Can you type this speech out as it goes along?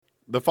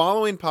The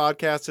following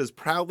podcast is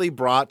proudly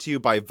brought to you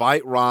by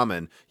Vite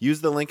Ramen.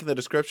 Use the link in the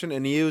description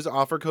and use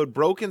offer code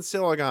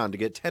BrokenSilicon to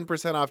get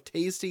 10% off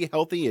tasty,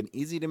 healthy, and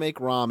easy to make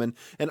ramen.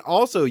 And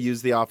also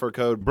use the offer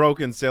code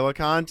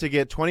BrokenSilicon to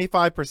get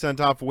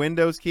 25% off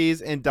Windows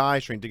keys and die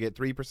shrink to get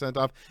 3%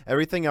 off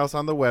everything else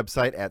on the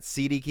website at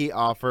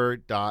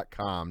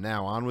cdkeyoffer.com.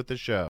 Now on with the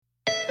show.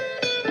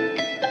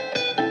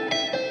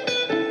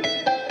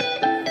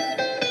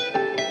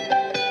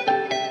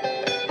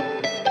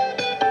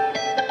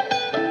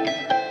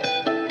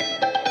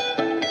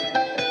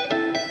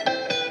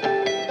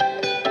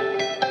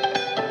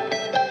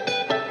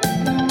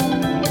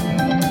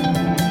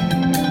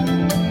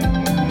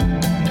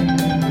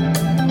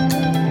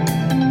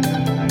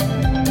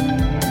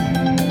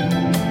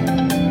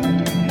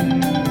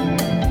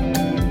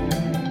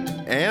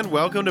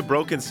 Welcome to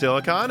Broken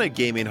Silicon, a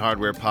gaming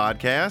hardware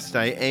podcast.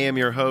 I am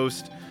your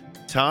host,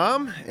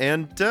 Tom,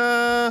 and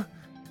I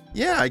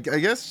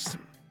guess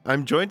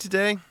I'm joined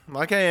today,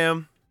 like I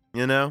am,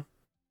 on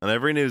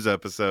every news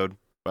episode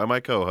by my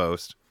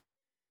co-host.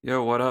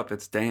 Yo, what up?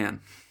 It's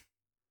Dan.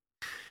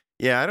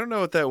 Yeah, I don't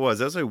know what that was.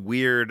 That was a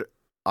weird,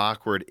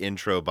 awkward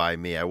intro by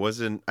me. I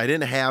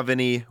didn't have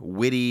any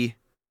witty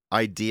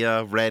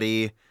idea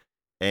ready,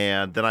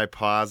 and then I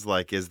paused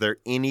like, is there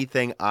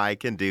anything I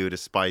can do to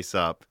spice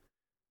up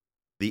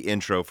the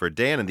intro for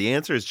Dan? And the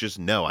answer is just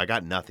no. I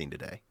got nothing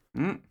today.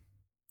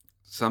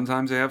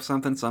 Sometimes you have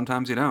something,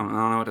 sometimes you don't. I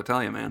don't know what to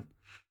tell you, man.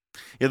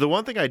 Yeah, the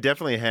one thing I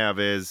definitely have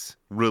is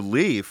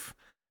relief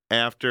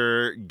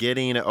after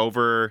getting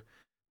over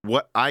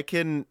what I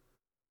can,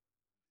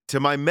 to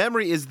my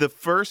memory, is the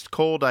first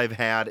cold I've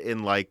had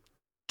in like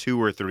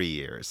 2 or 3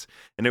 years.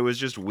 And it was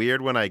just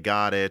weird when I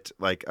got it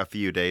like a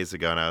few days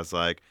ago, and I was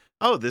like,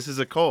 oh, this is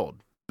a cold.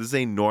 This is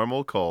a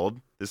normal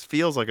cold. This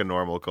feels like a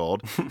normal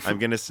cold. I'm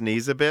going to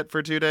sneeze a bit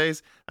for 2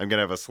 days. I'm going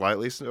to have a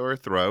slightly sore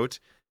throat,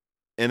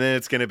 and then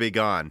it's going to be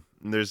gone.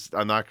 And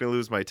I'm not going to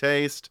lose my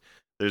taste.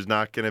 There's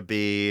not going to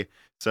be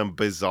some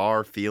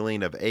bizarre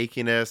feeling of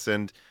achiness.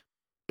 And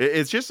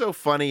it's just so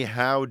funny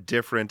how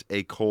different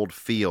a cold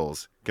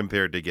feels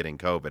compared to getting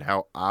COVID,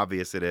 how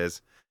obvious it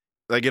is.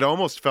 Like, it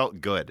almost felt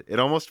good. It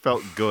almost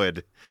felt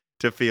good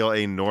to feel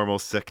a normal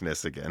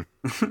sickness again.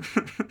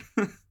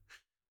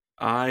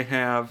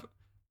 I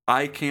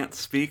can't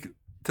speak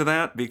to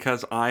that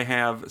because I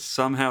have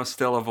somehow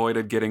still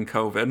avoided getting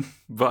COVID,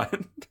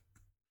 but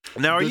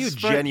now are you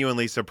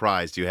genuinely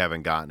surprised you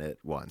haven't gotten it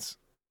once?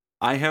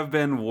 I have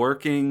been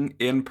working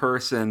in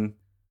person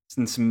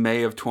since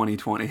May of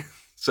 2020.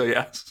 So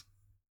yes.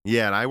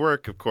 Yeah, and I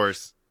work, of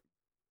course,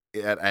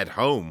 at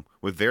home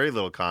with very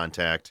little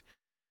contact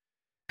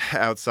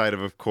outside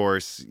of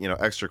course,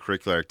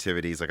 extracurricular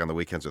activities like on the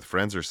weekends with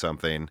friends or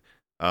something.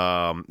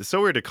 It's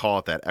so weird to call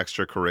it that,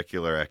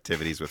 extracurricular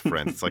activities with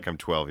friends. It's like I'm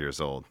 12 years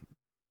old.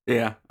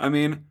 Yeah, I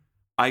mean,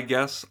 I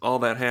guess all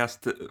that has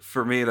to,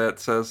 for me, that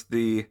says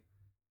the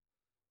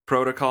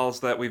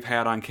protocols that we've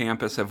had on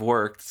campus have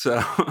worked.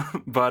 So,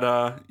 but,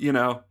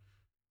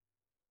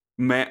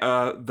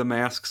 the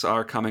masks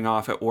are coming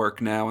off at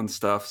work now and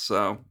stuff.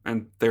 So,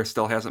 and there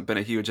still hasn't been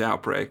a huge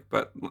outbreak,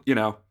 but,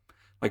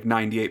 like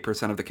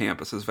 98% of the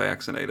campus is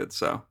vaccinated.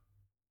 So,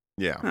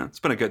 yeah, it's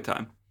been a good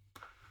time.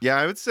 Yeah,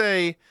 I will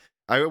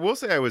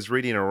say I was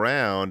reading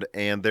around,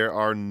 and there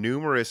are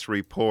numerous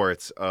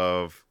reports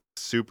of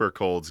super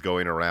colds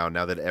going around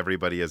now that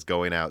everybody is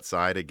going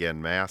outside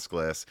again,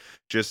 maskless.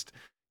 Just,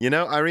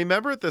 I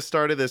remember at the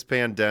start of this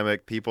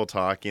pandemic, people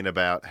talking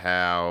about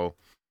how,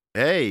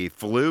 hey,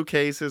 flu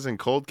cases and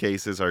cold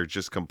cases are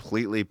just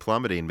completely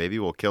plummeting. Maybe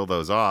we'll kill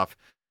those off.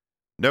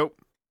 Nope.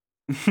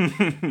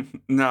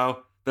 No,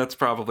 that's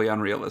probably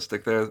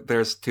unrealistic.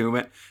 There's too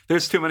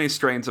many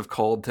strains of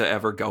cold to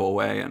ever go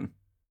away, and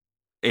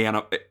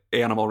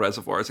animal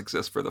reservoirs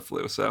exist for the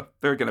flu, so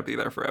they're going to be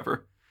there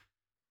forever.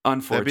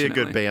 Unfortunately. That'd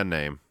be a good band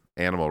name,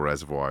 Animal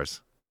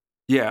Reservoirs.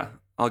 Yeah,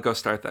 I'll go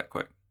start that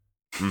quick.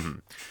 Mm-hmm.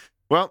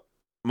 Well,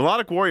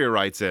 Melodic Warrior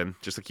writes in,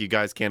 just like you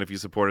guys can if you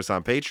support us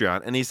on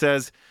Patreon, and he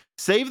says,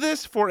 save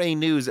this for a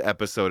news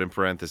episode in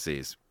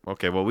parentheses.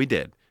 Okay, well, we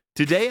did.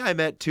 Today, I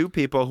met 2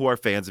 people who are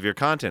fans of your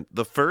content.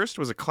 The first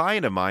was a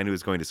client of mine who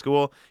is going to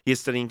school. He is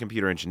studying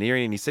computer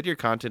engineering, and he said your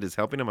content is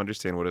helping him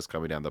understand what is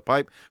coming down the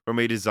pipe from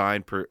a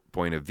design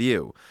point of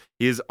view.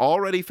 He has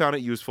already found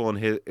it useful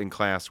in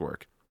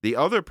classwork. The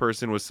other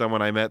person was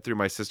someone I met through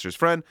my sister's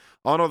friend.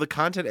 All in all, the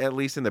content, at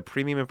least in the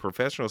premium and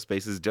professional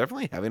space, is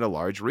definitely having a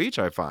large reach,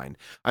 I find.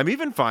 I'm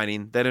even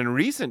finding that in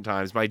recent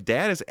times, my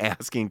dad is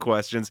asking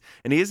questions,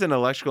 and he is an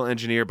electrical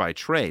engineer by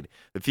trade.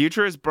 The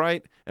future is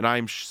bright, and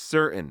I'm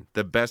certain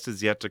the best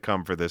is yet to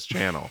come for this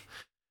channel.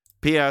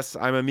 P.S.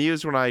 I'm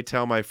amused when I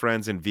tell my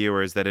friends and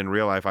viewers that in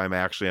real life I'm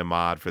actually a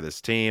mod for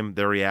this team.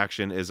 Their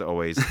reaction is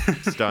always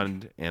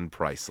stunned and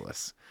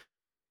priceless.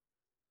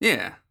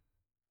 Yeah.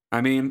 I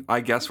mean,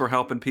 I guess we're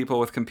helping people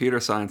with computer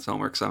science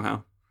homework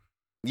somehow.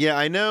 Yeah,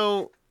 I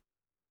know.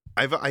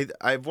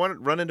 I've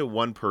run into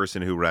one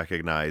person who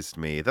recognized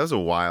me. That was a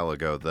while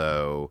ago,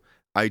 though.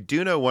 I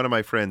do know one of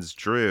my friends,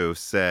 Drew,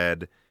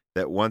 said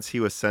that once he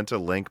was sent a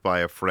link by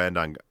a friend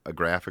on a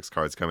graphics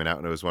cards coming out,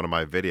 and it was one of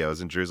my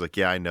videos. And Drew's like,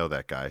 "Yeah, I know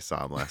that guy. I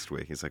saw him last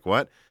week." He's like,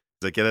 "What?"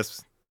 He's like, "Yeah,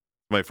 that's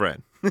my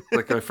friend."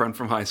 Like my friend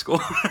from high school.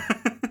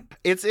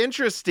 It's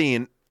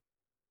interesting,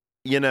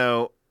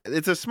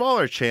 it's a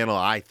smaller channel,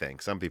 I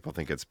think. Some people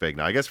think it's big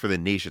now. I guess for the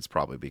niche, it's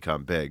probably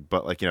become big,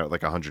 but like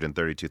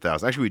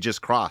 132,000. Actually, we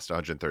just crossed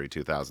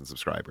 132,000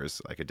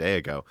 subscribers like a day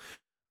ago.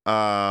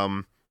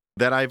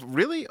 That I've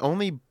really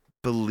only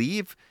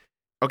believe.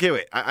 Okay,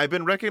 wait. I've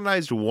been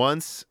recognized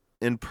once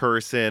in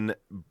person,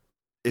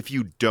 if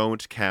you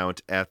don't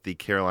count at the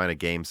Carolina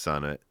Game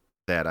Summit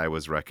that I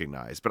was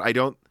recognized. But I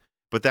don't.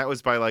 But that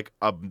was by like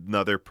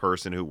another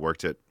person who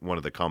worked at one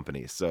of the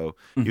companies. So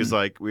he was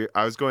like,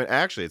 I was going,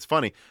 actually, it's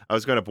funny. I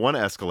was going up one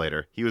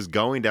escalator. He was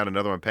going down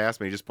another one past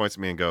me. He just points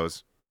at me and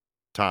goes,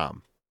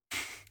 "Tom,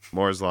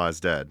 Moore's Law is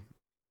dead."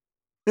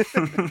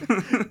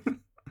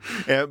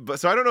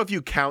 So I don't know if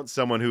you count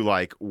someone who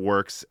like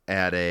works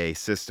at a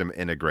system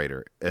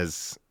integrator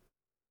as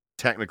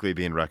technically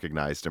being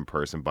recognized in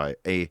person by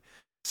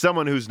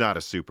someone who's not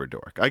a super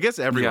dork. I guess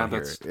everyone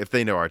here, if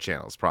they know our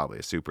channel, is probably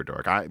a super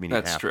dork. I mean, you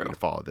have to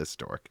follow this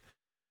dork.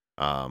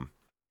 But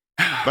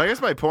I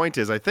guess my point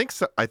is, I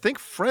think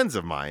friends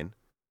of mine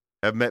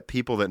have met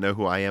people that know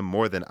who I am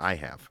more than I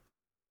have.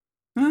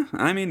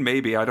 I mean,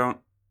 maybe. I don't.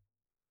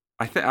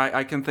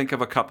 I can think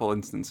of a couple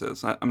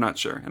instances. I'm not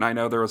sure. And I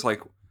know there was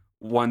like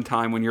one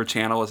time when your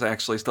channel was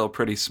actually still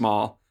pretty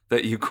small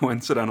that you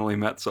coincidentally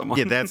met someone.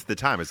 Yeah, that's the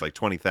time. It's like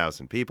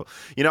 20,000 people.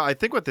 I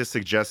think what this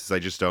suggests is I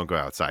just don't go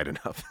outside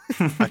enough.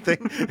 I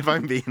think, if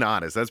I'm being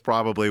honest, that's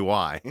probably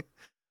why.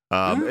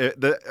 I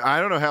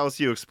don't know how else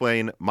you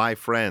explain my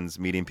friends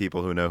meeting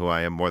people who know who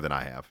I am more than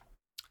I have.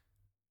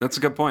 That's a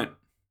good point.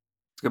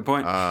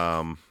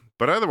 But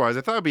otherwise,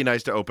 I thought it'd be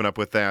nice to open up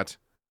with that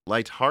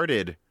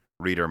lighthearted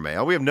reader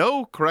mail. We have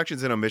no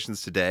corrections and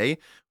omissions today,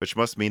 which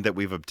must mean that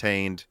we've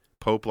obtained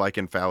Pope-like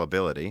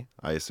infallibility.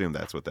 I assume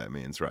that's what that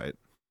means, right?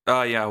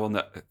 Yeah,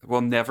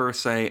 we'll never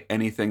say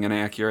anything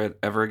inaccurate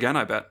ever again,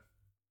 I bet.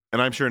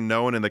 And I'm sure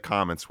no one in the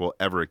comments will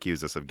ever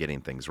accuse us of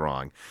getting things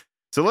wrong.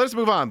 So let's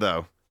move on,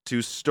 though,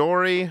 to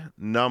story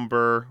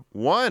number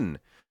 1.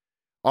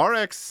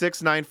 RX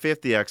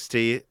 6950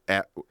 XT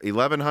at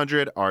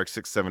 1100, RX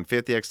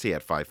 6750 XT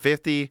at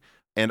 550,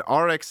 and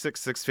RX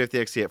 6650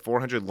 XT at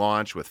 400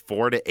 launch with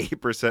 4 to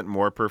 8%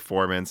 more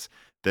performance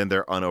than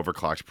their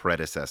unoverclocked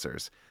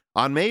predecessors.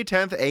 On May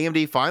 10th,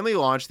 AMD finally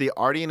launched the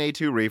RDNA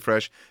 2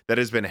 refresh that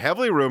has been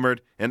heavily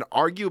rumored and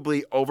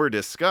arguably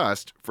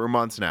over-discussed for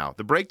months now.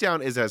 The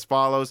breakdown is as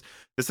follows.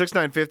 The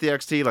 6950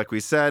 XT, like we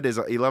said, is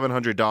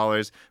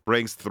 $1,100,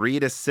 brings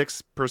 3 to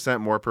 6%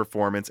 more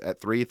performance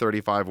at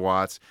 335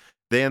 watts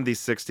than the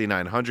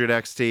 6900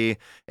 XT,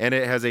 and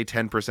it has a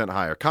 10%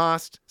 higher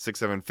cost.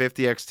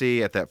 6750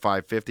 XT at that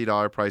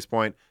 $550 price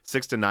point,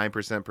 6 to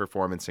 9%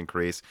 performance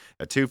increase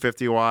at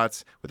 250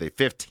 watts with a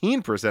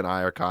 15%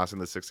 higher cost than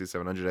the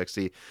 6700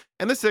 XT.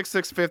 And the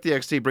 6650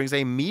 XT brings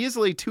a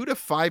measly 2 to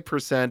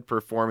 5%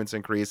 performance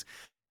increase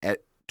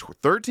at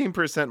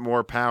 13%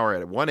 more power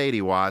at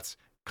 180 watts,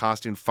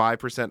 costing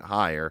 5%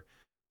 higher,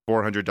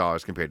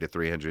 $400 compared to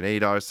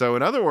 $380. So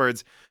in other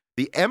words,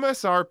 the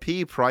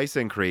MSRP price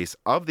increase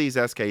of these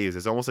SKUs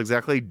is almost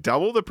exactly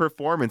double the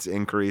performance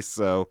increase,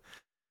 so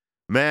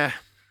meh.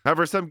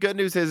 However, some good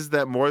news is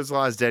that Moore's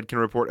Law is Dead can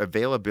report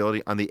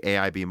availability on the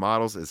AIB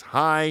models is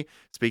high,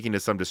 speaking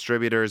to some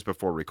distributors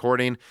before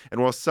recording,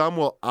 and while some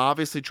will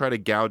obviously try to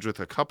gouge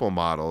with a couple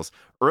models,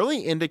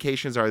 early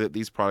indications are that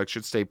these products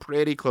should stay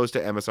pretty close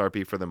to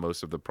MSRP for the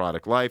most of the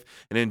product life,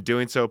 and in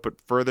doing so, put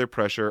further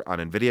pressure on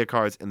NVIDIA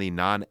cards in the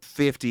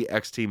non-50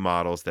 XT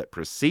models that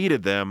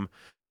preceded them.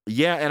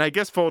 Yeah, and I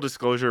guess full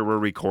disclosure, we're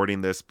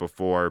recording this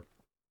before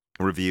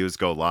reviews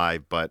go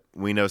live, but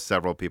we know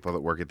several people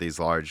that work at these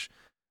large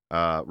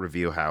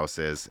review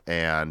houses,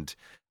 and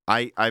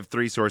I have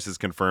 3 sources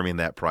confirming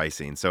that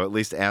pricing. So at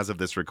least as of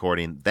this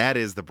recording, that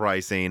is the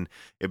pricing.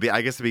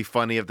 I guess it'd be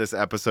funny if this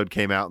episode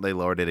came out and they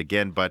lowered it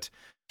again, but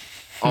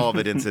all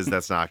evidence is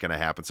that's not going to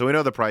happen. So we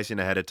know the pricing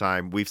ahead of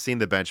time. We've seen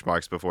the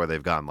benchmarks before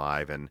they've gone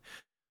live, and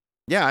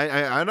yeah,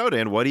 I know,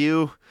 Dan. What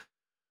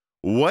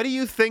do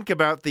you think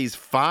about these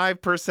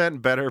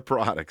 5% better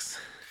products?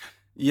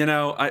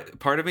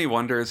 Part of me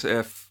wonders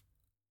if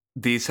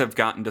these have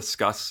gotten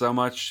discussed so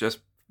much.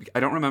 I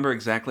don't remember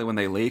exactly when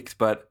they leaked,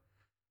 but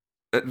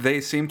they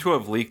seem to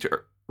have leaked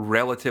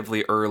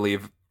relatively early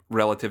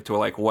relative to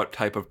like what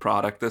type of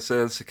product this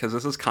is, because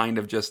this is kind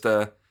of just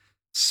a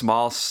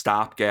small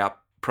stopgap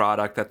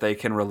product that they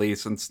can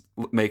release and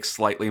make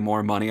slightly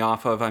more money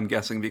off of, I'm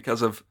guessing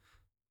because of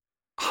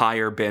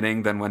higher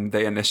bidding than when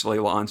they initially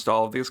launched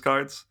all of these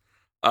cards.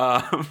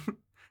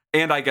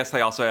 And I guess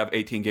they also have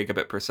 18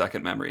 gigabit per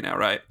second memory now,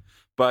 right?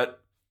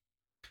 But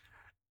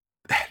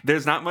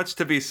there's not much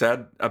to be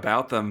said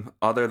about them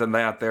other than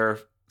that they're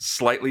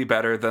slightly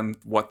better than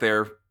what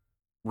they're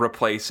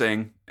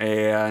replacing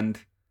and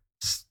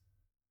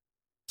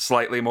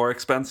slightly more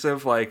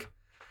expensive. Like,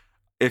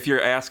 if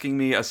you're asking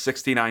me a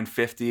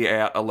 6950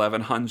 at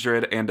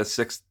 $1,100 and a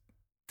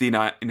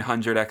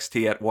 6900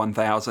 XT at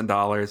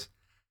 $1,000,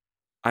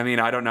 I mean,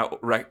 I don't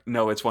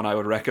know which one I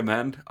would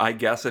recommend. I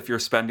guess if you're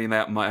spending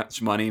that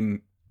much money,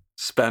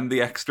 spend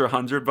the extra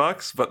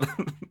 $100, but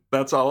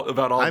that's all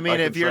I I mean,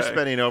 can if you're say.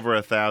 spending over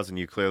 1,000,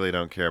 you clearly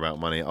don't care about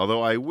money.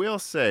 Although I will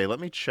say, let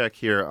me check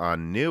here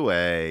on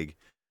Newegg.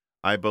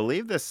 I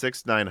believe the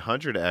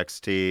 6900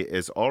 XT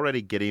is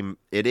already getting.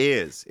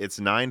 It's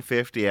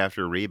 $950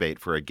 after rebate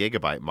for a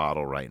gigabyte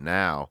model right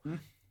now. Hmm.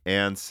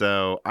 And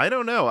so I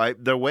don't know.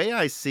 The way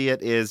I see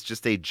it is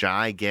just a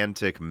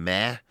gigantic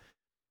meh.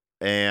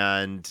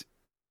 And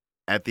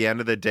at the end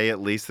of the day, at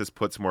least this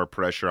puts more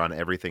pressure on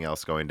everything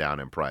else going down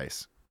in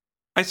price.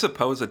 I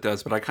suppose it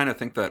does, but I kind of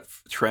think that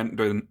trend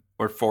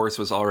or force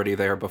was already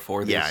there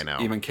before Yeah, I these know.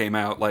 even came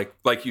out.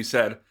 Like you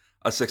said,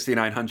 a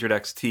 6900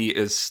 XT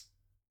is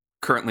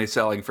currently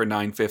selling for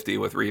 $950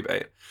 with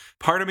rebate.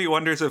 Part of me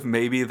wonders if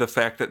maybe the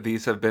fact that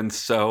these have been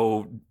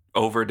so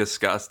over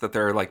discussed that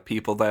there are like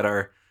people that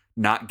are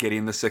not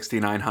getting the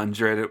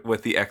 6900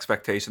 with the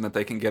expectation that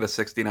they can get a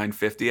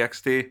 6950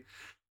 XT.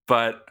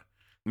 But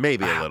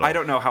Maybe a little. I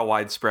don't know how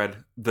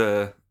widespread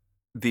the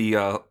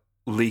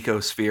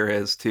Leakosphere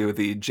is to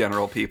the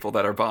general people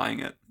that are buying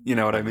it. You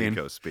know what I mean?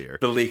 Leakosphere.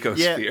 The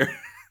Leakosphere.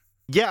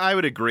 Yeah, I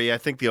would agree. I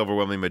think the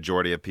overwhelming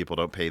majority of people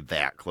don't pay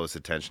that close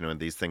attention when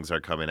these things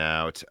are coming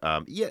out.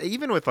 Yeah,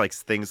 even with like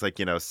things like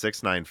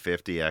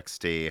 6950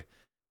 XT,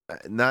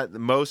 not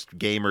most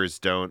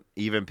gamers don't.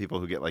 Even people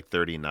who get like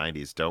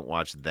 3090s don't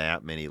watch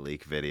that many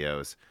leak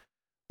videos.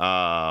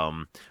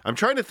 I'm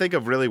trying to think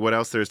of really what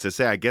else there's to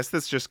say. I guess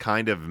this just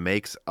kind of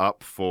makes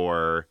up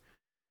for,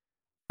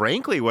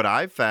 frankly, what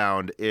I've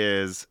found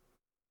is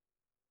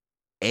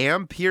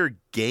Ampere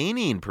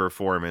gaining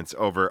performance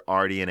over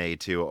RDNA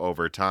 2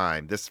 over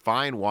time. This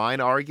fine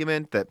wine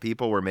argument that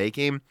people were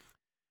making,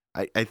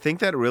 I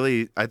think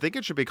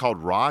it should be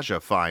called Raja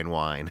fine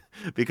wine,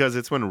 because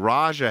it's when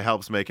Raja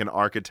helps make an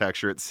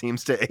architecture, it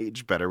seems to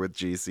age better with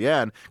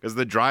GCN because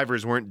the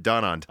drivers weren't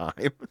done on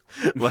time.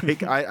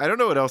 Like, I don't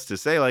know what else to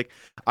say. Like,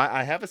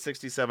 I have a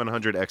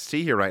 6700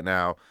 XT here right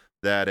now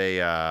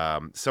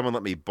that someone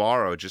let me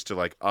borrow just to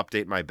like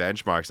update my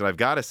benchmarks. And I've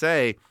got to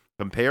say,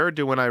 compared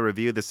to when I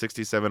reviewed the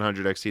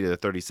 6700 XT to the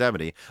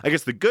 3070, I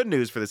guess the good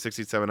news for the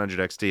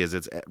 6700 XT is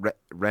its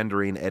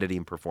rendering,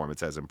 editing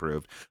performance has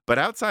improved. But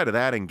outside of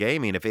that in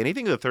gaming, if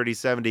anything, the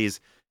 3070s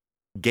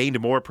gained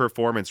more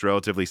performance,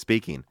 relatively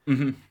speaking,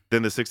 than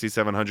the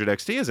 6700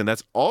 XT is. And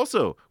that's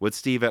also what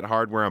Steve at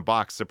Hardware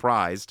Unboxed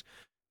surprised.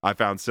 I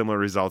found similar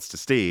results to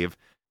Steve,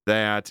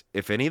 that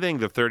if anything,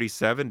 the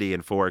 3070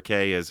 in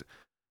 4K is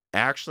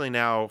actually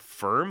now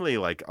firmly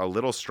like a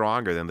little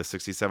stronger than the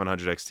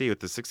 6700 XT, with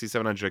the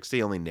 6700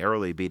 XT only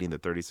narrowly beating the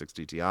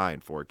 3060 Ti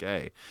in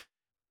 4K.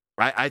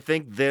 I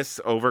think this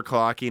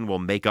overclocking will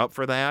make up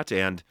for that.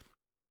 And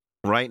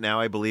right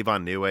now, I believe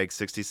on Newegg,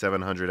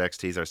 6700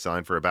 XTs are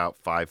selling for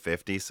about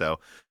 $550.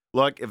 So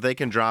look, if they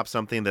can drop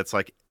something that's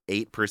like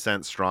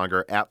 8%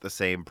 stronger at the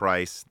same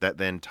price, that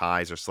then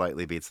ties or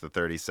slightly beats the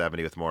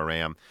 3070 with more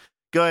RAM,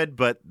 good.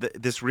 But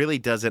this really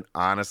doesn't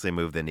honestly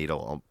move the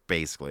needle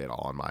basically at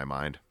all in my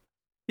mind.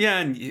 Yeah,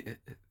 and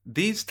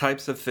these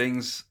types of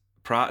things,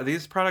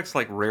 these products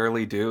like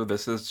rarely do.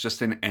 This is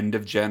just an end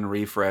of gen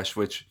refresh,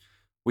 which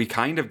we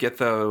kind of get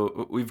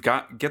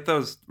get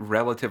those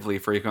relatively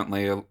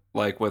frequently,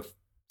 like with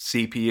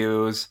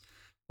CPUs,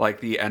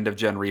 like the end of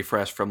gen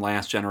refresh from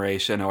last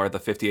generation or the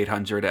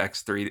 5800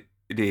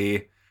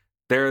 X3D.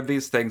 There are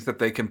these things that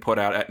they can put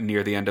out at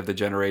near the end of the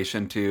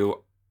generation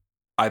to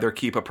either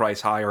keep a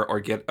price higher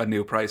or get a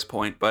new price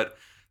point, but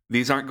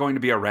these aren't going to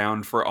be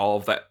around for all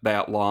of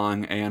that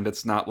long, and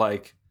it's not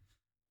like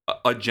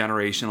a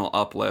generational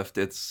uplift.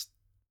 It's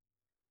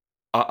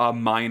a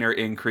minor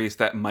increase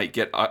that might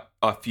get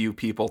a few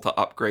people to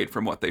upgrade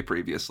from what they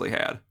previously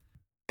had.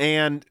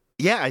 And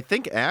yeah, I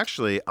think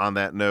actually on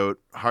that note,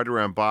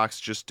 Hardware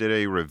Unboxed just did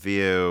a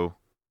review,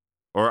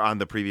 or on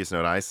the previous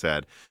note I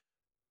said,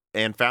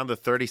 and found the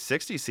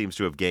 3060 seems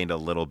to have gained a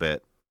little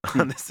bit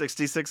on the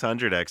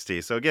 6600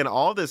 XT. So again,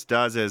 all this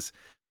does is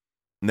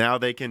now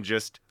they can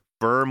just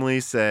firmly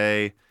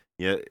say,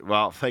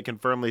 they can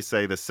firmly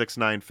say the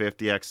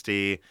 6950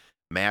 XT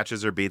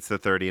matches or beats the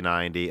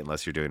 3090,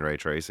 unless you're doing ray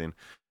tracing.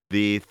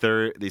 The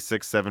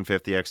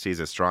 6750 XT is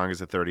as strong as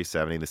the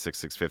 3070. The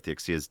 6650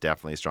 XT is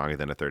definitely stronger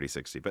than a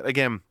 3060. But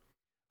again,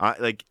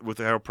 like with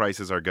how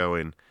prices are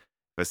going,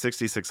 if a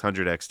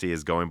 6600 XT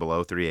is going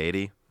below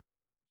 380,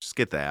 just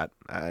get that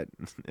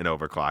and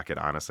overclock it,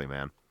 honestly,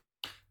 man.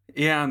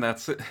 Yeah, and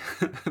that's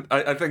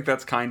I think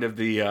that's kind of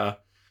the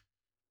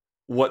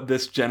what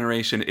this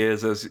generation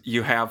is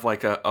you have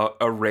like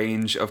a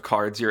range of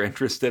cards you're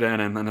interested in,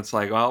 and then it's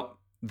like, well,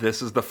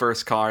 this is the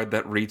first card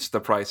that reached the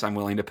price I'm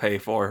willing to pay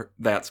for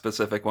that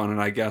specific one,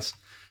 and I guess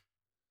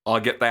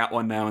I'll get that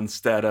one now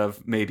instead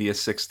of maybe a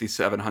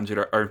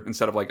 6700 or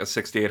instead of like a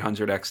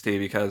 6800 XT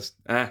because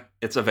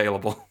it's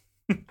available.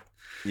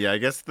 Yeah, I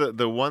guess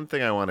the one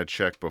thing I want to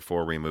check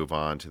before we move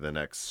on to the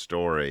next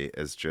story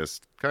is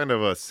just kind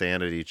of a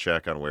sanity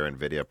check on where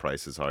NVIDIA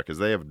prices are, because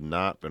they have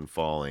not been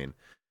falling,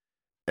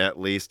 at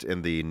least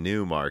in the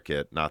new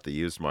market, not the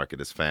used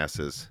market, as fast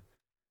as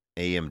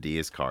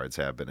AMD's cards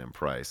have been in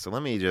price. So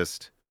let me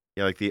just,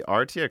 yeah, like the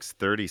RTX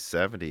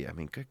 3070. I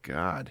mean, good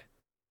God.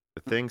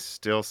 The thing's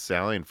still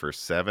selling for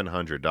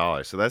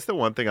 $700. So that's the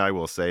one thing I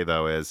will say,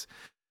 though, is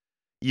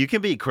you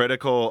can be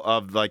critical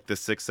of like the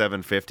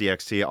 6750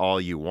 XT all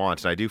you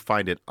want. And I do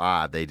find it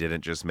odd they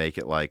didn't just make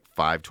it like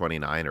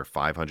 $529 or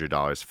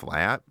 $500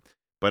 flat.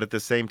 But at the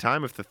same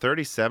time, if the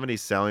 3070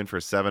 is selling for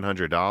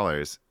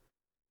 $700,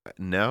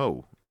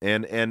 no.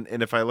 And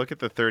if I look at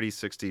the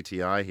 3060 Ti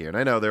here, and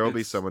I know there will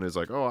be someone who's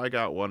like, "Oh, I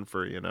got one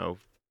for,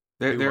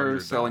 they're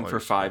selling for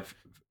 $200."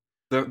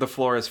 the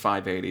floor is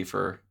 580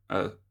 for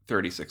a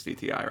 3060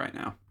 Ti right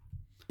now.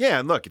 Yeah,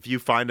 and look, if you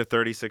find a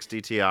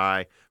 3060 Ti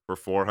for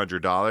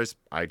 $400,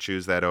 I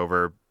choose that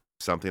over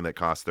something that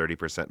costs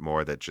 30%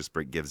 more that just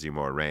gives you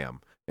more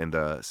RAM in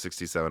the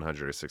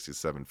 6700 or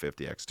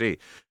 6750 XT.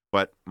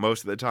 But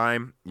most of the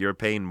time, you're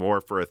paying more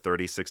for a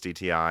 3060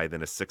 Ti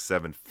than a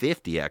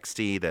 6750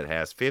 XT that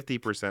has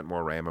 50%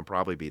 more RAM and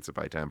probably beats it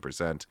by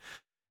 10%.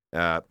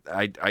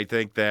 I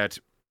think that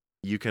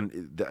you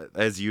can,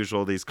 as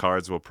usual, these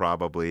cards will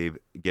probably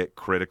get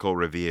critical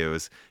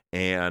reviews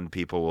and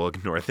people will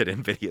ignore that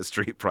NVIDIA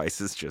street price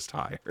is just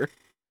higher.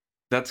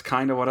 That's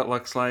kind of what it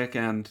looks like.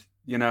 And,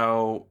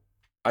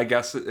 I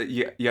guess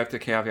you have to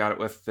caveat it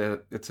with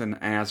it's an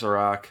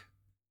ASRock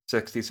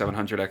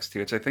 6700 XT,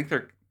 which I think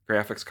their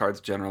graphics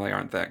cards generally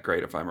aren't that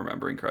great, if I'm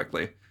remembering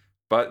correctly.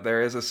 But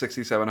there is a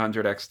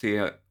 6700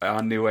 XT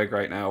on Newegg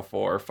right now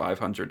for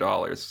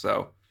 $500.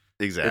 So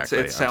exactly,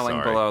 it's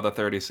selling below the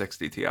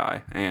 3060 Ti.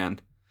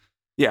 And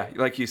yeah,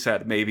 like you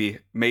said, maybe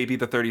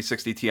the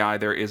 3060 Ti,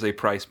 there is a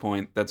price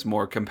point that's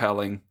more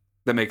compelling,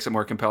 that makes it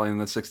more compelling than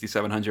the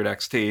 6700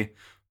 XT.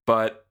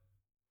 But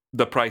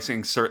the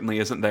pricing certainly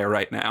isn't there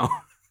right now.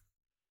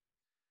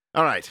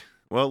 All right.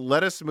 Well,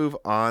 let us move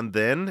on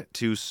then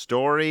to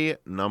story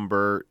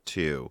number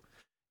 2.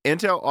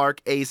 Intel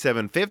Arc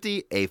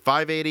A750,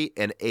 A580,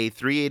 and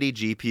A380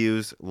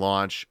 GPUs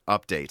launch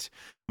update.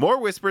 More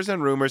whispers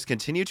and rumors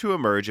continue to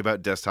emerge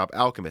about Desktop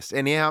Alchemist.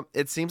 And yeah,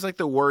 it seems like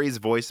the worries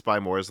voiced by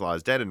Moore's Law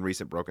is Dead and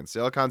recent broken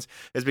silicons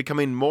is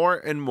becoming more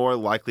and more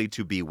likely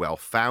to be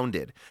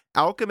well-founded.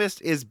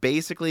 Alchemist is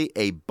basically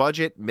a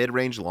budget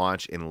mid-range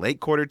launch in late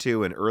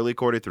Q2 and early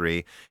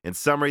Q3. In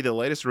summary, the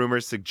latest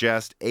rumors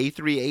suggest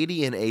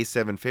A380 and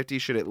A750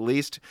 should at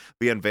least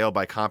be unveiled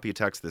by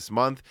Computex this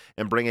month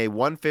and bring a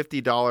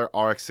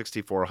 $150 RX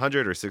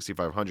 6400 or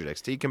 6500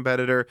 XT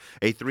competitor,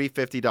 a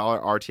 $350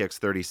 RTX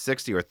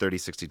 3060 or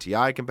 3060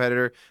 Ti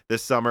competitor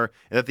this summer,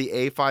 and that the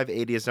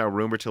A580 is now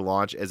rumored to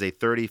launch as a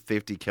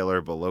 3050 killer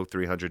below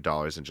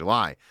 $300 in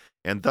July.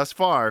 And thus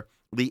far,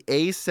 the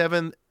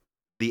A780,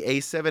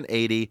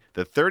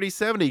 the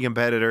 3070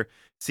 competitor,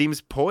 seems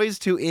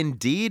poised to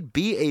indeed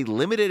be a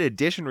limited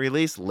edition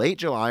release late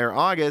July or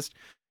August,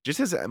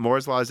 just as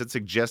Moore's Law had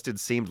suggested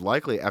seemed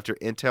likely after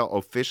Intel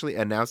officially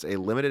announced a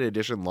limited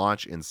edition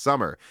launch in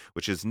summer,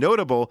 which is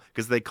notable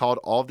because they called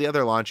all the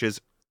other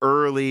launches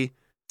early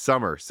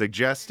summer,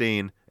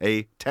 suggesting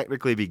a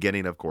technically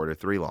beginning of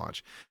Q3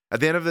 launch. At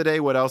the end of the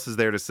day, what else is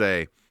there to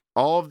say?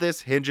 All of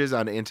this hinges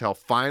on Intel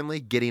finally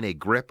getting a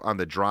grip on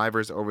the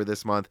drivers over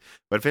this month.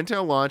 But if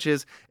Intel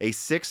launches a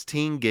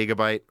 16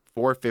 gigabyte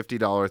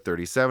 $450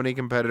 3070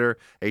 competitor,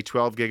 a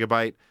 12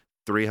 gigabyte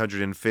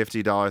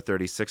 $350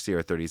 3060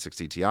 or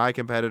 3060 Ti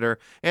competitor,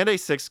 and a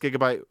 6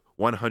 gigabyte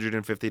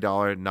 $150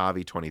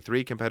 Navi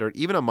 23 competitor,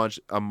 even a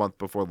month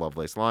before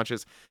Lovelace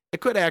launches, it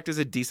could act as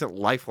a decent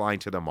lifeline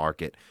to the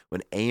market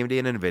when AMD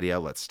and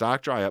NVIDIA let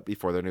stock dry up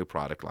before their new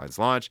product lines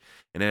launch.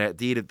 And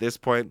indeed, at this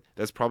point,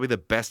 that's probably the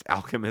best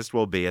Alchemist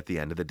will be at the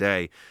end of the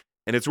day.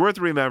 And it's worth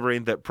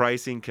remembering that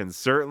pricing can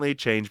certainly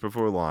change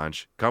before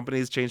launch.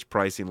 Companies change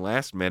pricing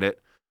last minute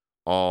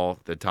all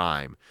the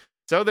time.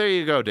 So there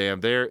you go,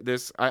 Dan.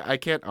 I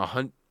can't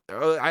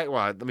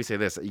let me say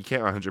this. You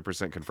can't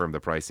 100% confirm the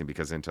pricing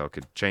because Intel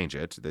could change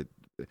it.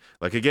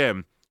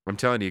 Again, I'm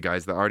telling you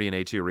guys, the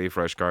RDNA 2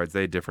 refresh cards,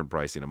 they had different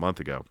pricing a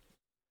month ago.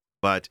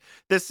 But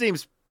this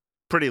seems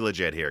pretty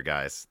legit here,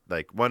 guys.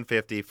 Like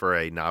 $150 for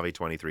a Navi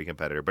 23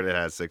 competitor, but it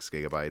has 6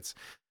 gigabytes.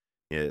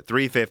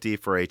 $350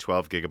 for a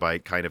 12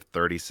 gigabyte kind of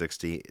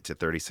 3060 to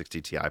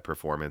 3060 Ti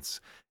performance.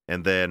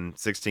 And then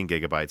 16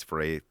 gigabytes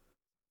for a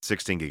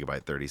 16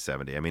 gigabyte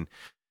 3070. I mean,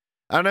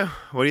 I don't know.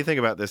 What do you think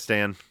about this,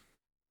 Stan?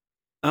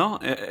 Oh,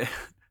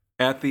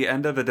 at the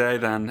end of the day,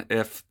 then,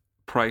 if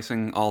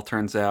pricing all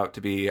turns out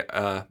to be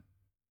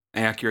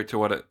accurate to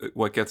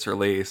what gets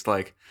released,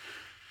 like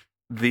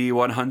the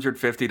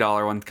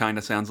 $150 one kind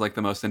of sounds like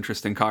the most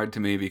interesting card to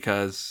me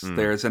because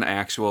there's an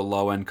actual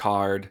low-end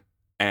card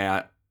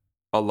at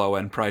a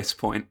low-end price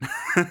point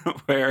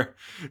where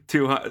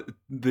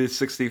the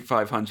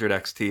 6500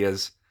 XT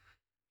is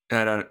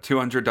at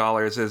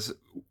 $200 is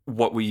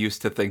what we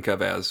used to think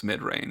of as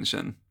mid-range,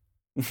 and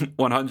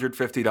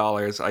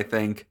 $150, I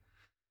think.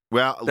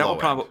 Well,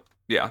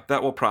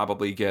 that will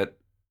probably get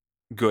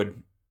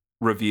good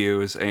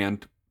reviews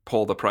and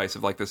pull the price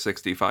of like the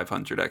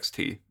 6500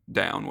 XT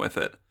down with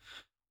it.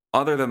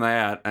 Other than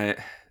that,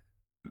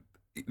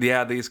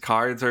 these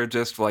cards are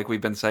just like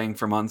we've been saying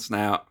for months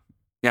now.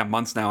 Yeah,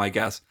 months now, I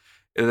guess.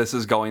 This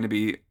is going to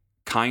be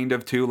kind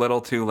of too little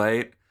too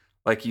late.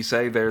 Like you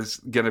say, there's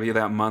going to be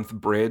that month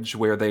bridge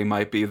where they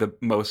might be the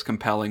most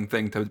compelling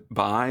thing to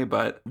buy,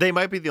 but they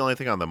might be the only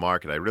thing on the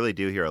market. I really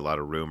do hear a lot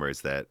of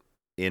rumors that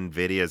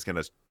NVIDIA is going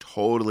to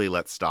totally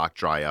let stock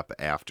dry up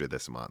after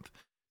this month.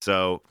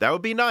 So that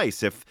would be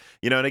nice if,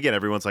 and again,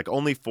 everyone's like,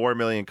 only 4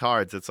 million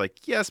cards. It's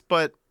like, yes,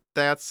 but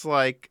that's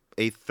like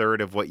a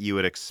third of what you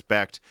would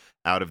expect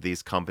out of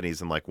these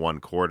companies in like one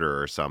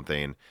quarter or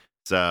something.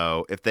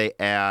 So if they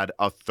add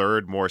a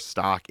third more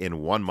stock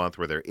in 1 month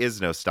where there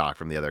is no stock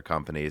from the other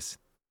companies,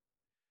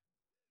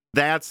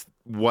 that's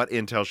what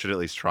Intel should at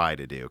least try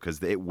to do,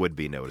 because it would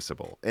be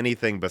noticeable.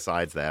 Anything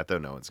besides that, though,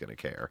 no one's going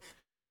to care.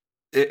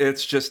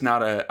 It's just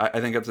not I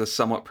think it's a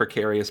somewhat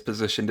precarious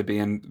position to be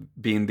in,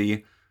 being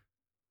the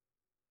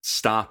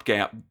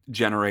stopgap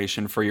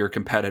generation for your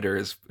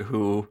competitors,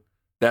 who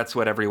that's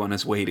what everyone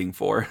is waiting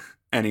for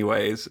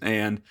anyways.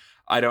 And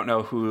I don't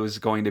know who's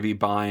going to be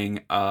buying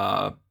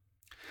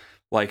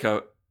like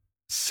a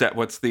set,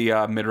 what's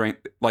the mid-range,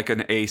 like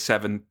an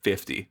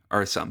A750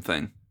 or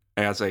something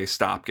as a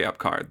stopgap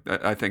card.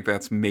 I think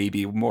that's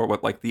maybe more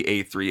what like the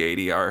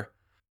A380 are.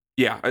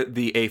 Yeah,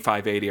 the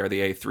A580 or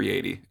the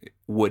A380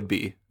 would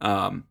be.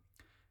 And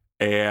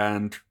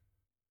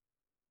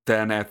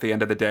then at the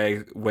end of the day,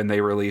 when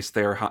they release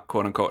their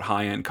quote-unquote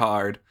high-end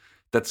card,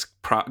 that's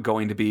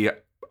going to be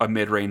a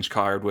mid-range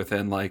card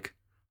within like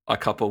a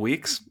couple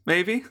weeks,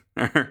 maybe,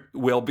 or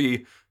will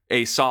be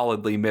a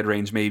solidly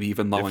mid-range, maybe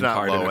even low-end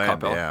card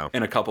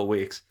in a couple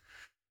weeks.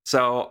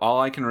 So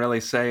all I can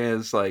really say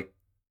is, like,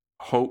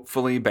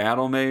 hopefully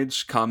Battle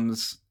Mage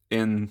comes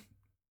in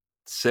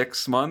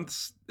 6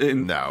 months.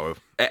 6 months,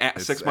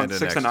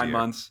 6 to 9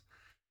 months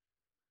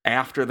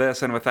after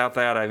this. And without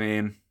that, I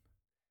mean,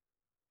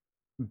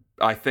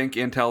 I think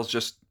Intel's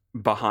just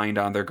behind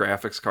on their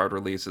graphics card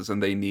releases,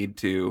 and they need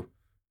to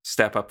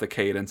step up the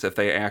cadence if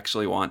they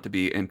actually want to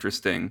be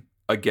interesting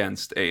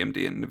against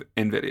AMD and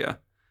NVIDIA.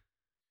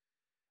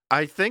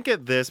 I think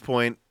at this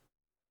point,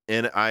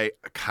 and I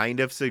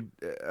kind of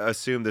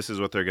assume this is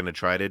what they're going to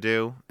try to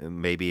do,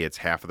 and maybe it's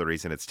half of the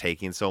reason it's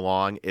taking so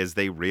long, is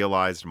they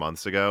realized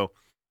months ago,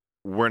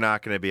 we're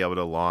not going to be able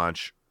to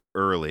launch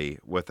early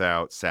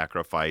without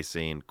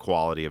sacrificing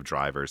quality of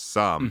drivers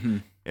some. Mm-hmm.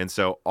 And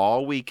so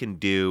all we can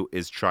do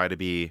is try to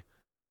be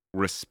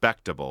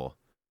respectable,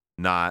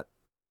 not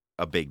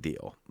a big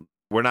deal.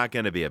 We're not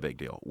going to be a big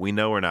deal. We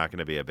know we're not going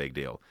to be a big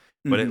deal.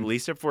 But at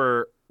least if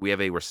we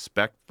have a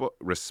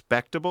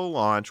respectable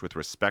launch with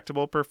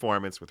respectable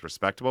performance, with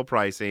respectable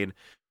pricing,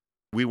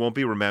 we won't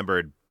be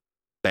remembered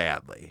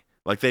badly.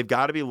 Like, they've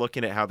got to be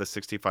looking at how the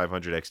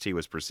 6500 XT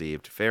was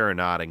perceived, fair or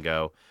not, and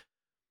go,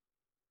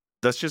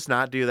 let's just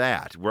not do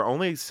that. We're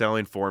only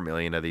selling 4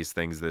 million of these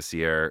things this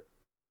year.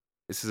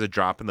 This is a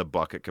drop in the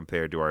bucket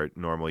compared to our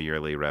normal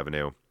yearly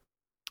revenue.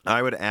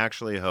 I would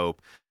actually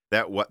hope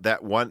that what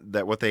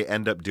they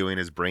end up doing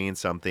is bringing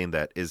something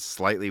that is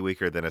slightly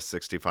weaker than a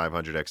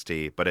 6500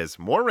 XT, but has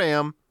more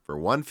RAM for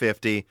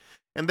 150,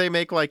 and they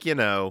make, like, I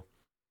don't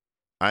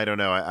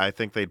know, I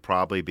think they'd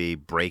probably be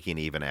breaking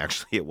even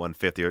actually at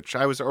 150, which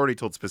I was already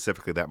told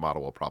specifically that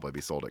model will probably be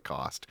sold at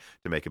cost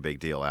to make a big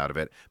deal out of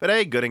it. But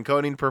hey, good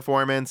encoding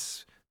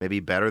performance, maybe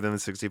better than the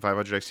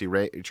 6500 XT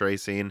ray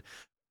tracing,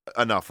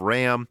 enough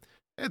RAM.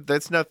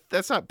 That's not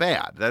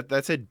bad.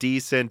 That's a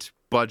decent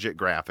budget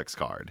graphics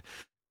card.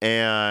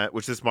 And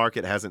which this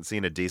market hasn't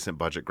seen a decent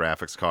budget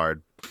graphics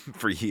card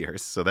for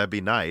years, so that'd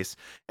be nice.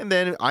 And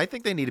then I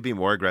think they need to be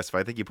more aggressive.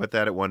 I think you put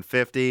that at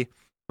 150,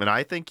 and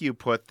I think you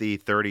put the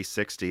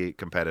 3060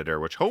 competitor,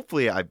 which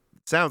hopefully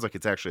sounds like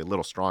it's actually a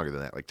little stronger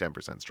than that, like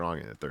 10%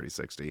 stronger than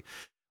 3060.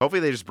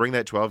 Hopefully they just bring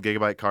that 12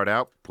 gigabyte card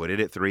out, put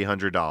it at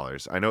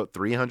 $300. I know at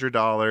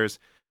 $300,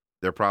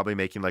 they're probably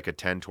making like a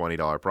 $10,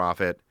 $20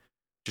 profit.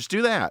 Just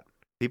do that.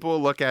 People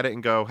will look at it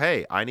and go,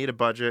 hey, I need a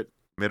budget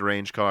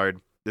mid-range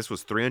card. This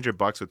was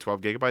 $300 with 12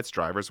 gigabytes.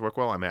 Drivers work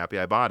well. I'm happy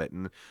I bought it.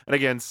 And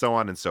again, so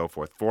on and so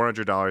forth.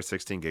 $400,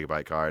 16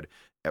 gigabyte card.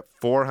 At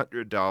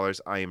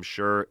 $400, I am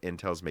sure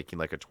Intel's making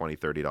like a $20,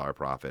 $30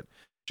 profit.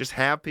 Just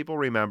have people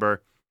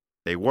remember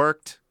they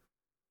worked,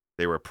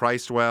 they were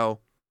priced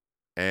well,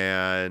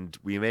 and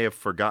we may have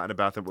forgotten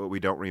about them, but we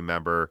don't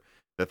remember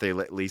that they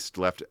at least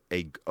left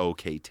a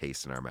okay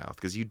taste in our mouth,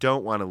 because you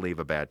don't want to leave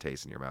a bad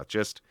taste in your mouth.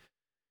 Just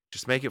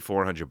make it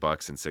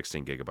 $400 and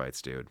 16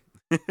 gigabytes, dude.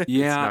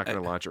 Yeah, it's not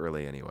going to launch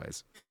early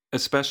anyways.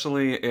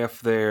 Especially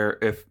if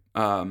ZSS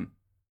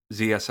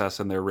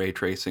and their ray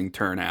tracing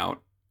turn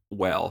out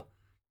well.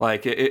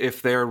 Like,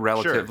 if they're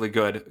relatively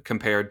good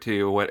compared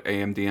to what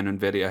AMD and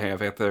NVIDIA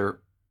have at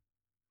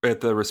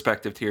the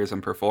respective tiers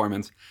and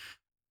performance,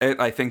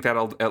 I think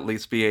that'll at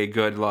least be a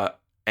good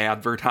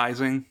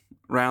advertising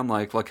round.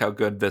 Like, look how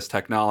good this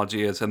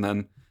technology is, and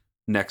then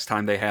next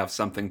time they have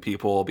something,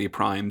 people will be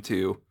primed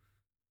to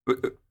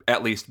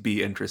at least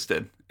be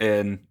interested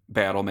in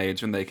Battle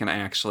Mage, and they can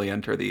actually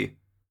enter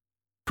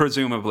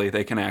presumably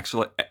they can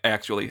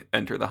actually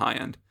enter the high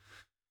end.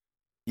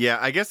 Yeah,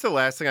 I guess the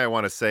last thing I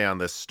want to say on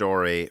this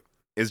story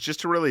is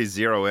just to really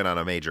zero in on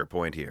a major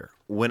point here.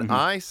 When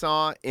I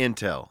saw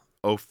Intel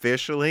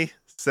officially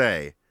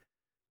say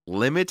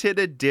limited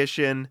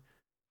edition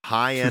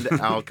high-end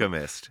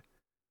Alchemist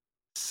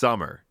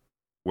summer,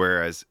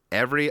 whereas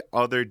every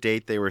other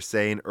date they were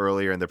saying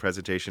earlier in the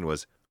presentation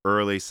was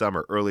early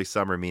summer. Early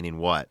summer meaning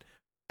what?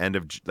 End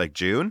of like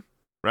June,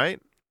 right?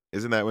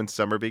 Isn't that when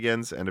summer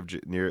begins? End of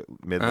near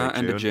mid late June.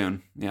 End of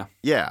June. Yeah.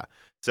 Yeah.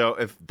 So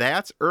if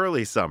that's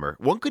early summer,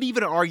 one could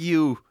even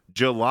argue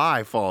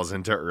July falls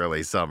into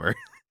early summer.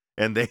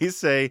 And they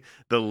say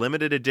the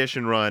limited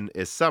edition run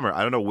is summer.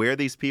 I don't know where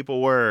these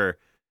people were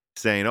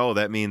saying, oh,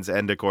 that means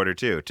end of quarter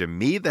two. To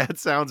me, that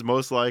sounds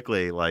most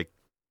likely like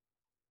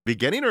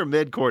beginning or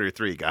mid quarter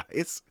three,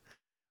 guys.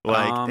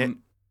 Like,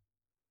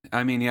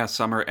 I mean, yeah,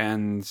 summer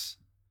ends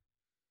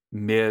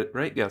mid,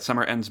 right? Yeah,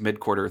 summer ends mid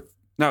quarter.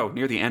 No,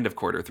 near the end of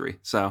quarter three.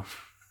 So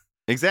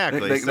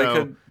exactly.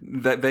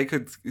 They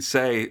could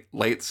say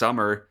late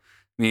summer.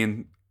 I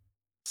mean,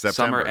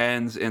 September. Summer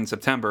ends in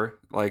September.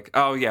 Like,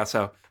 oh yeah,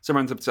 so summer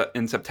ends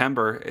in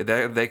September.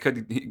 They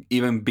could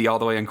even be all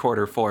the way in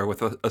quarter four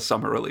with a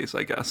summer release,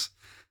 I guess.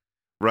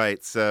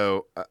 Right.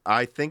 So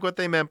I think what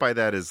they meant by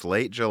that is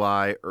late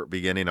July or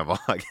beginning of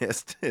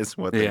August is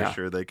what they're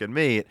sure they can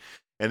meet.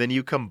 And then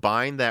you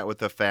combine that with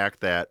the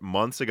fact that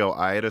months ago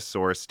I had a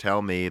source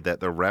tell me that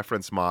the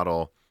reference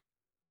model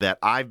that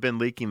I've been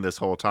leaking this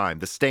whole time,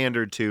 the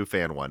standard 2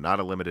 fan one, not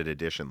a limited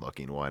edition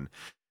looking one,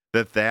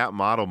 that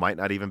model might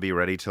not even be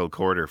ready till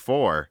quarter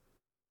four.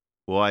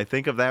 Well, I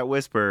think of that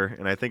whisper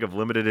and I think of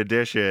limited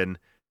edition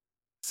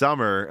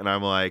summer, and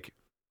I'm like,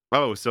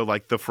 oh, so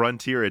like the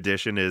Frontier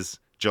edition is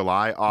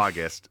July,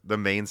 August, the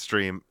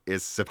mainstream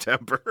is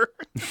September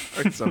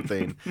or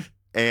something.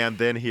 And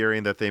then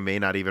hearing that they may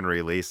not even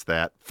release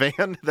that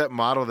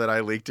model that I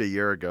leaked a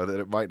year ago, that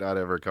it might not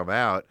ever come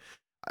out.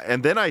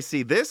 And then I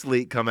see this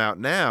leak come out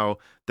now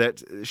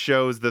that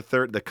shows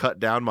the cut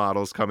down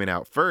models coming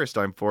out first.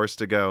 I'm forced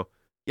to go,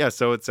 yeah,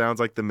 so it sounds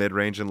like the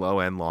mid-range and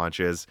low-end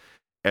launches,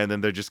 and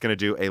then they're just going to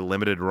do a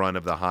limited run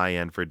of the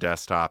high-end for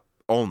desktop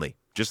only.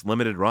 Just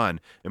limited run,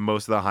 and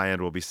most of the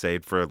high-end will be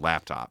saved for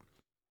laptop.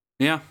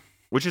 Yeah.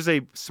 Which is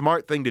a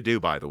smart thing to do,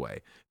 by the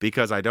way,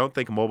 because I don't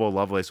think mobile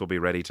Lovelace will be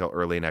ready till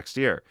early next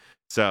year.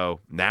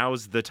 So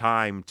now's the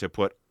time to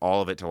put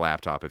all of it to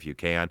laptop if you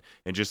can,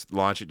 and just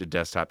launch it to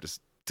desktop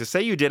to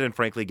say you did and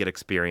frankly get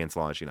experience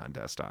launching on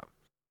desktop.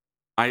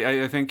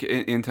 I think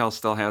Intel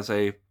still has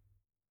a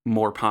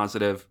more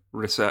positive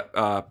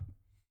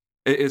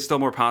it's still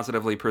more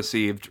positively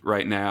perceived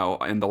right now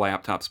in the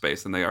laptop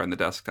space than they are in the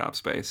desktop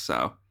space.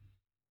 So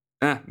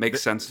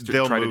makes sense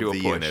to try to do a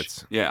push.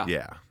 Units.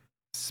 Yeah.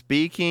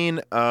 Speaking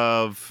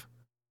of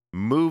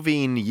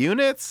moving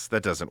units,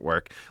 that doesn't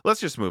work.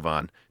 Let's just move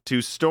on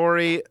to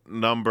story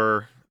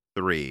number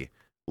 3.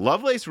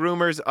 Lovelace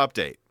rumors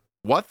update.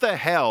 What the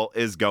hell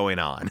is going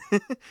on?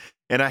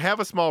 And I have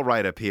a small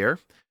write-up here.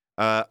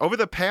 Over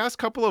the past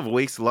couple of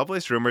weeks,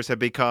 Lovelace rumors have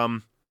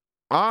become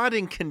odd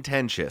and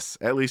contentious,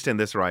 at least in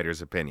this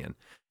writer's opinion.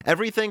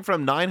 Everything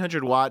from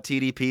 900-watt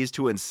TDPs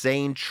to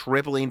insane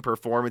tripling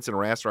performance and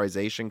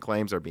rasterization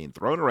claims are being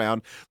thrown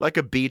around like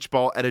a beach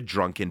ball at a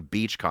drunken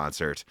beach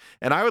concert.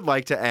 And I would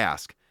like to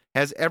ask,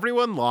 has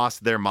everyone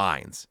lost their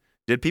minds?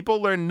 Did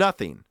people learn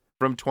nothing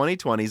from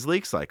 2020's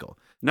leak cycle?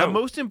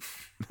 No.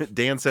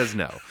 Dan says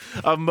no.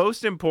 Of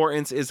most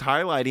importance is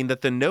highlighting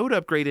that the node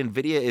upgrade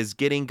NVIDIA is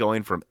getting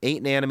going from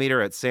 8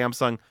 nanometer at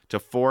Samsung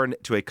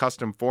to a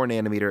custom 4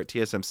 nanometer at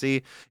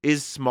TSMC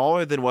is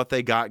smaller than what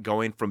they got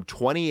going from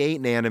 28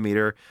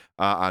 nanometer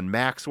on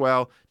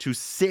Maxwell to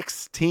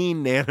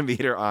 16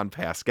 nanometer on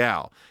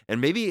Pascal, and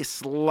maybe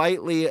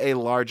slightly a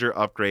larger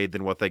upgrade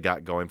than what they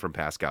got going from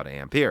Pascal to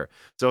Ampere.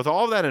 So with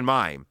all of that in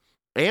mind,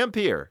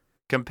 Ampere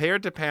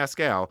compared to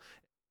Pascal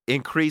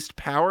increased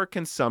power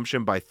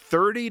consumption by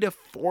 30 to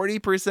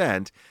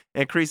 40%,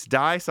 increased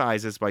die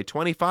sizes by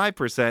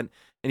 25%,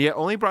 and yet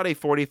only brought a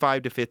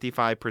 45 to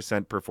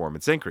 55%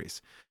 performance increase.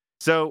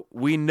 So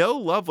we know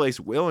Lovelace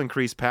will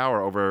increase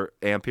power over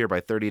Ampere by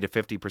 30 to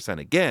 50%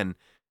 again,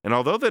 and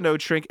although the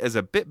node shrink is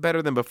a bit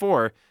better than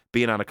before,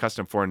 being on a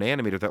custom 4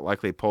 nanometer that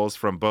likely pulls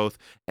from both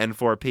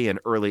N4P and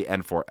early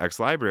N4X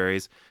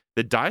libraries,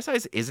 the die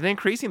size isn't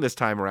increasing this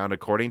time around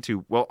according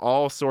to, well,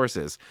 all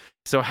sources.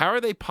 So how are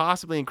they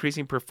possibly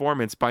increasing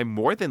performance by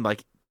more than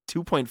like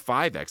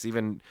 2.5x,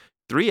 even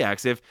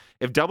 3x?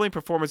 If doubling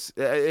performance,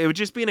 it would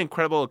just be an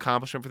incredible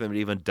accomplishment for them to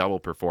even double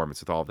performance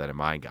with all of that in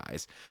mind,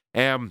 guys.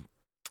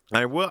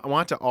 I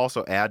want to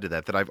also add to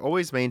that I've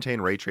always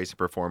maintained ray tracing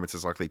performance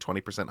is likely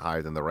 20%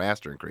 higher than the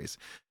raster increase.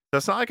 So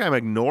it's not like I'm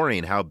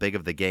ignoring how big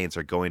of the gains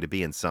are going to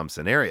be in some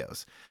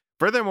scenarios.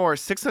 Furthermore,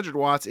 600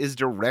 watts is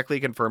directly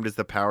confirmed as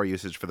the power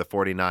usage for the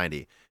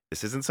 4090.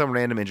 This isn't some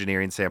random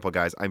engineering sample,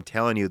 guys. I'm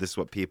telling you, this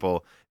is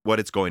what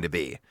it's going to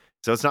be.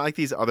 So it's not like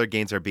these other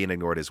gains are being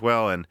ignored as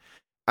well. And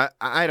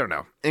I don't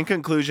know. In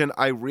conclusion,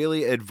 I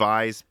really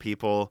advise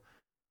people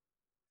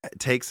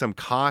take some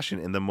caution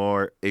in the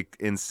more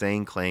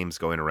insane claims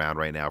going around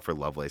right now for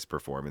Lovelace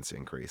performance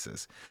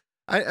increases.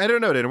 I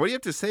don't know, Dan. What do you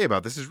have to say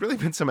about this? There's really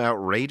been some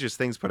outrageous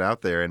things put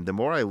out there. And the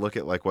more I look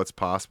at like what's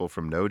possible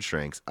from node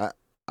shrinks,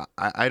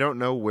 I don't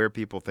know where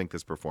people think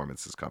this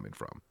performance is coming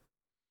from.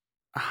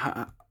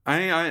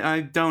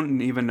 I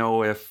don't even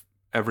know if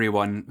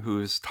everyone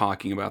who's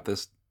talking about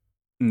this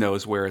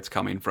knows where it's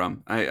coming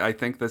from. I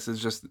think this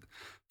is just,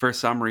 for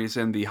some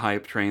reason, the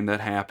hype train that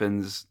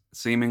happens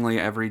seemingly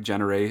every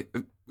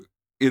generation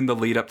in the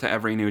lead up to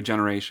every new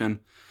generation.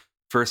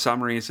 For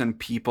some reason,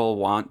 people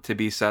want to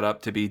be set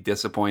up to be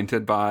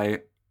disappointed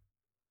by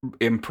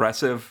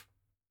impressive,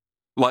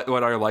 what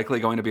are likely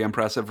going to be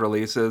impressive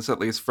releases, at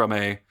least from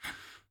a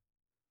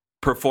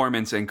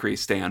performance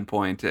increase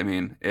standpoint. I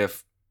mean,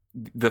 if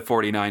the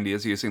 4090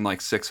 is using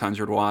like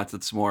 600 watts,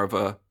 it's more of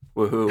a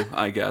woohoo,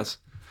 I guess.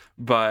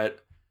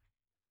 But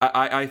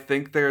I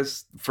think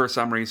there's, for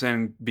some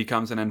reason,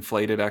 becomes an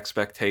inflated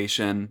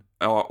expectation,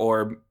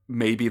 or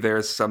maybe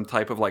there's some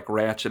type of like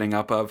ratcheting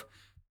up of,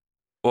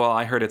 well,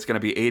 I heard it's going to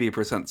be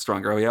 80%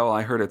 stronger. Oh, yeah, well,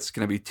 I heard it's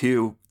going to be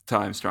 2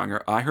 times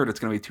stronger. I heard it's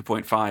going to be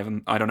 2.5.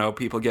 And I don't know,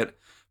 people get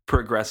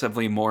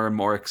progressively more and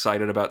more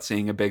excited about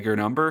seeing a bigger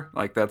number.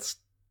 Like, that's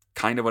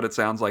kind of what it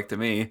sounds like to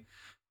me.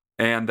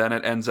 And then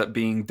it ends up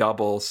being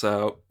double,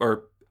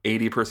 or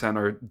 80%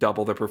 or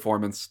double the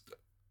performance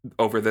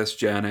over this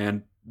gen,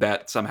 and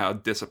that somehow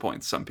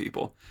disappoints some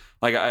people.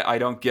 Like, I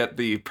don't get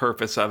the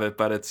purpose of it,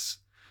 but it's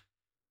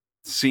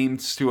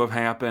seems to have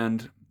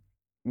happened,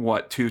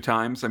 2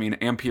 times? I mean,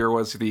 Ampere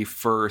was the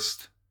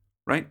first,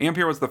 right?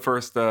 Ampere was the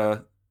first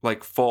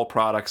like full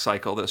product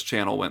cycle this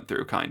channel went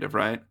through, kind of,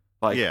 right?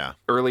 Like, Yeah.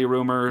 early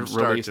rumor,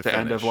 release to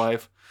end of finish.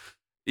 life.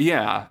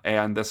 Yeah,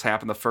 and this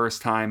happened the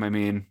first time. I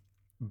mean,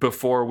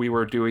 before you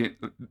were doing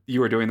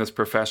this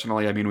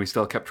professionally, I mean, we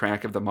still kept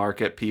track of the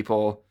market.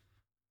 People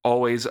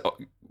overhyped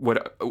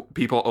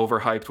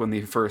when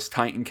the first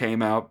Titan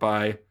came out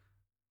by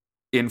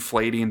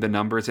inflating the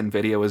numbers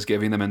NVIDIA was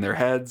giving them in their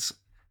heads.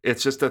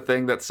 It's just a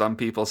thing that some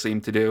people seem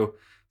to do.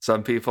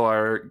 Some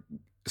people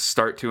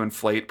start to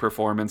inflate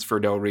performance for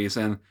no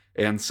reason,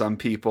 and some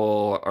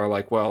people are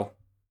like, well,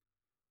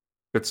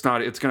 it's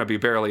going to be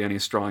barely any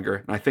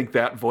stronger. And I think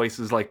that voice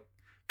is like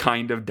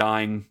kind of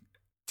dying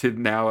to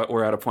now.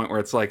 We're at a point where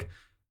it's like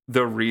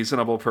the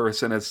reasonable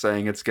person is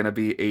saying it's going to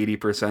be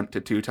 80%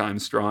 to 2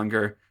 times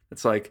stronger.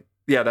 It's like,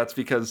 yeah, that's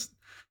because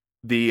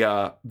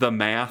the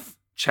math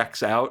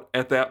checks out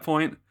at that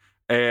point.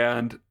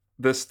 And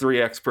this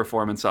 3x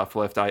performance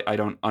uplift, I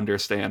don't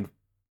understand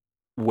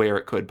where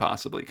it could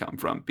possibly come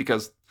from,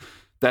 because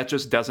that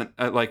just doesn't,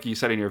 like you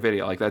said in your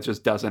video, like that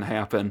just doesn't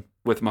happen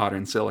with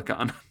modern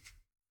silicon.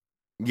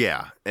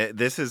 Yeah,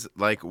 this is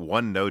like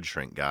one node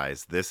shrink,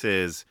 guys. This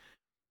is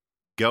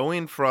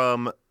going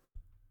from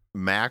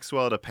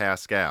Maxwell to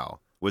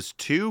Pascal was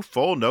 2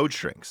 full node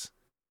shrinks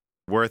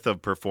worth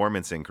of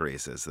performance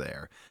increases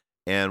there.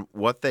 And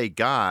what they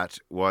got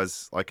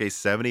was like a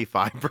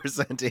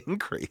 75%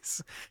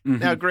 increase. Mm-hmm.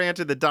 Now,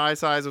 granted, the die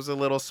size was a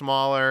little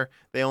smaller.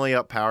 They only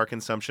upped power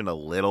consumption a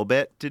little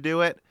bit to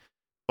do it.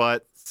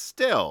 But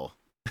still,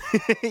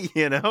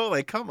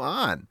 like, come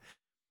on.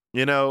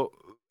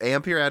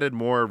 Ampere added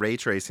more ray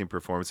tracing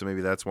performance, so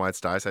maybe that's why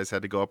its die size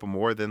had to go up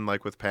more than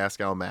like with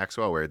Pascal and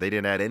Maxwell, where they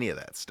didn't add any of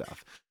that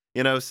stuff.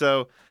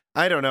 So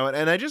I don't know.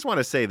 And I just want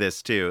to say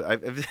this too.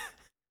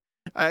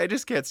 I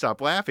just can't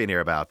stop laughing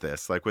here about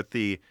this. Like with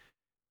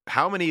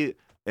how many,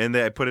 and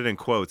I put it in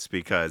quotes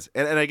because,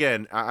 and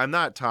again, I'm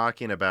not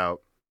talking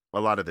about a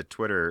lot of the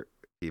Twitter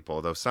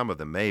people, though some of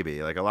them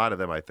maybe. Like a lot of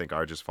them I think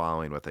are just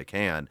following what they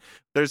can.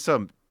 There's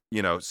some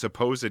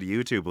supposed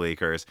YouTube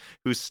leakers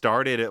who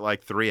started at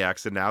like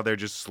 3x and now they're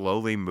just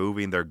slowly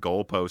moving their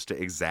goalpost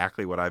to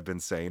exactly what I've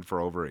been saying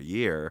for over a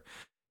year.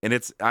 And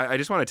I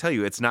just want to tell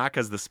you, it's not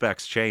because the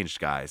specs changed,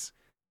 guys.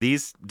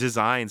 These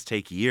designs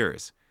take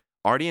years.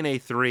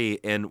 RDNA 3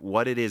 and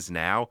what it is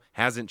now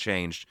hasn't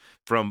changed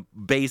from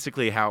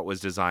basically how it was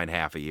designed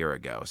half a year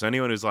ago. So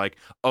anyone who's like,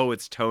 oh,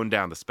 it's toned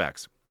down the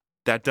specs,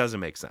 that doesn't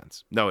make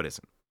sense. No, it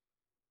isn't.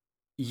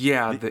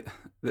 Yeah.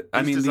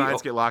 These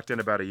designs get locked in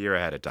about a year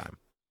ahead of time.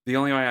 The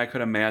only way I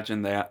could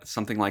imagine that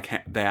something like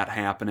that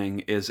happening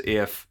is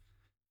if,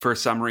 for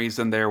some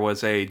reason, there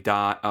was a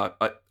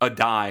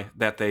die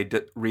that they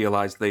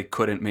realized they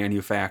couldn't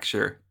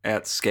manufacture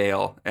at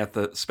scale at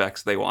the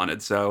specs they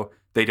wanted, so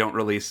they don't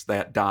release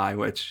that die.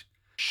 Which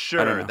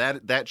sure,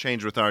 that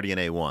changed with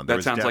RDNA 1. There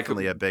was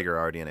definitely a bigger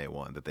RDNA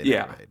 1 that they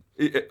never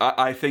made.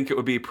 I think it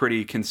would be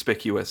pretty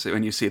conspicuous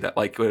when you see that,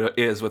 like it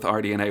is with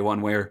RDNA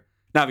 1, where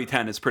Navi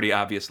 10 is pretty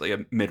obviously a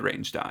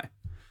mid-range die.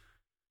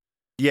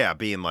 Yeah,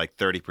 being like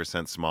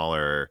 30%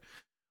 smaller,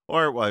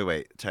 or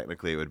wait,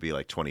 technically it would be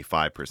like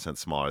 25%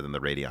 smaller than the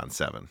Radeon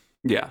 7.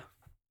 Yeah.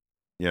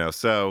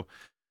 So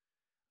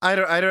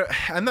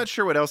I'm not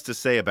sure what else to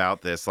say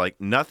about this. Like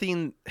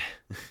nothing,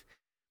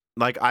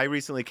 like I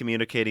recently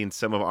communicating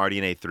some of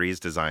RDNA 3's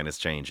design is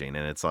changing,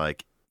 and it's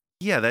like,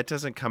 yeah, that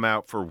doesn't come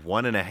out for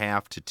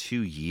 1.5 to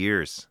 2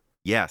 years.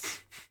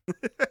 Yes.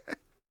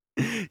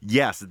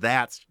 Yes,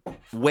 that's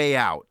way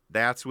out.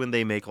 That's when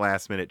they make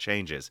last minute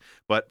changes.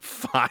 But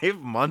 5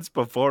 months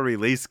before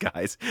release,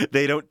 guys,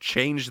 they don't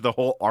change the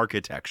whole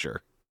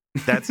architecture.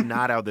 That's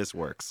not how this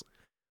works.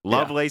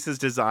 Lovelace's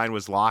design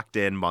was locked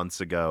in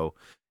months ago,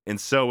 and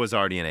so was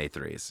RDNA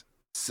 3's.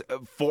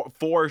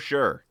 For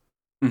sure.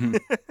 Mm-hmm.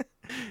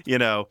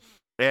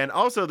 And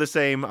also the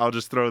same, I'll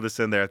just throw this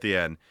in there at the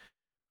end,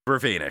 for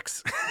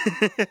Phoenix.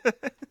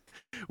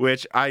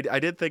 Which I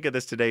did think of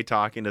this today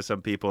talking to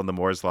some people in the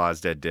Moore's Law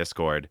is Dead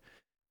Discord.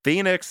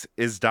 Phoenix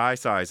is die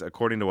size,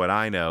 according to what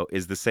I know,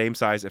 is the same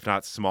size, if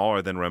not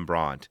smaller than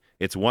Rembrandt.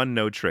 It's one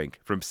node shrink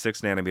from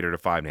 6 nanometer to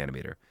 5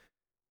 nanometer.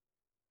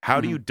 How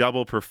do you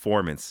double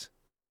performance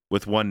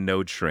with one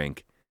node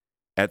shrink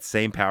at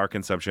same power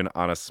consumption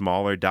on a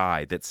smaller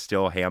die that's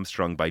still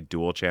hamstrung by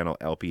dual channel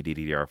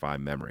LPDDR5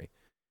 memory?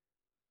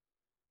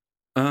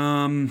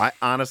 I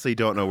honestly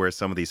don't know where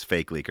some of these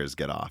fake leakers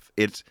get off.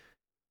 It's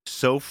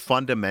so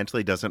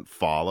fundamentally doesn't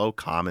follow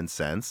common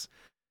sense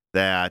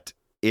that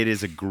it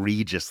is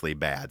egregiously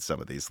bad,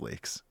 some of these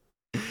leaks.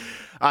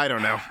 I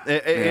don't know.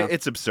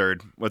 It's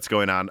absurd what's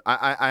going on.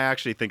 I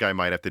actually think I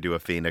might have to do a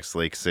Phoenix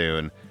leak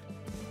soon.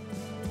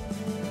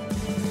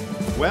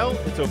 Well,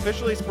 it's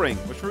officially spring,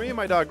 which for me and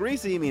my dog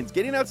Reese means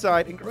getting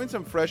outside and growing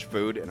some fresh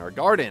food in our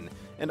garden.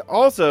 And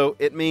also,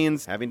 it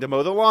means having to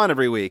mow the lawn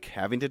every week,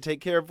 having to take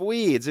care of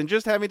weeds, and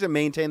just having to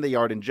maintain the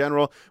yard in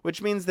general,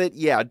 which means that,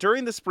 yeah,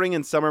 during the spring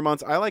and summer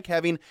months, I like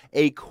having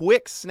a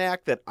quick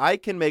snack that I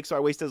can make so I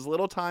waste as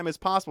little time as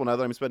possible now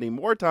that I'm spending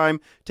more time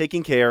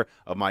taking care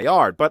of my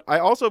yard. But I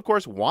also, of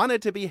course, want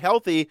it to be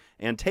healthy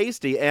and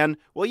tasty, and,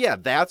 well, yeah,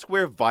 that's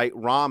where Vite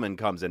Ramen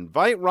comes in.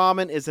 Vite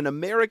Ramen is an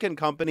American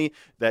company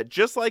that,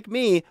 just like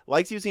me,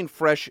 likes using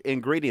fresh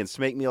ingredients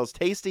to make meals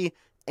tasty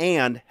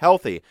and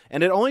healthy.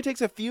 And it only takes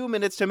a few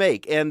minutes to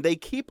make, and they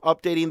keep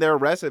updating their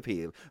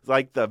recipe,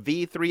 like the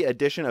V3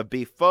 edition of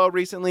beef pho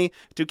recently,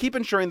 to keep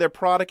ensuring their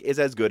product is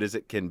as good as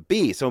it can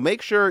be. So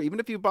make sure, even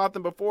if you bought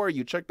them before,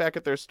 you check back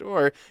at their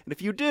store. And if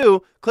you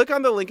do, click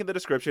on the link in the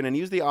description and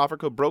use the offer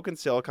code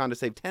BrokenSilicon to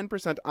save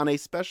 10% on a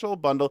special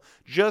bundle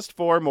just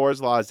for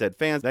Moore's Law is Dead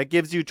fans. That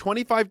gives you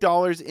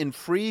 $25 in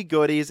free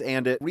goodies,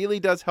 and it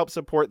really does help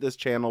support this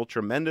channel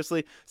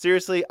tremendously.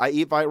 Seriously, I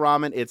eat Vite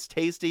Ramen. It's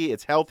tasty,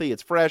 it's healthy,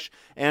 it's fresh,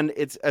 and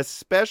it's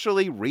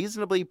especially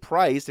reasonably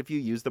priced if you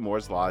use the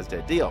Moore's Law is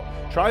Dead deal.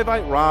 Try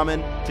Vite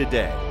Ramen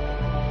today.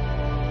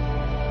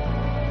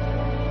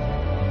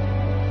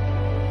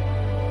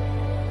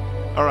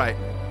 All right,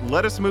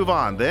 let us move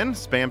on then.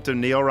 Spamton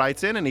Neil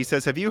writes in and he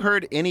says, have you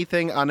heard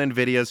anything on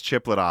NVIDIA's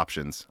chiplet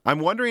options? I'm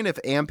wondering if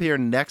Ampere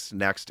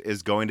Next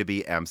is going to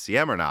be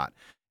MCM or not.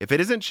 If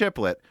it isn't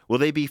chiplet, will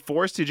they be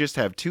forced to just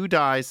have two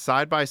dies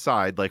side by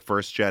side like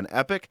first gen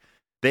EPYC?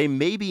 They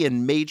may be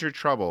in major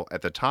trouble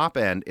at the top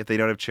end if they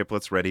don't have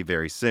chiplets ready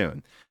very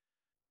soon.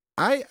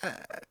 I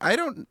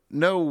don't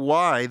know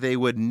why they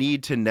would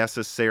need to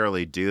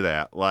necessarily do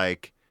that.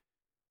 Like,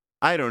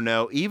 I don't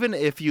know. Even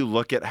if you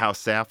look at how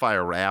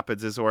Sapphire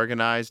Rapids is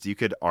organized, you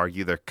could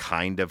argue they're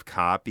kind of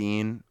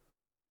copying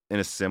in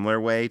a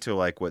similar way to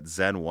like what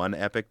Zen 1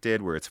 EPYC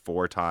did, where it's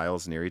 4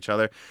 tiles near each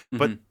other.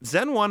 But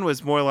Zen 1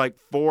 was more like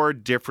 4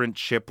 different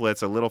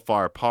chiplets a little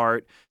far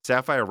apart.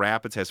 Sapphire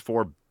Rapids has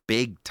 4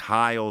 big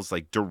tiles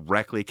like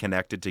directly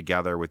connected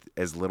together with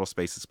as little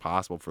space as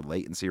possible for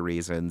latency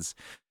reasons.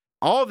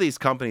 All of these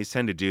companies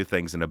tend to do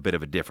things in a bit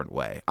of a different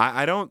way.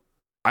 I don't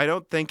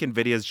think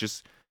NVIDIA's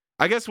just,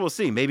 I guess we'll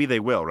see. Maybe they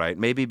will, right?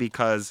 Maybe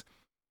because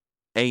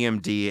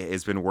AMD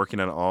has been working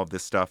on all of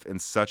this stuff in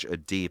such a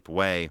deep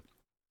way.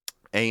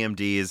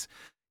 AMD is,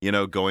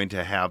 going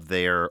to have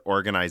their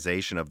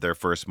organization of their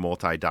first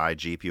multi-die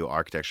GPU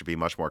architecture be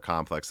much more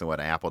complex than what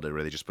Apple did,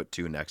 where they just put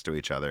 2 next to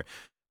each other.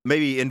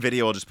 Maybe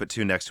NVIDIA will just put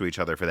 2 next to each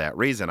other for that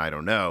reason. I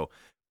don't know.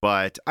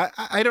 But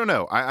I don't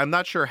know. I'm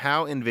not sure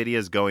how NVIDIA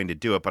is going to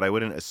do it, but I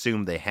wouldn't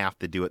assume they have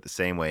to do it the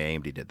same way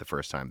AMD did the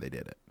first time they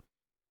did it.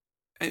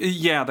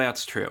 Yeah,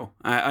 that's true.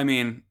 I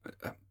mean,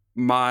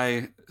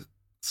 my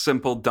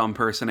simple dumb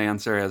person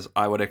answer is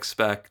I would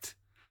expect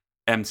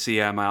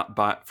MCM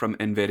out from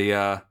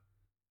NVIDIA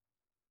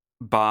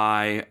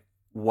by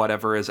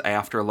whatever is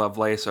after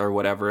Lovelace or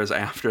whatever is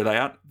after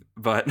that.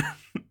 But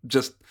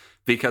just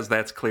because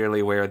that's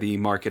clearly where the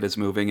market is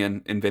moving,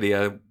 and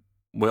NVIDIA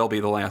will be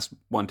the last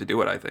one to do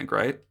it, I think,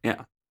 right?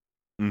 Yeah.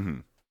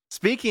 Mm-hmm.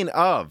 Speaking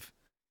of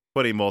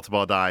putting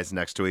multiple dies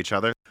next to each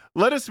other,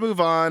 let us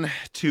move on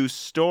to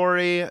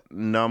story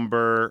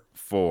number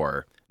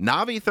 4.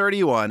 Navi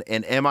 31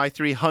 and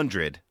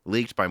MI300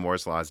 leaked by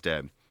Moore's Law is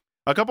Dead.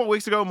 A couple of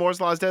weeks ago, Moore's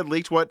Law is Dead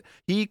leaked what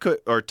he could,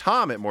 or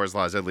Tom at Moore's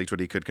Law is Dead leaked what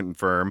he could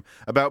confirm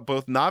about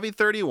both Navi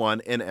 31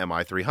 and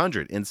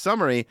MI300. In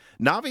summary,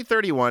 Navi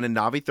 31 and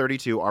Navi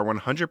 32 are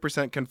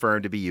 100%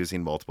 confirmed to be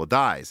using multiple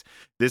dies.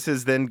 This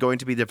is then going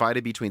to be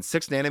divided between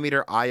 6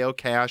 nanometer IO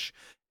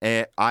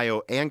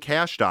and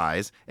cache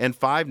dies, and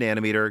 5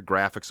 nanometer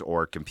graphics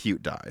or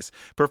compute dies.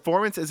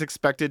 Performance is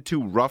expected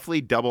to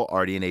roughly double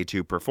RDNA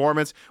 2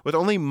 performance, with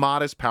only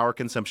modest power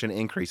consumption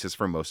increases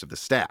for most of the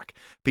stack.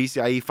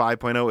 PCIe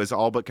 5.0 is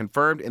all but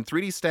confirmed, and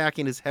 3D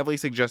stacking is heavily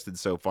suggested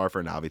so far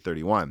for Navi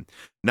 31.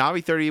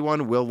 Navi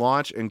 31 will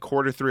launch in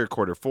quarter 3 or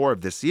quarter 4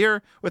 of this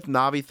year, with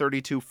Navi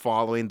 32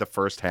 following the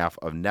first half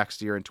of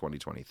next year in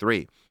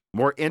 2023.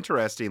 More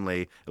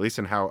interestingly, at least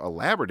in how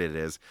elaborate it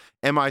is,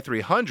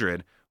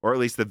 MI300, or at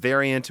least the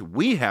variant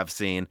we have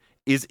seen,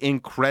 is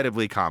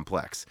incredibly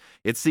complex.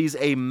 It sees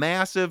a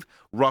massive,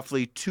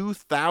 roughly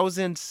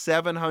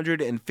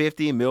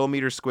 2,750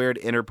 millimeter squared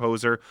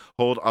interposer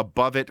hold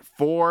above it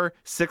 4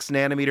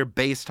 6-nanometer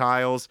base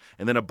tiles,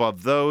 and then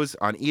above those,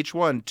 on each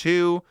one,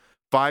 2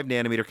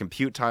 5-nanometer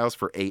compute tiles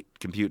for 8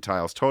 compute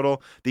tiles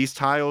total. These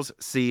tiles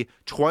see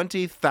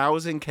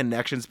 20,000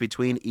 connections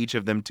between each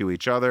of them to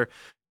each other,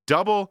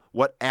 double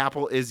what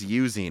Apple is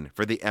using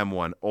for the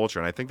M1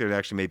 Ultra. And I think there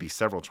actually may be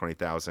several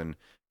 20,000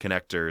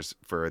 connectors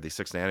for the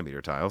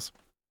 6-nanometer tiles,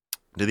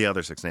 to the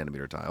other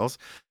 6-nanometer tiles.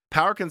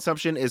 Power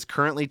consumption is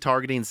currently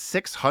targeting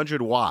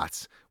 600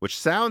 watts, which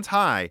sounds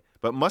high,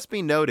 but must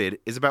be noted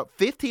is about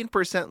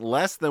 15%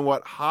 less than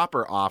what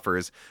Hopper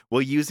offers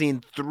while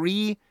using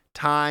 3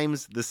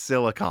 times the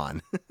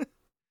silicon.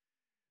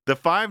 The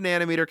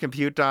 5-nanometer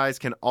compute dies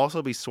can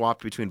also be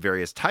swapped between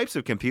various types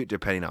of compute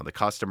depending on the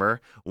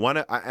customer.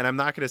 And I'm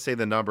not going to say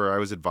the number. I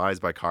was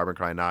advised by Carbon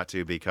Cry not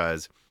to,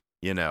 because,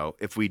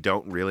 if we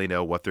don't really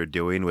know what they're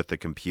doing with the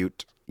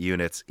compute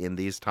units in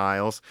these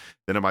tiles,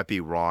 then it might be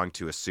wrong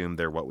to assume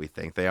they're what we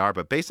think they are.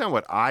 But based on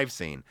what I've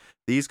seen,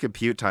 these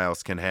compute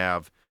tiles can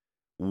have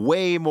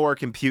way more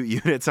compute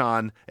units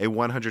on a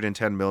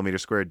 110 millimeter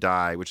squared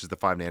die, which is the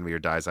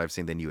 5-nanometer dies I've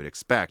seen, than you would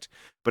expect.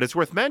 But it's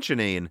worth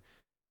mentioning,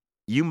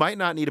 you might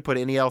not need to put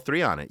any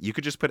L3 on it. You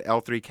could just put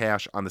L3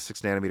 cache on the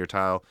 6-nanometer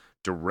tile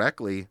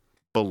directly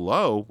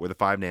below where the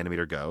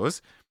 5-nanometer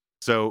goes.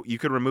 So you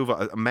could remove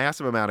a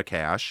massive amount of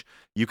cache.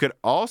 You could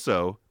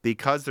also,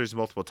 because there's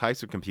multiple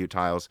types of compute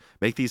tiles,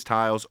 make these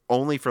tiles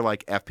only for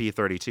like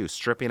FP32,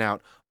 stripping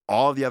out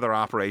all the other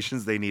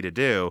operations they need to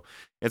do.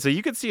 And so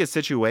you could see a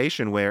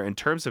situation where, in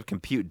terms of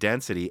compute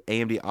density,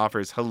 AMD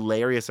offers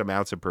hilarious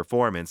amounts of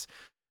performance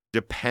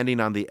depending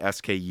on the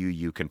SKU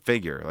you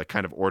configure, like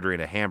kind of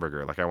ordering a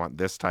hamburger. Like, I want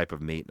this type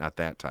of meat, not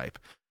that type.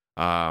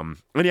 And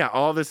yeah,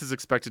 all this is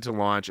expected to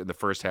launch in the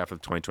first half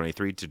of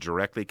 2023 to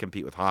directly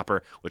compete with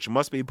Hopper, which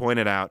must be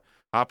pointed out.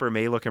 Hopper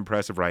may look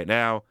impressive right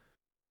now,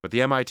 but the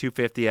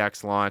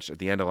MI250X launched at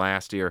the end of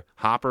last year.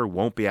 Hopper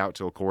won't be out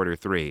till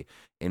Q3.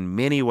 In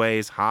many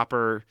ways,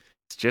 Hopper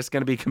is just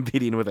going to be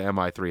competing with the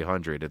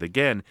MI300. It,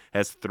 again,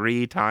 has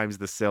 3 times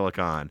the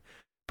silicon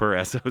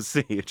per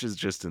SoC, which is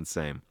just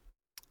insane.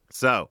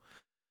 So,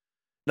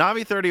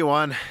 Navi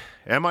 31,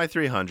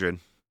 MI300.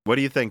 What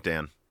do you think,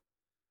 Dan?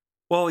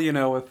 Well,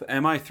 with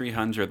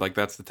MI300, like,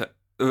 that's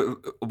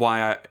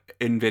why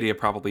NVIDIA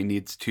probably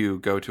needs to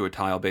go to a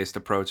tile-based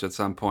approach at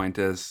some point.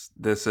 I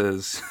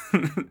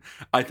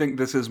think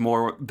this is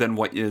more than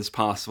what is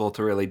possible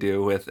to really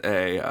do with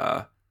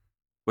a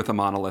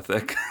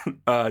monolithic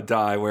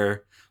die,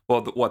 where,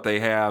 well, what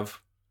they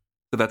have,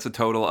 so that's a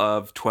total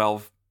of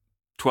 12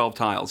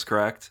 tiles,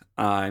 correct?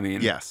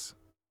 Yes.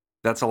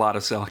 That's a lot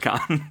of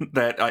silicon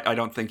that I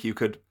don't think you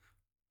could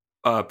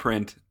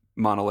print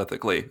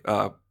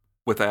monolithically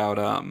without,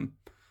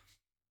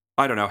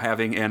 I don't know,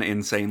 having an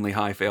insanely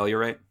high failure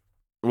rate.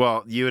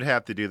 Well, you would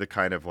have to do the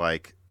kind of,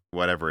 like,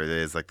 whatever it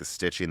is, like the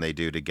stitching they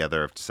do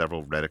together of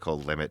several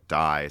reticle limit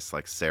dies,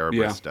 like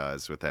Cerebras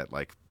does with that,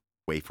 like,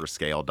 wafer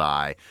scale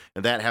die.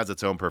 And that has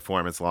its own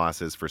performance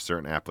losses for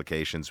certain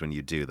applications when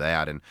you do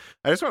that. And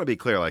I just want to be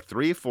clear, like,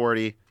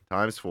 340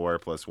 times 4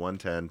 plus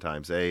 110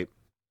 times 8.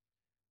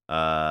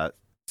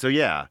 So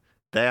yeah,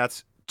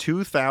 that's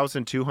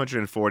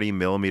 2,240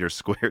 millimeter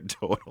squared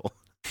total.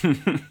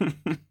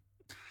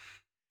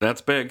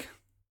 That's big.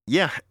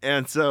 Yeah,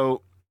 and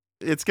so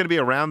it's going to be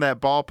around that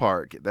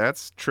ballpark.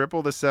 That's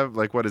triple the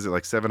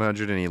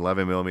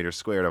 711 millimeters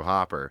squared of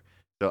Hopper.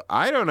 So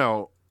I don't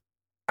know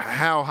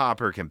how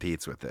Hopper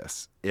competes with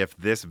this, if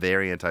this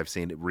variant I've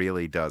seen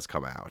really does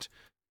come out.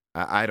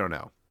 I don't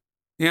know.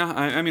 Yeah,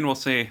 I mean, we'll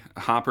see.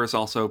 Hopper's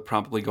also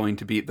probably going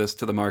to beat this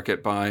to the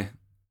market by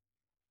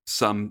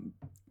some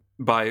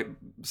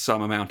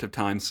amount of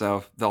time,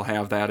 so they'll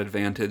have that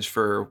advantage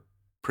for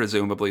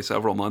presumably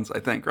several months, I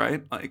think,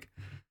 right? Like,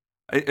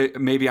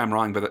 maybe I'm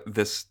wrong, but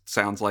this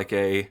sounds like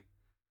a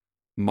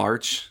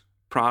March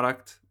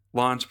product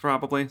launch,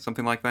 probably,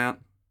 something like that.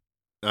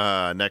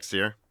 Next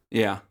year?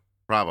 Yeah.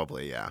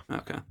 Probably, yeah.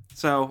 Okay.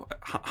 So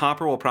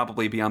Hopper will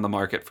probably be on the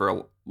market for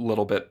a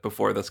little bit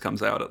before this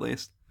comes out, at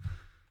least.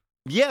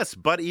 Yes,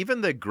 but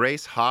even the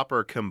Grace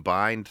Hopper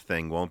combined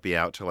thing won't be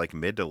out till like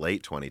mid to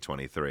late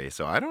 2023.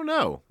 So I don't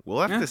know. We'll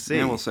have to see.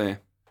 Yeah, we'll see.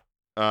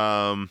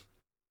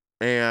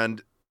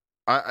 And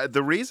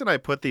the reason I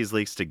put these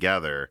leaks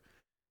together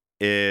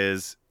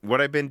is what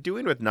I've been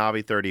doing with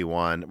Navi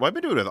 31. What I've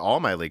been doing with all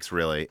my leaks,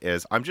 really,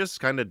 is I'm just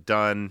kind of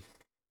done.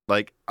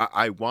 Like,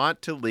 I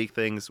want to leak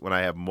things when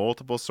I have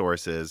multiple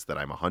sources that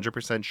I'm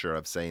 100% sure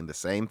of saying the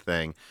same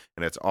thing,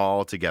 and it's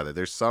all together.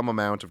 There's some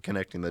amount of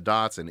connecting the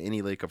dots in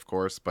any leak, of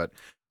course, but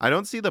I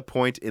don't see the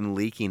point in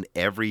leaking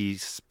every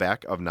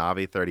spec of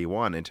Navi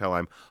 31 until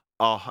I'm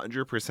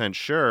 100%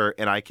 sure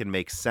and I can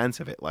make sense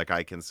of it. Like,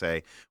 I can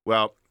say,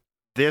 well,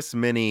 this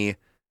many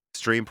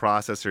stream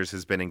processors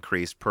has been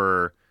increased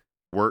per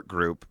work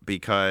group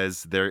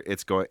because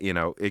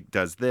it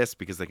does this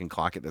because they can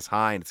clock it this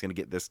high and it's going to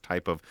get this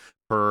type of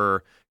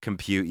per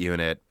compute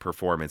unit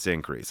performance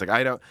increase. Like,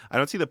 I don't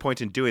see the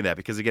point in doing that,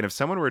 because again, if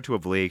someone were to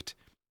have leaked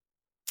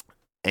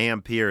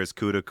Ampere's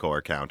CUDA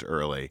core count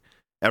early,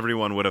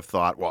 everyone would have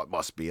thought, well, it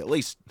must be at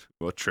least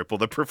triple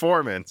the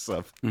performance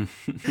of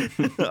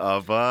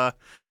of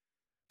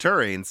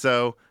Turing.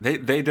 So they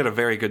did a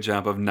very good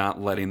job of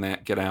not letting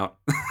that get out.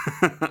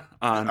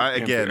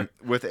 Again,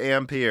 with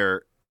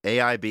Ampere,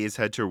 AIBs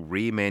had to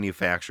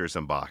remanufacture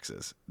some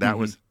boxes. That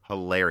was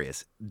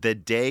hilarious. The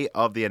day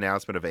of the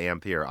announcement of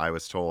Ampere, I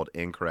was told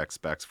incorrect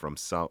specs from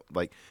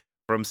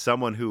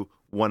someone who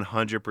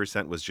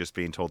 100% was just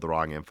being told the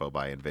wrong info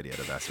by NVIDIA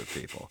to mess with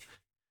people.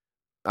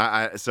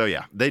 So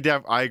yeah,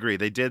 I agree.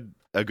 They did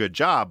a good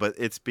job, but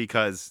it's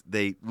because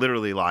they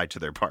literally lied to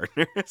their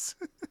partners.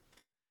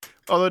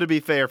 Although, to be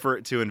fair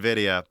to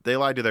NVIDIA, they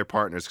lied to their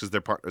partners because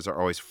their partners are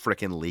always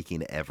fricking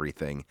leaking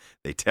everything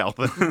they tell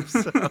them.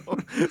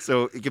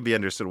 So it can be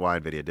understood why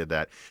NVIDIA did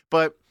that.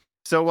 But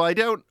so while I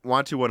don't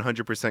want to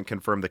 100%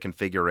 confirm the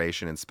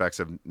configuration and specs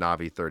of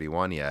Navi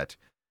 31 yet,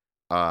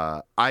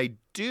 I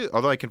do,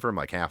 although I confirmed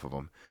like half of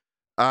them,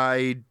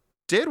 I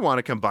did want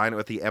to combine it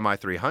with the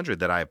MI300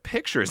 that I have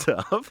pictures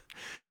of,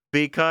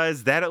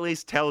 because that at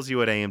least tells you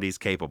what AMD's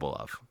capable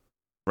of,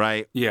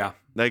 right? Yeah.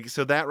 Like,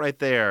 so that right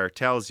there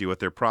tells you what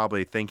they're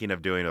probably thinking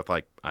of doing with,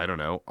 like, I don't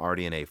know,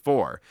 RDNA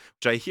 4,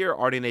 which I hear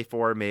RDNA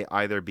 4 may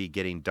either be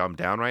getting dumbed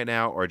down right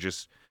now or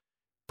just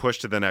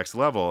pushed to the next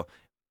level.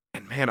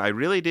 And man, I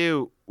really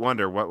do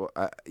wonder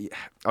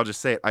I'll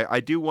just say it. I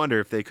do wonder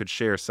if they could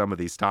share some of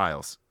these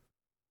tiles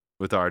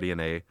with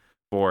RDNA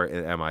 4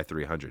 and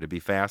MI300. It'd be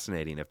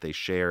fascinating if they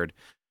shared,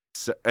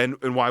 and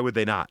why would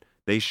they not?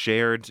 They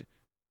shared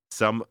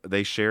components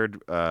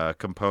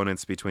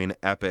between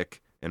EPYC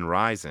and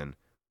Ryzen.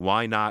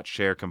 Why not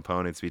share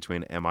components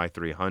between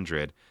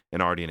MI300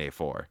 and RDNA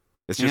 4?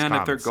 It's just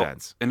common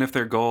sense. And if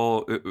their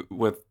goal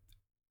with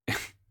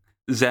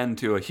Zen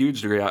to a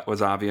huge degree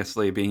was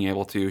obviously being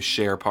able to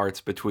share parts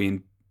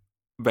between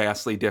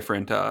vastly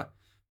different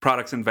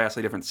products and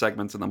vastly different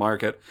segments in the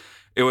market,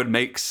 it would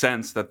make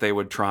sense that they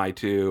would try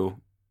to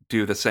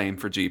do the same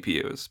for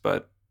GPUs.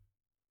 But,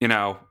 you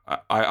know,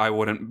 I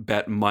wouldn't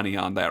bet money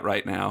on that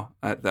right now.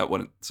 That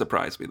wouldn't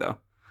surprise me, though.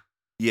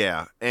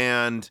 Yeah,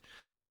 and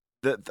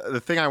the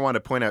thing I want to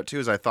point out, too,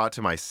 is I thought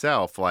to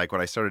myself, like,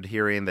 when I started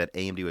hearing that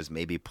AMD was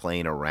maybe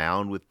playing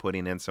around with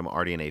putting in some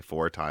RDNA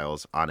 4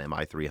 tiles on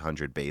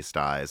MI300 base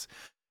dies,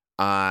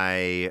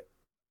 I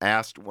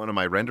asked one of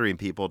my rendering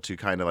people to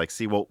kind of, like,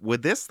 see, well,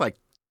 would this, like,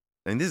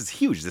 and this is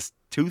huge, this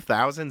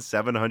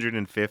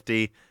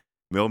 2,750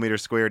 millimeter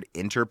squared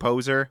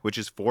interposer, which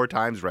is 4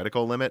 times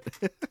reticle limit,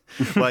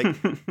 like,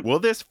 will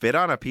this fit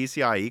on a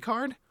PCIe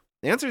card?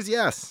 The answer is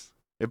yes.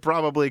 It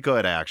probably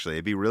could, actually.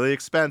 It'd be really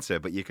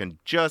expensive, but you can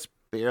just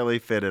barely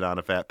fit it on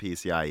a fat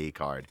PCIe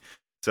card.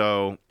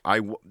 So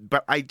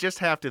but I just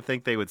have to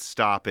think they would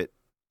stop at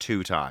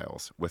 2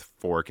 tiles with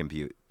 4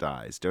 compute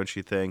dies, don't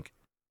you think?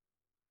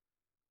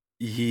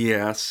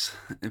 Yes,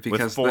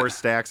 because with 4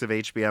 stacks of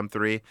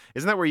HBM3,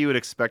 isn't that where you would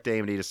expect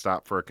AMD to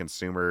stop for a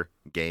consumer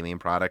gaming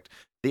product?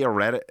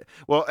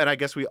 Well, and I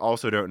guess we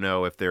also don't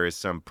know if there is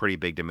some pretty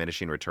big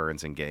diminishing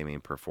returns in gaming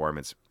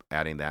performance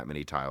adding that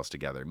many tiles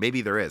together.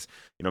 Maybe there is,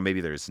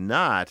 maybe there's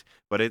not,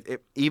 but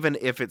even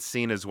if it's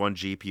seen as one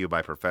GPU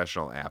by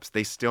professional apps,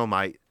 they still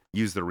might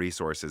use the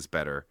resources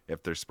better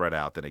if they're spread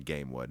out than a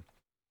game would.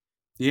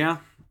 Yeah,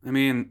 I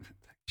mean,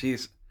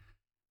 geez,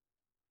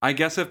 I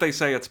guess if they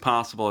say it's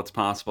possible, it's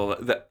possible.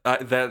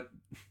 That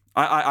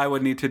I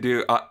would need to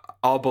do.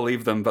 I'll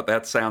believe them, but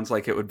that sounds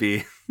like it would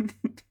be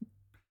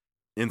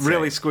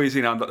really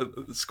squeezing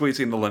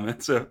the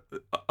limits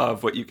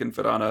of what you can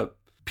fit on a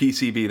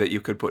PCB that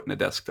you could put in a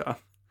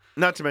desktop.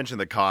 Not to mention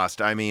the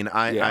cost. I mean,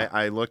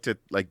 I looked at,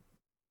 like,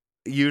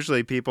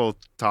 usually people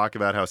talk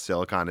about how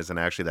silicon isn't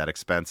actually that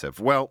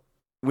expensive. Well,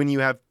 when you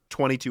have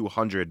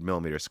 2,200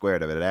 millimeters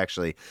squared of it, it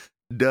actually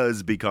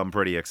does become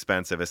pretty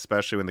expensive,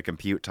 especially when the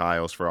compute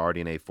tiles for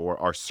RDNA 4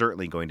 are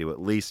certainly going to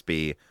at least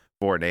be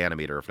 4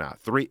 nanometer, if not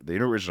 3. The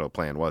original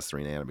plan was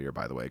 3 nanometer,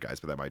 by the way, guys,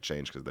 but that might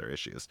change because there are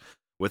issues.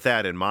 With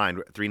that in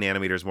mind, 3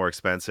 nanometer is more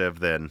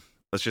expensive than,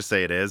 let's just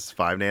say it is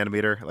 5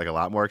 nanometer, like a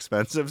lot more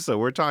expensive. So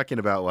we're talking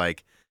about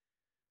like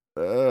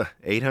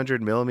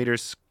 800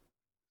 millimeters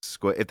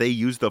square. If they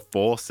use the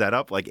full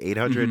setup, like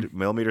 800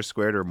 millimeters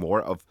squared or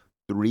more of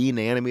 3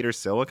 nanometer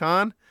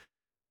silicon,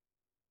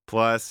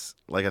 plus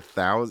like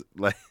 1,000,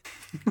 like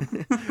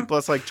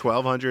plus like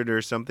 1,200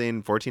 or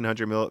something,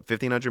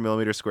 1,500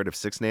 millimeters squared of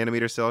 6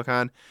 nanometer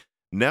silicon.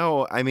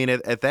 No, I mean,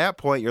 at that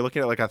point, you're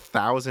looking at like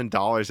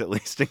 $1,000 at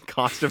least in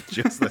cost of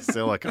just the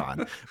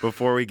silicon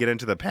before we get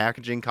into the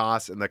packaging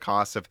costs and the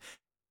cost of,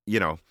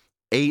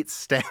 8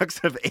 stacks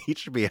of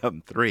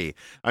HBM3.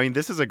 I mean,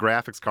 this is a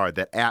graphics card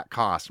that at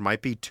cost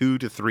might be $2,000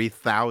 to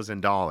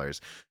 $3,000.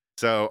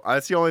 So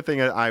that's the only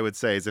thing I would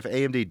say is if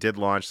AMD did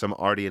launch some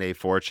RDNA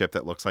 4 chip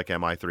that looks like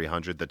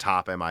MI300, the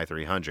top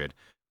MI300,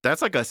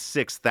 that's like a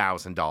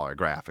 $6,000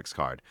 graphics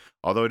card.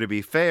 Although to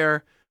be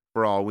fair,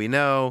 for all we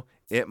know,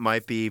 it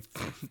might be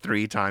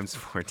 3 times,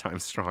 4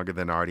 times stronger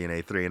than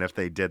RDNA 3. And if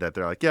they did that,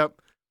 they're like,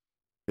 yep,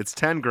 it's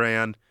 10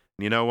 grand.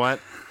 You know what?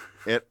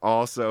 It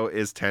also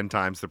is 10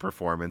 times the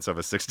performance of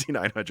a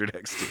 6900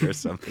 XT or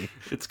something.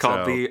 It's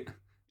called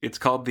It's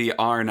called the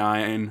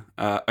R9.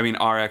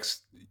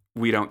 RX.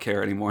 We don't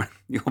care anymore.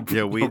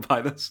 You'll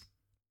buy this.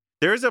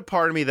 There's a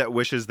part of me that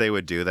wishes they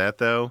would do that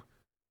though,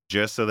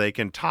 just so they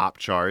can top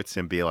charts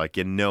and be like,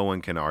 no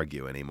one can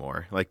argue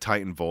anymore. Like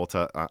Titan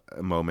Volta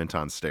moment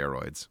on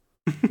steroids.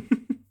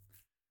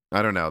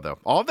 I don't know though.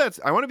 All of that's.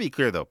 I want to be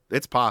clear though.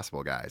 It's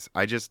possible, guys.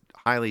 I just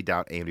highly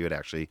doubt AMD would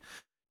actually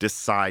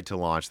decide to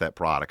launch that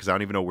product because I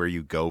don't even know where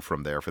you go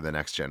from there for the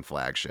next gen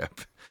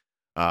flagship.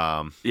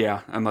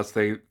 Yeah, unless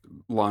they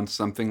launch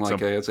something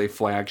like as a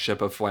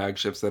flagship of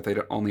flagships that they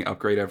only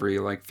upgrade every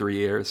like 3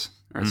 years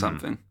or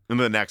something. And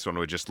the next one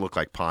would just look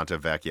like Ponte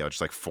Vecchio, just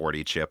like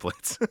 40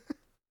 chiplets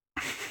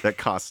that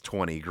costs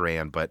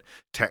 $20,000, but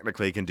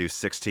technically can do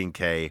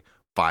 16K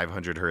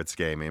 500 hertz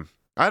gaming.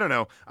 I don't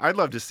know. I'd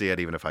love to see it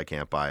even if I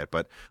can't buy it,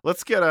 but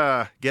let's get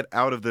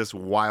out of this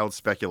wild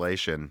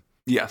speculation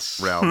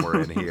realm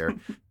we're in here.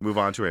 Move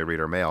on to a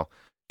reader mail.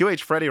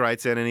 QH Freddy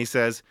writes in and he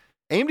says,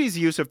 AMD's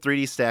use of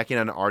 3D stacking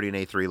on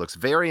RDNA 3 looks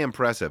very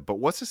impressive, but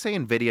what's to say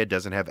NVIDIA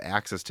doesn't have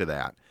access to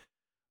that?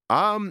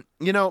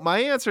 My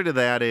answer to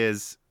that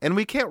is, and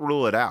we can't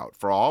rule it out.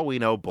 For all we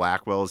know,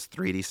 Blackwell's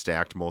 3D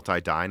stacked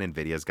multi-die and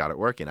NVIDIA's got it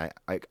working.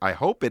 I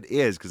hope it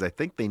is because I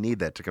think they need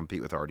that to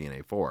compete with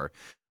RDNA 4.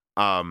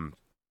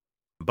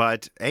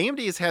 But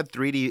AMD has had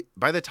 3D,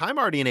 by the time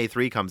RDNA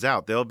 3 comes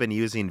out, they'll have been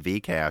using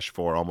Vcache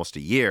for almost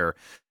a year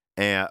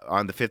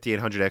on the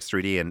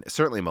 5800X3D and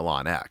certainly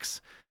Milan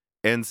X.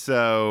 And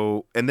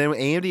then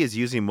AMD is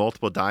using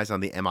multiple dies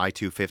on the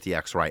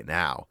MI250X right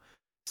now.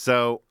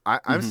 So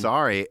I'm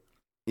sorry,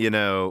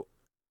 AMD's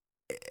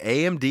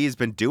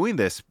been doing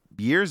this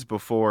years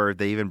before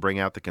they even bring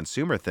out the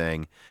consumer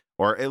thing,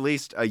 or at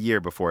least a year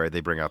before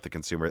they bring out the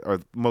consumer, or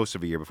most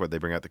of a year before they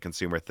bring out the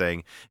consumer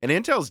thing. And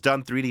Intel's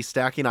done 3D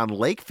stacking on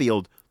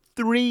Lakefield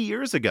 3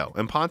 years ago,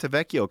 and Ponte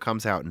Vecchio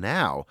comes out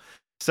now.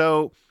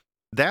 So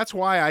that's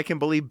why I can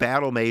believe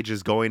Battle Mage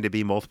is going to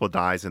be multiple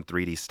dies and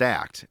 3D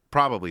stacked.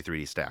 Probably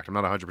 3D stacked. I'm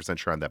not 100%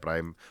 sure on that, but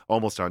I'm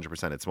almost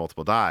 100% it's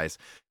multiple dies.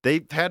 They'll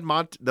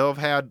have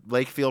had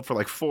Lakefield for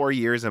like 4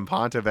 years and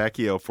Ponte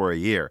Vecchio for a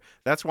year.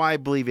 That's why I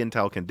believe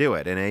Intel can do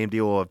it. And AMD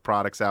will have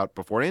products out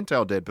before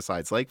Intel did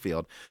besides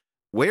Lakefield.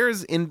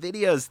 Where's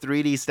NVIDIA's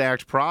 3D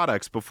stacked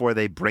products before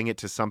they bring it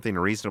to something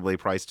reasonably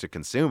priced to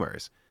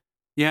consumers?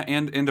 Yeah,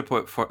 and to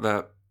put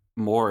that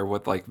more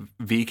with like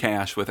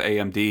Vcache with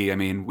AMD. I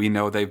mean, we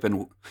know they've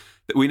been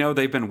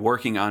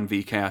working on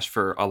Vcache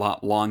for a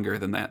lot longer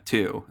than that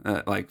too.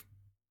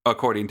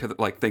 According to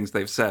things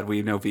they've said,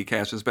 we know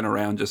Vcache has been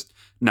around, just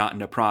not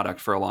in a product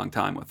for a long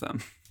time with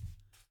them.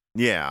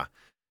 Yeah.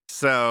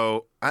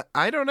 So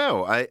I don't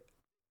know.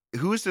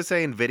 Who's to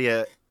say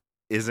NVIDIA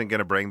isn't going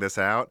to bring this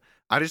out?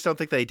 I just don't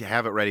think they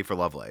have it ready for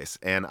Lovelace.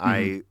 And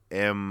I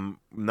am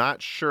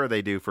not sure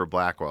they do for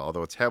Blackwell,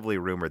 although it's heavily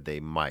rumored they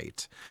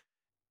might.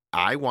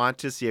 I want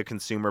to see a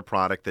consumer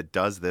product that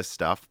does this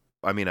stuff.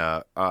 I mean,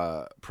 a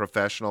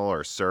professional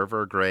or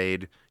server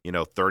grade,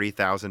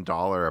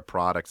 $30,000 a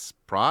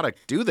product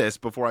do this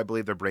before I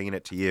believe they're bringing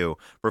it to you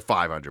for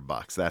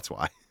 $500. That's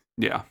why.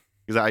 Yeah.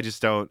 Because I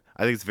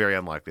think it's very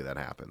unlikely that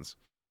happens.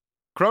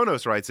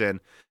 Kronos writes in,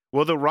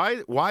 will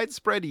the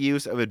widespread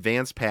use of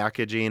advanced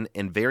packaging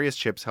and various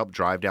chips help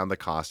drive down the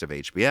cost of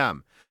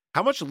HBM?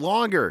 How much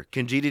longer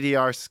can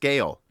GDDR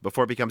scale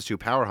before it becomes too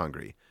power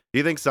hungry? Do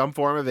you think some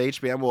form of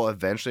HBM will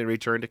eventually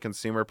return to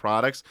consumer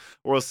products,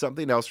 or will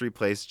something else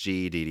replace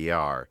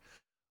GDDR?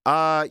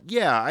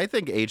 Yeah, I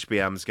think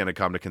HBM is going to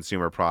come to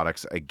consumer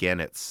products again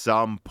at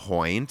some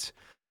point,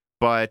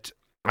 but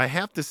I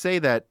have to say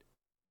that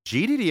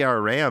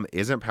GDDR RAM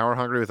isn't power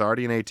hungry with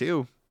RDNA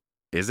 2,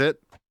 is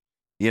it?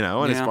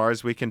 As far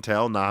as we can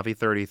tell, Navi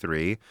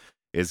 33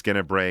 is going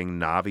to bring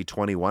Navi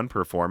 21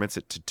 performance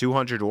to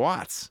 200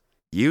 watts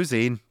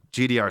using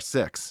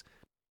GDDR6,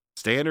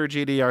 standard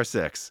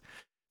GDDR6.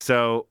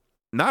 So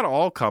not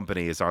all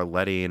companies are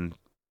letting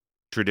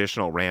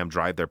traditional RAM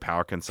drive their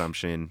power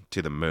consumption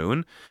to the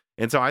moon.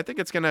 And so I think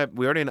it's going to,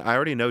 I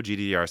already know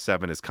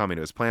GDDR7 is coming.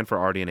 It was planned for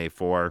RDNA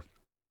 4.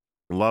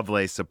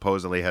 Lovelace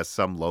supposedly has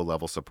some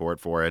low-level support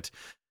for it.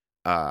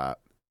 I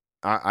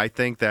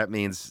think that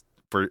means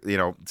so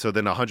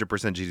then 100%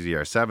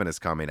 GDDR7 is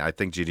coming. I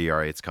think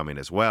GDDR8 is coming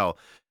as well.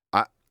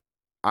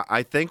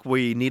 I think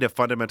we need a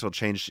fundamental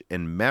change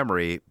in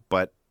memory,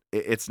 but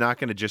it's not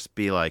going to just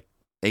be like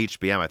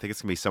HBM. I think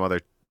it's going to be some other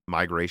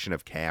migration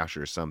of cache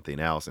or something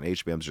else, and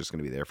HBM is just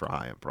going to be there for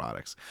high-end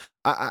products.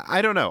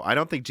 I don't know. I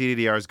don't think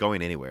GDDR is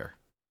going anywhere.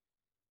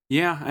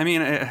 Yeah, I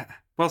mean,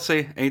 we'll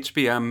see.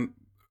 HBM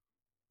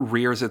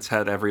rears its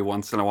head every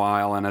once in a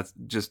while, and it's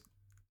just,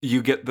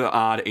 you get the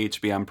odd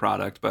HBM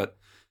product, but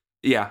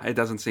yeah, it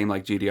doesn't seem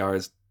like GDDR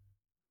is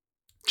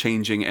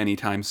changing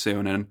anytime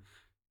soon, and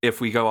if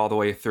we go all the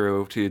way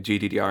through to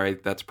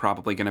GDDR8, that's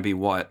probably going to be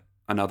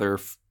another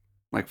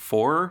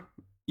 4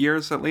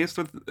 years at least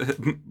with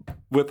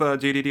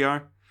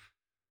GDDR.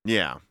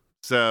 Yeah.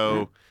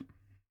 So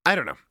I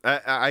don't know.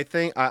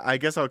 I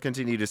guess I'll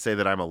continue to say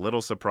that I'm a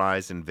little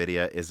surprised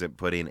NVIDIA isn't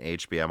putting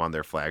HBM on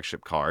their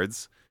flagship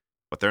cards,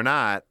 but they're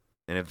not.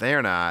 And if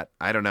they're not,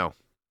 I don't know.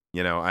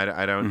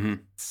 I don't Hmm.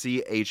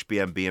 see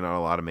HBM being on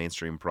a lot of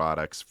mainstream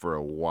products for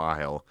a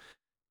while,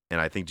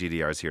 and I think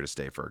GDDR is here to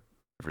stay for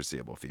the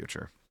foreseeable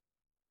future.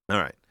 All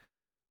right,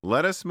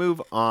 let us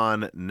move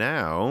on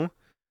now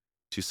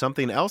to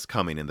something else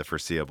coming in the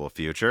foreseeable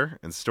future.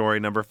 And story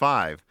number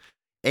 5.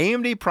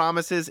 AMD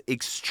promises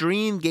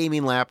extreme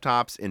gaming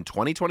laptops in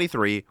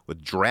 2023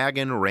 with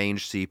Dragon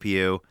Range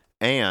CPU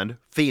and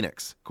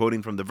Phoenix.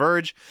 Quoting from The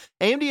Verge,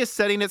 AMD is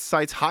setting its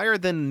sights higher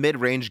than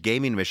mid-range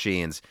gaming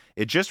machines.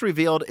 It just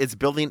revealed it's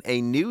building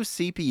a new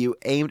CPU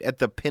aimed at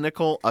the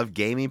pinnacle of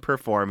gaming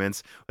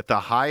performance with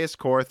the highest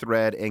core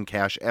thread and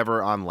cache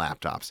ever on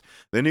laptops.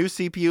 The new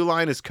CPU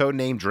line is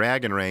codenamed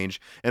Dragon Range,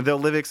 and they'll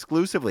live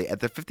exclusively at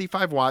the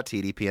 55-watt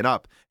TDP and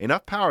up,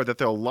 enough power that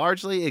they'll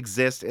largely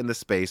exist in the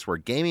space where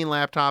gaming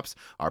laptops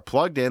are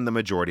plugged in the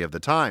majority of the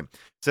time,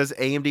 says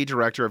AMD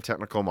Director of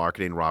Technical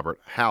Marketing Robert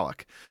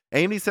Halleck.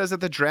 AMD says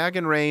that the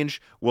Dragon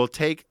Range will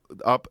take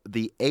up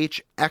the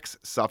HX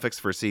suffix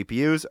for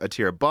CPUs, a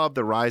tier above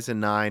the Ryzen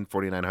 9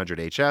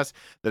 4900HS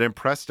that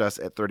impressed us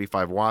at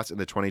 35 watts in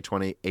the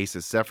 2020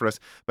 Asus Zephyrus,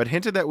 but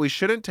hinted that we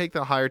shouldn't take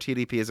the higher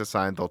TDP as a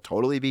sign they'll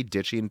totally be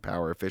ditching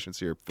power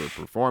efficiency for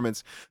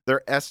performance.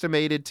 They're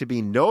estimated to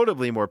be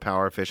notably more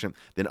power efficient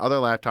than other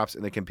laptops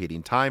in the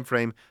competing time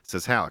frame,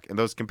 says Halleck. And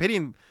those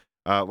competing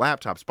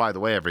laptops, by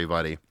the way,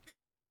 everybody,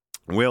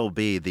 will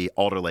be the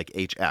Alder Lake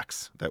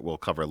HX that we'll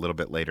cover a little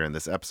bit later in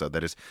this episode.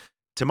 That is,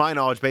 to my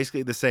knowledge,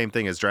 basically the same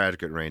thing as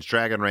Dragon Range.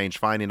 Dragon Range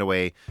finding a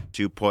way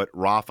to put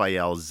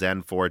Raphael's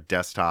Zen 4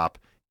 desktop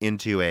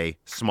into a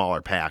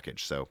smaller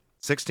package. So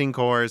 16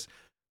 cores,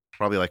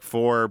 probably like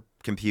 4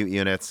 compute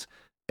units,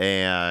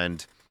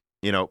 and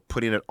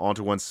putting it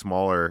onto one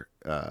smaller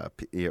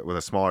with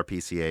a smaller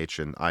PCH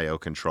and I/O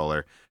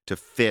controller to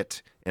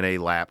fit in a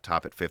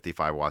laptop at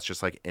 55 watts,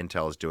 just like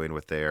Intel is doing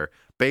with their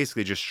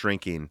basically just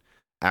shrinking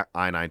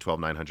i9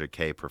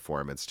 12900K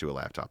performance to a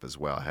laptop as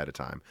well ahead of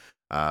time.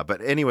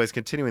 But anyways,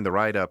 continuing the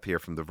write-up here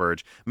from The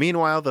Verge.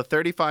 Meanwhile, the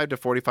 35 to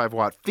 45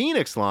 watt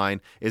Phoenix line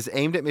is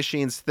aimed at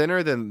machines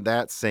thinner than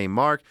that same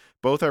mark.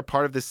 Both are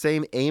part of the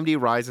same AMD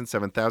Ryzen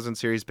 7000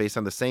 series based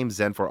on the same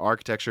Zen 4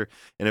 architecture.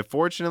 And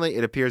unfortunately,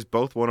 it appears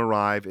both won't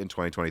arrive in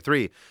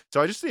 2023.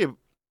 So I just see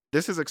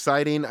this is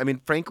exciting. I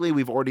mean, frankly,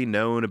 we've already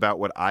known about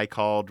what I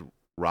called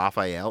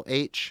Raphael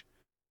H.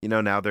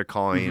 Now they're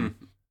calling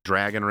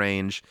Dragon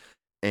Range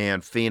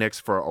and Phoenix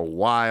for a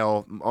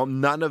while.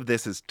 None of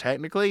this is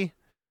technically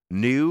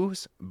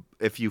news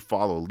if you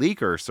follow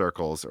leaker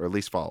circles, or at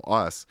least follow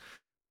us.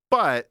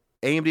 But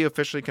AMD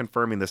officially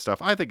confirming this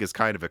stuff, I think, is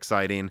kind of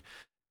exciting.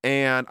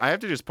 And I have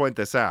to just point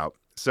this out.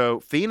 So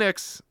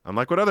Phoenix,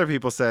 unlike what other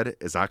people said,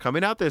 is not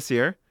coming out this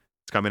year.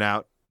 It's coming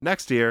out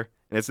next year,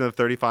 and it's in the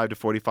 35 to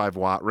 45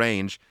 watt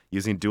range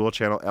using dual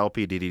channel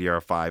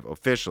LPDDR5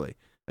 officially.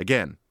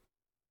 Again,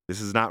 this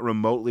is not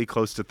remotely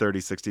close to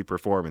 3060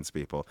 performance,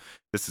 people.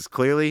 This is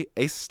clearly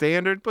a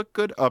standard but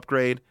good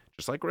upgrade,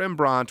 just like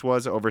Rembrandt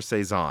was over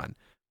Cezanne.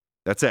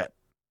 That's it.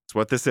 That's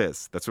what this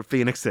is. That's what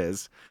Phoenix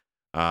is.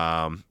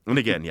 And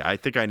again, I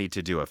think I need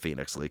to do a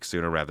Phoenix leak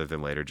sooner rather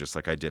than later, just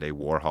like I did a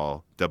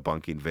Warhol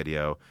debunking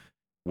video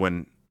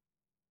when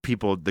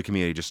the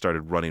community just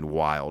started running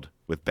wild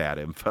with bad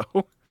info.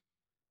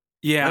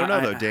 Yeah. I don't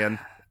know, though, Dan.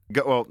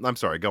 I'm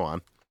sorry. Go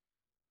on.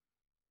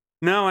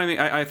 No, I mean,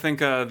 I think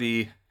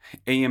the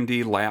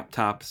AMD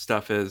laptop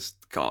stuff is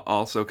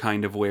also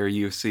kind of where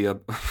you see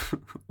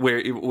where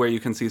you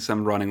can see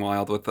some running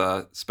wild with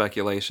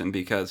speculation,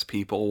 because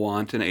people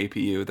want an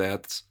APU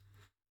that's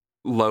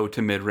low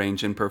to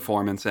mid-range in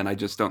performance, and I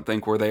just don't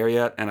think we're there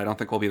yet, and I don't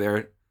think we'll be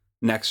there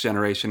next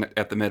generation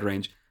at the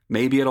mid-range.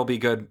 Maybe it'll be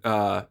good.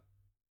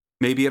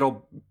 Maybe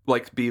it'll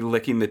be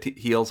licking the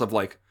heels of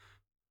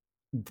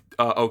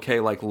okay,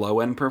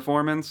 low-end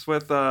performance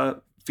with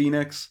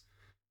Phoenix,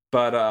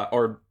 but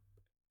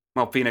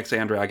Phoenix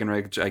and Dragon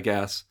Range, I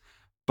guess.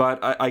 But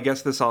I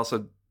guess this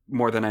also,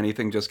 more than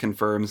anything, just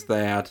confirms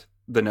that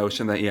the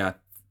notion that,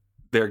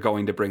 they're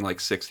going to bring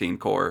 16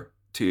 core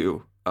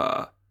to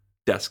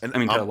to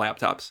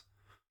laptops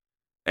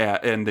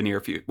in the near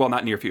future. Well,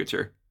 not near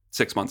future.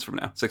 6 months from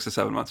now. 6 to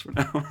 7 months from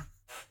now.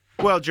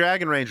 Well,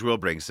 Dragon Range will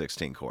bring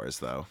 16 cores,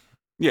 though.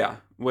 Yeah,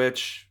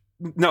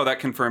 that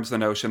confirms the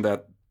notion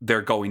that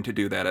they're going to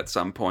do that at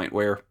some point,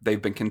 where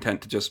they've been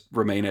content to just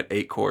remain at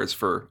 8 cores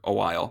for a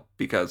while,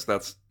 because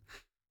that's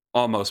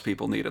all most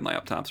people need in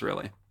laptops,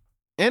 really.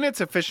 And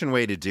it's an efficient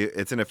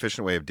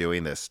way of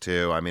doing this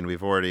too. I mean,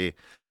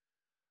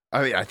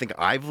 I think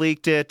I've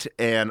leaked it,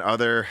 and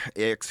other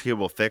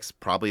Executable Fix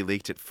probably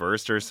leaked it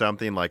first or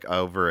something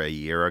over a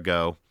year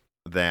ago,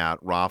 that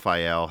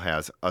Raphael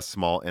has a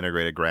small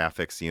integrated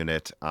graphics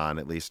unit on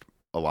at least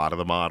a lot of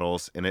the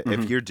models. And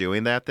if you're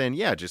doing that, then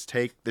just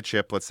take the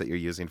chiplets that you're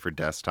using for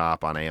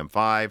desktop on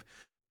AM5,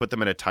 put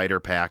them in a tighter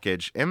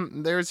package,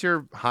 and there's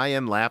your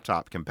high-end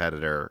laptop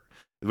competitor.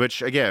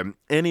 Which, again,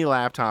 any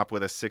laptop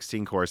with a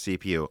 16-core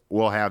CPU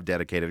will have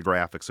dedicated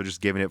graphics, so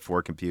just giving it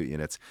 4 compute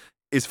units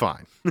is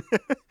fine.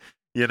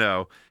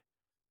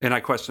 And I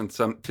question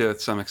to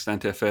some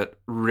extent if it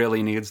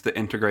really needs the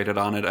integrated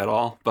on it at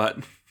all, but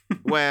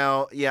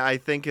Well, yeah, I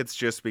think it's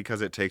just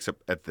because it takes up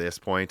at this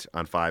point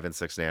on 5 and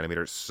 6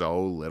 nanometers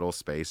so little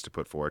space to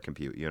put 4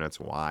 compute units.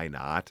 Why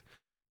not?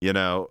 You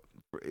know,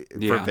 for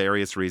Yeah.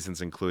 various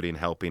reasons, including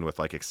helping with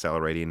like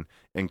accelerating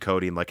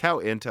encoding, like how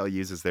Intel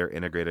uses their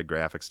integrated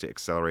graphics to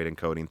accelerate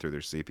encoding through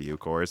their CPU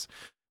cores.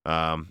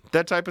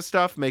 That type of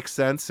stuff makes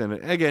sense. And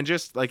again,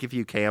 just like if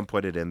you can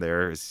put it in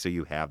there so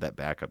you have that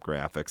backup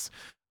graphics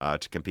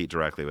to compete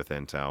directly with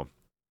Intel,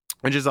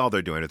 which is all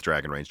they're doing with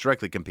Dragon Range,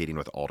 directly competing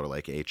with Alder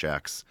Lake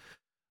HX.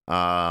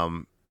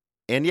 Um,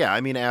 and yeah, I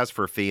mean, as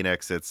for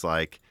Phoenix, it's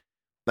like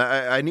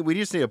we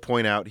just need to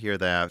point out here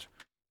that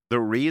the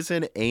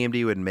reason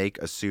AMD would make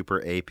a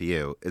super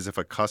APU is if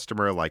a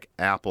customer like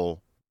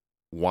Apple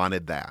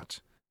wanted that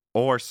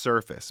or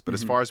Surface. But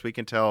as Mhm. far as we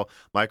can tell,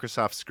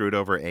 Microsoft screwed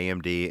over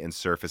AMD in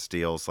Surface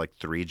deals like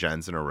 3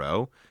 gens in a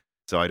row.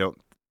 So I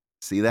don't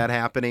see that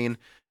happening.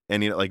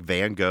 And like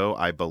Van Gogh,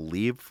 I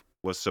believe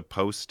was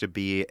supposed to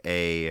be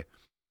a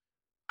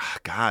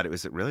God,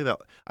 was it really that?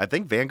 I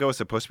think Van Gogh was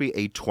supposed to be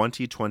a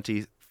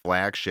 2020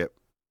 flagship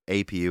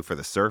APU for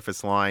the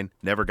Surface line.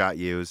 Never got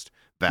used.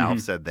 Valve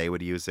Mhm. said they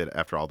would use it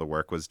after all the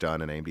work was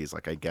done, and AMD's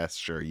like, I guess,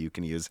 sure, you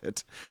can use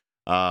it.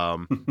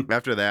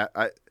 After that,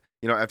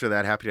 after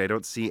that happened, I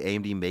don't see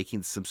AMD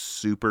making some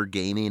super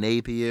gaming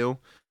APU,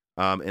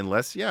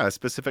 unless, yeah, a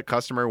specific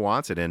customer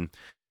wants it. And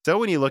so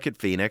when you look at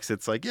Phoenix,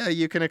 it's like, yeah,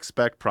 you can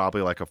expect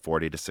probably like a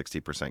 40 to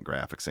 60%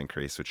 graphics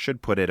increase, which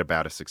should put it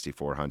about a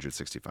 6400,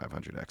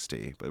 6500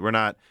 XT. But we're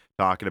not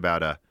talking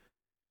about a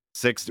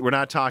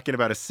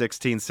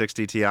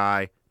 1660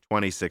 Ti,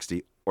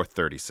 2060, or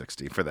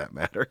 3060 for that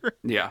matter.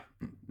 Yeah.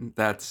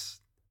 That's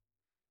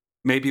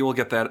maybe we'll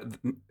get that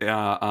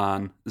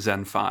on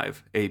Zen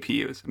 5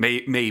 APUs.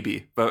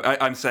 Maybe,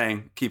 but I'm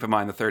saying keep in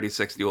mind the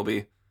 3060 will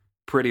be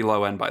pretty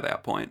low end by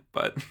that point.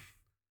 But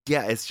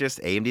Yeah, it's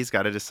just AMD's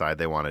got to decide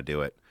they want to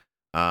do it.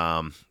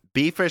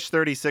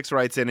 Bfish36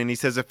 writes in and he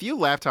says a few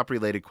laptop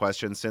related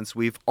questions since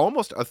we're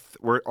almost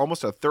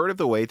a third of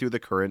the way through the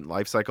current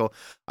life cycle.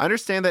 I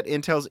understand that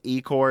Intel's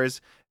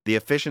E-cores, the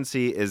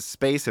efficiency is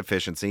space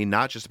efficiency,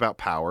 not just about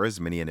power, as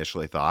many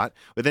initially thought,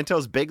 with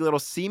Intel's Big Little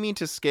seeming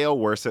to scale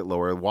worse at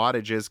lower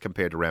wattages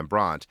compared to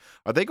Rembrandt.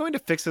 Are they going to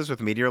fix this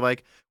with Meteor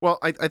Lake? Well,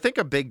 I think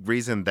a big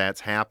reason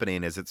that's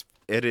happening is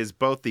it is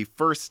both the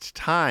first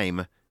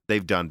time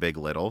they've done Big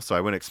Little, so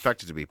I wouldn't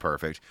expect it to be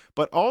perfect.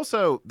 But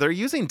also, they're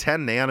using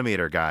 10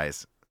 nanometer,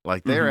 guys.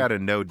 Like, they're Mhm. at a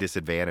no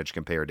disadvantage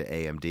compared to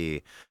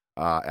AMD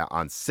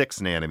on 6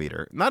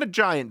 nanometer. Not a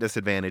giant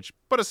disadvantage,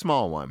 but a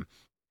small one.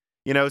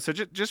 So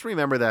just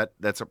remember that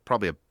that's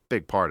probably a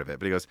big part of it.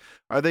 But he goes,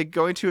 are they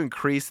going to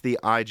increase the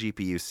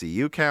iGPU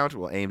CU count?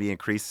 Will AMD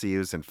increase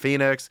CUs in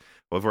Phoenix?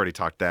 Well, we've already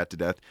talked that to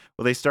death.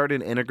 Will they start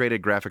an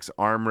integrated graphics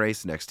ARM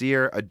race next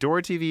year?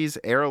 Adore TV's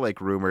Arrow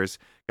Lake rumors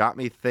got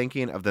me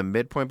thinking of the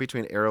midpoint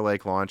between Arrow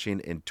Lake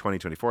launching in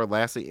 2024.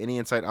 Lastly, any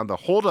insight on the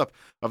holdup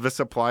of the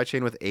supply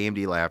chain with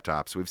AMD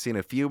laptops? We've seen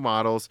a few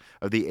models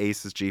of the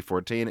Asus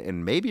G14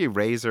 and maybe a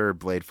Razer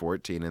Blade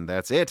 14, and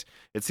that's it.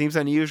 It seems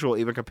unusual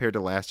even compared to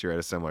last year at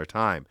a similar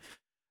time.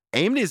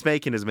 AMD is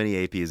making as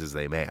many APs as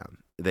they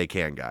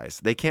can,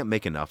 guys. They can't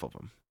make enough of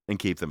them and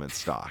keep them in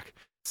stock.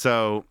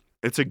 So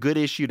it's a good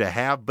issue to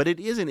have, but it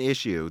is an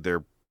issue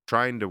they're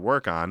trying to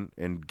work on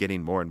and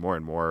getting more and more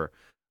and more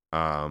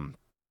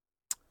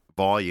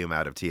volume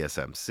out of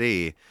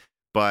TSMC.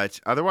 But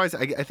otherwise,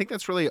 I think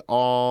that's really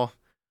all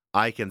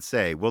I can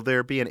say. Will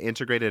there be an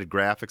integrated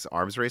graphics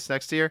arms race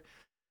next year?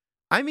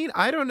 I mean,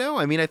 I don't know.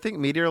 I mean, I think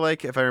Meteor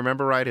Lake, if I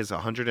remember right, is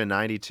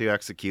 192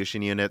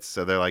 execution units.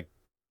 So they're like,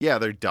 yeah,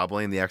 they're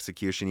doubling the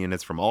execution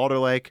units from Alder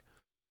Lake.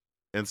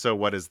 And so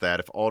what is that?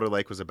 If Alder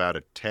Lake was about a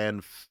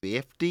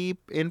 1050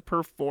 in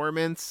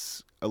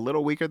performance, a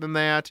little weaker than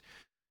that,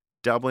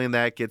 doubling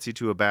that gets you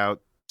to about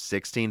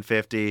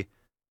 1650.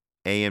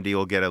 AMD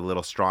will get a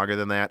little stronger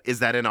than that. Is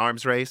that an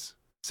arms race?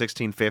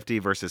 1650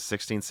 versus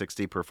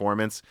 1660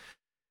 performance.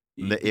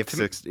 If to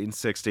me,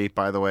 1660,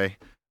 by the way.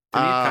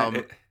 to me, it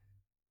kind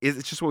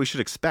It's just what we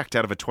should expect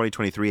out of a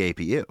 2023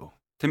 APU.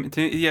 to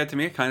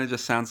me, it kind of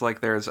just sounds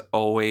like there's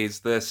always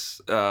this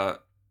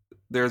thought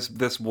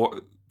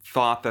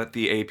that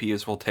the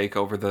APUs will take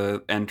over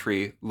the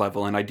entry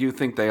level, and I do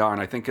think they are, and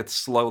I think it's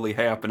slowly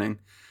happening.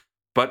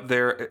 But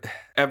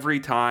every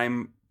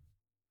time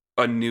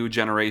a new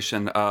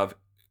generation of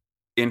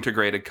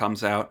integrated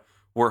comes out,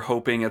 we're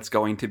hoping it's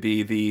going to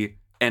be the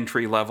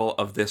entry level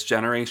of this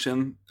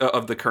generation,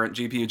 of the current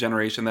GPU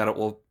generation, that it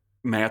will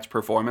match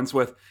performance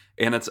with,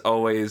 and it's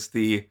always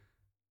the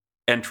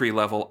entry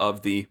level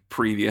of the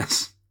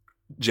previous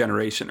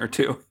generation or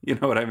two. You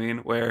know what I mean?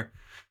 Where,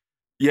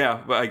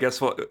 yeah, I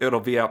guess it'll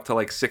be up to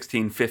like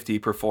 1650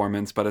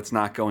 performance, but it's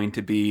not going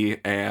to be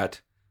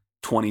at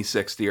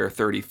 2060 or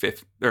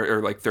 3050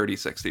 or like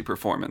 3060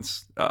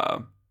 performance,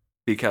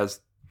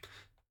 because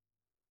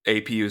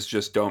APUs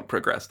just don't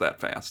progress that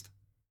fast.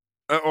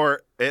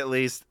 Or at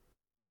least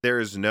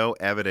there's no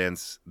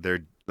evidence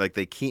they're like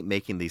they keep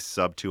making these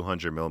sub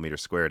 200 millimeter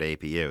squared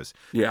APUs.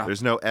 Yeah.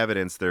 There's no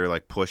evidence they're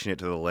like pushing it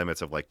to the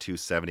limits of like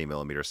 270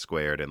 millimeter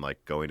squared and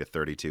like going to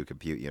 32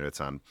 compute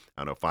units on,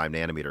 I don't know, 5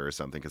 nanometer or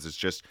something, because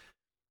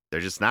they're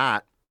just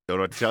not. Don't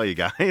know what to tell you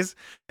guys.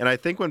 And I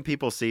think when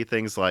people see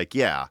things like,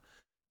 yeah,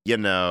 you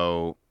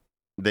know,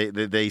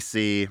 they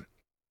see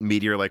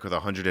Meteor Lake with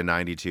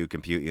 192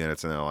 compute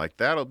units, and they're like,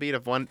 that'll beat a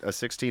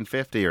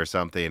 1650 or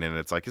something. And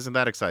it's like, isn't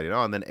that exciting?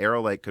 Oh, and then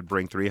Arrow Lake could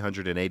bring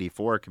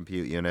 384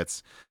 compute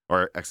units,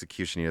 or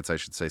execution units, I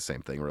should say,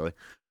 same thing, really.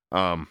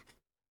 And,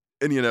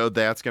 you know,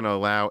 that's going to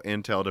allow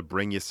Intel to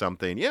bring you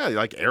something. Yeah,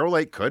 like Arrow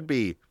Lake could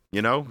be,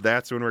 you know,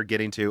 that's when we're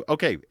getting to,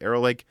 okay, Arrow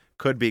Lake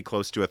could be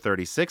close to a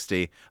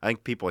 3060. I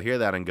think people hear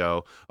that and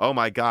go, oh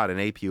my God, an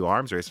APU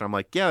arms race. And I'm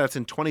like, yeah, that's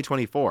in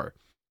 2024.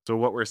 So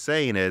what we're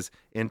saying is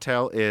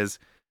Intel is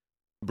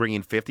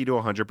bringing 50 to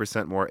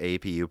 100% more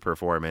APU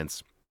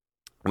performance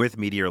with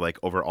Meteor Lake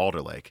over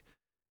Alder Lake.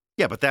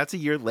 Yeah, but that's a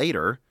year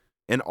later,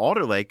 and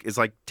Alder Lake is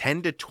like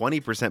 10 to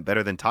 20%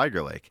 better than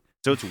Tiger Lake.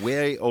 So it's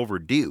way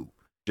overdue.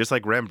 Just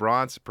like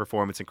Rembrandt's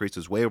performance increase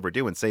was way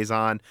overdue, and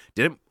Cezanne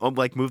didn't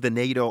like move the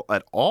needle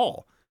at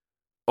all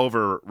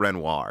over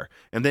Renoir.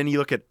 And then you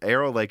look at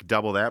Arrow Lake,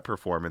 double that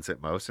performance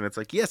at most, and it's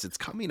like, yes, it's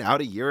coming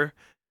out a year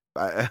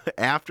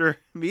after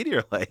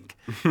Meteor Lake.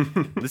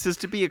 This is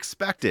to be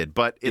expected,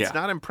 but it's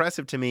not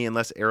impressive to me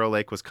unless Arrow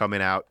Lake was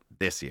coming out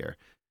this year.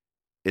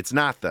 It's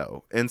not,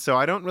 though. And so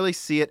I don't really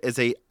see it as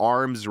a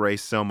arms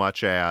race so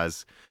much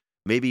as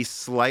maybe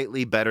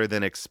slightly better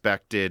than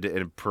expected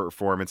in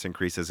performance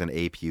increases in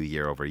APU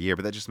year over year,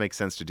 but that just makes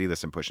sense to do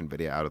this and push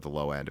NVIDIA out of the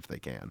low end if they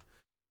can.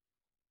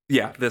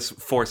 Yeah, this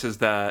forces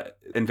the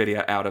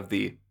NVIDIA out of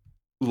the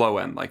low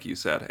end, like you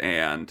said,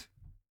 and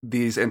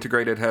these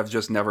integrated have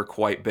just never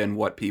quite been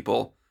what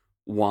people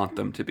want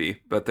them to be,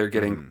 but they're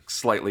getting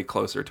slightly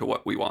closer to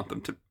what we want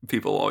them to.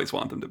 People always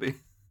want them to be.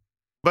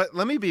 But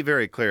let me be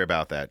very clear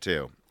about that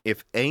too.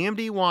 If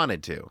AMD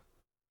wanted to,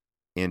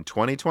 in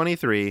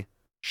 2023,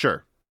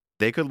 sure,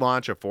 they could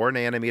launch a 4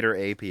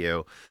 nanometer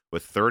APU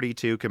with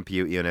 32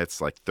 compute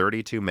units, like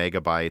 32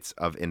 megabytes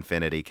of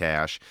Infinity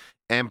cache,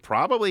 and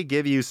probably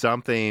give you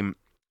something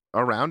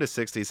around a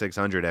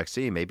 6600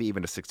 XT, maybe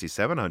even a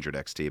 6700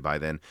 XT by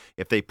then,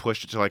 if they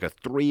pushed it to like a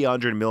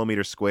 300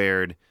 millimeter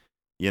squared,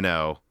 you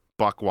know,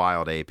 buck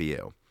wild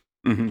APU.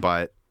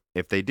 But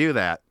if they do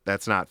that,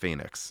 that's not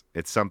Phoenix.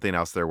 It's something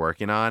else they're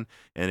working on,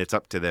 and it's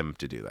up to them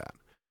to do that.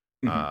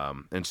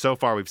 And so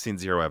far, we've seen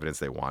zero evidence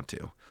they want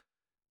to.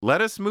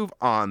 Let us move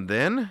on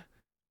then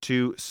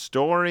to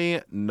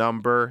story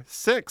number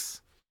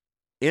 6.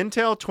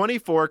 Intel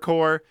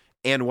 24-core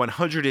and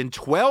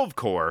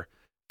 112-core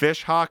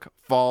Fishhawk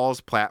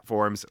Falls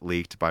platforms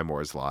leaked by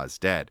Moore's Law is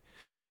Dead.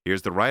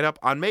 Here's the write-up.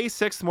 On May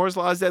 6th, Moore's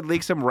Law is Dead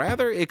leaked some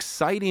rather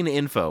exciting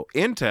info.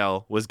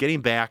 Intel was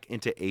getting back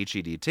into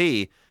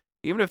HEDT,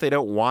 even if they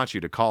don't want you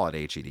to call it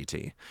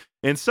HEDT.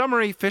 In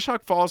summary,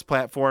 Fishhawk Falls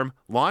platform,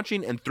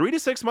 launching in 3 to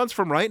 6 months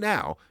from right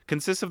now,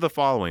 consists of the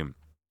following.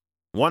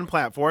 One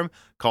platform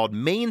called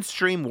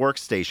Mainstream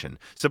Workstation,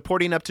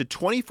 supporting up to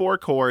 24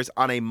 cores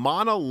on a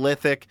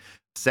monolithic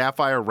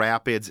Sapphire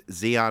Rapids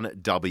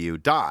Xeon W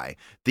die.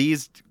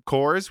 These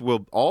cores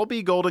will all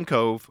be Golden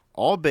Cove,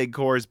 all big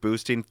cores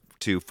boosting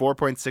to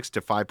 4.6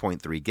 to 5.3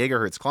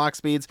 gigahertz clock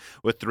speeds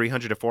with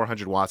 300 to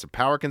 400 watts of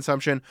power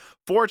consumption,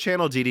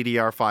 4-channel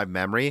DDR5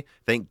 memory.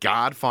 Thank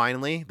God,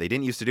 finally. They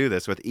didn't used to do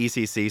this with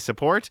ECC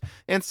support,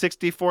 and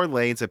 64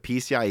 lanes of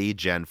PCIe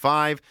Gen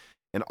 5,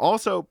 and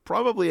also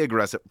probably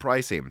aggressive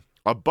pricing.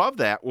 Above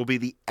that will be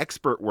the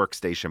Expert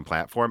Workstation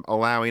platform,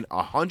 allowing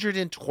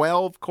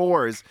 112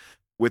 cores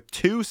with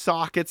 2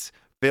 sockets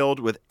filled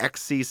with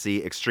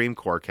XCC Extreme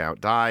Core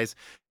Count dies,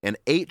 an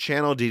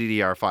 8-channel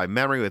DDR5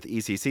 memory with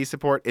ECC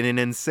support, and an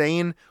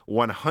insane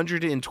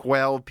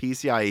 112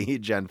 PCIe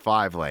Gen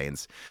 5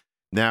 lanes.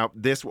 Now,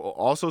 this will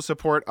also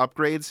support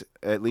upgrades,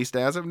 at least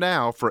as of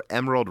now, for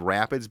Emerald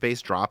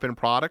Rapids-based drop-in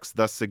products,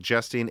 thus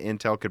suggesting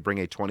Intel could bring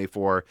a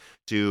 24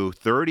 to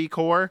 30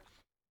 core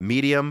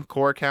medium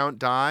core count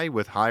die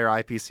with higher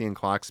IPC and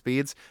clock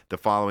speeds the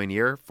following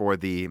year for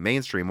the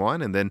mainstream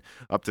one, and then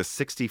up to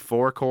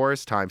 64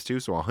 cores times 2,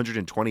 so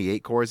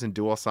 128 cores in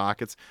dual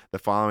sockets the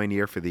following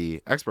year for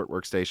the Expert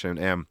Workstation.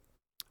 And,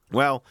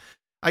 well,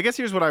 I guess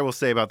here's what I will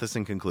say about this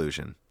in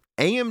conclusion.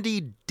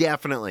 AMD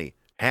definitely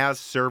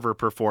has server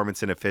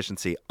performance and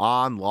efficiency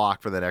on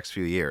lock for the next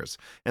few years,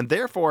 and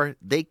therefore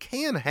they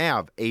can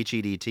have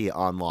HEDT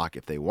on lock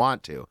if they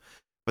want to,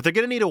 but they're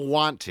going to need a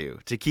want to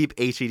keep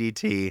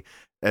HEDT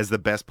as the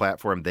best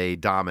platform they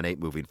dominate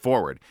moving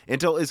forward.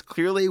 Intel is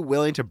clearly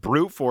willing to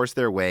brute force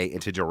their way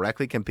into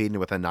directly competing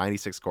with a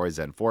 96-core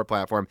Zen 4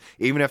 platform,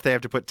 even if they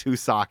have to put 2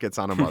 sockets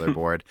on a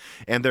motherboard.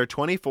 And their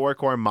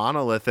 24-core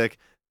monolithic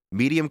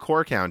medium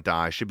core count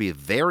die should be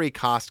very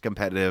cost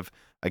competitive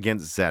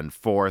against Zen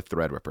 4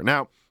 Threadripper.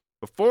 Now,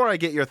 before I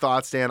get your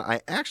thoughts, Dan,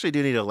 I actually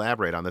do need to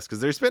elaborate on this because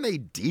there's been a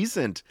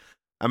decent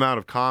amount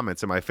of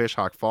comments in my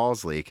Fishhawk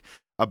Falls leak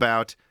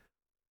about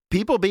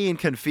people being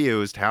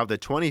confused how the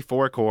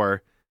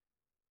 24-core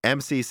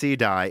MCC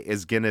die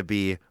is going to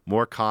be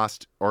more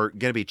cost or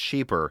going to be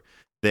cheaper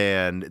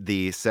than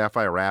the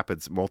Sapphire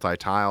Rapids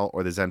multi-tile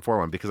or the Zen 4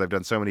 one because I've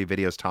done so many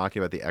videos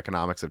talking about the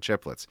economics of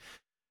chiplets.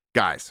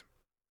 Guys,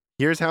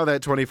 here's how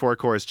that 24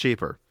 core is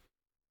cheaper.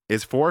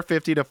 It's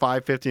 450 to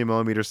 550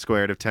 millimeters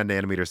squared of 10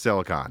 nanometer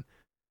silicon.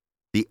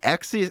 The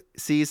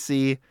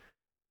XCC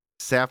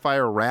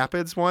Sapphire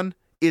Rapids one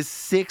is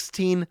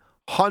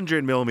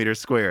 1600 millimeters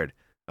squared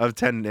of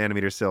 10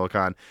 nanometer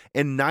silicon,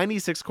 and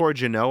 96 core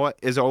Genoa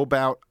is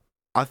about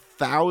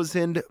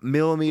 1,000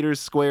 millimeters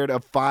squared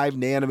of 5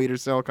 nanometer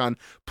silicon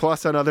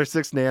plus another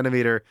 6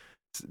 nanometer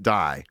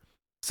die.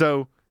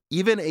 So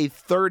even a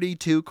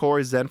 32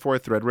 core Zen 4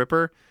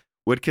 Threadripper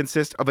would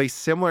consist of a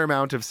similar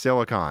amount of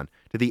silicon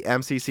to the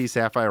MCC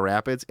Sapphire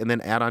Rapids, and then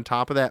add on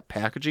top of that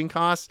packaging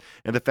costs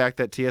and the fact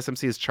that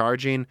TSMC is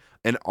charging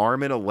an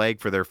arm and a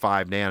leg for their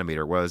 5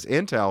 nanometer, whereas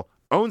Intel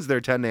owns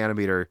their 10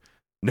 nanometer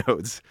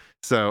nodes.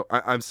 So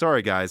I'm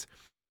sorry, guys.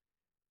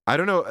 I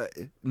don't know.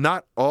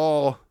 Not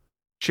all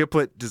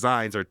chiplet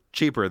designs are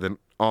cheaper than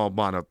all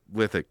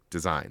monolithic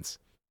designs.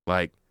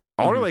 Like,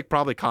 Alder Lake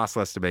probably costs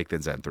less to make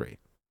than Zen 3,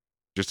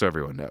 just so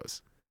everyone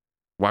knows.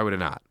 Why would it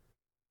not?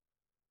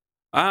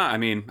 I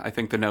mean, I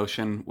think the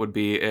notion would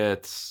be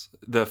it's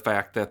the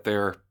fact that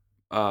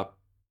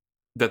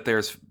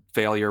there's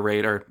failure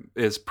rate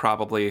is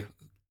probably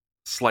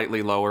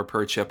slightly lower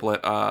per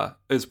chiplet.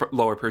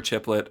 Lower per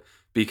chiplet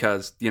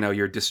because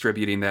you're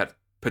distributing that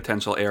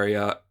potential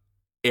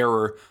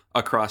error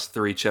across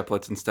 3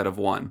 chiplets instead of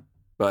 1.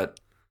 But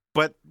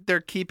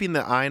they're keeping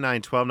the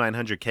i9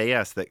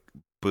 12900KS that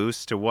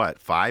boosts to what,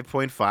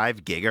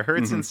 5.5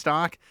 gigahertz in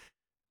stock.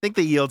 I think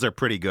the yields are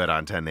pretty good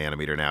on 10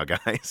 nanometer now,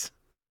 guys.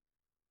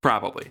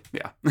 Probably,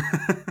 yeah.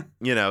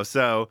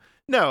 So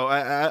no,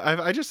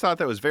 I just thought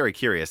that was very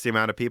curious. The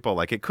amount of people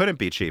it couldn't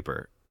be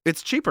cheaper.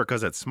 It's cheaper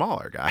because it's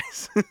smaller,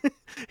 guys.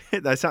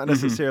 That's not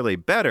necessarily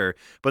better,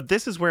 but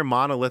this is where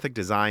monolithic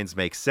designs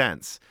make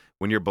sense.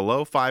 When you're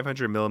below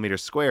 500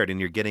 millimeters squared and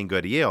you're getting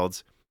good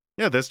yields,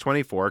 this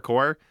 24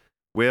 core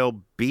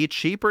will be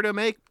cheaper to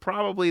make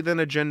probably than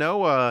a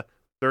Genoa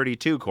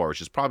 32 core,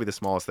 which is probably the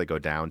smallest they go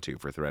down to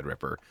for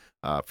Threadripper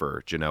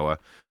for Genoa.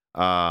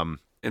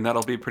 And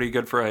that'll be pretty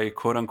good for a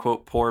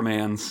quote-unquote poor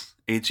man's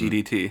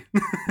HEDT.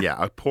 Yeah,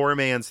 a poor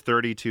man's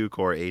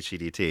 32-core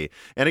HEDT.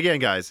 And again,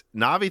 guys,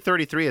 Navi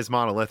 33 is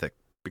monolithic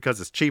because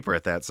it's cheaper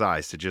at that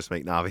size to just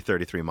make Navi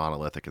 33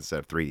 monolithic instead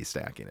of 3D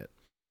stacking it.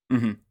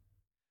 Mm-hmm.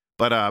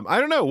 But I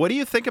don't know. What do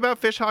you think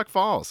about Fishhawk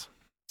Falls?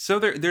 So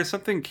there's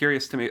something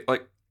curious to me.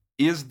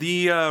 Is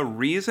the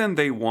reason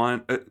they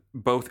want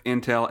both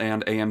Intel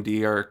and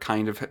AMD are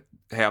kind of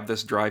have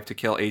this drive to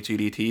kill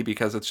HEDT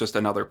because it's just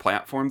another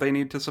platform they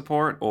need to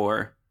support,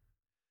 or?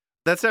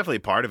 That's definitely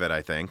part of it,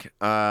 I think.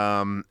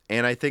 And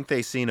I think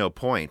they see no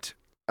point.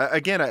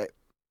 Again,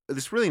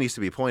 this really needs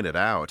to be pointed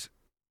out.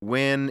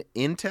 When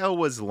Intel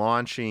was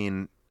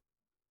launching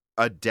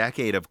a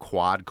decade of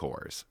quad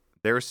cores,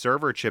 their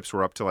server chips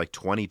were up to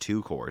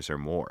 22 cores or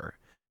more,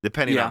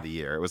 depending on the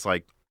year. It was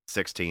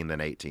 16,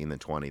 then 18, then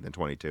 20, then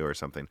 22 or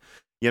something.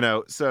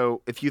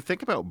 So if you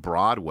think about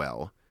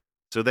Broadwell,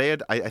 so they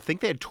had, I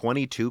think they had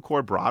 22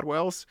 core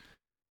Broadwells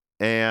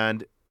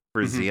and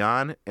for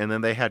Xeon, and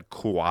then they had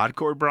quad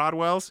core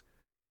Broadwells.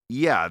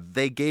 Yeah,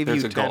 they gave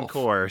you 10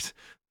 cores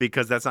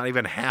because that's not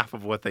even half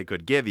of what they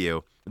could give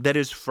you. That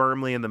is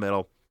firmly in the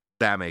middle.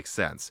 That makes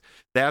sense.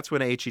 That's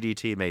when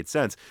HEDT made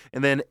sense.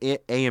 And then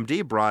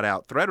AMD brought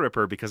out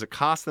Threadripper because it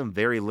cost them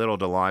very little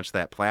to launch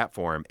that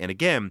platform. And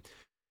again,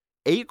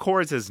 8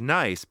 cores is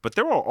nice, but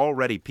there were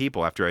already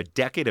people after a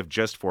decade of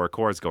just 4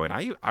 cores going,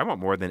 I want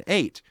more than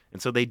 8.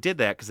 And so they did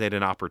that because they had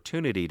an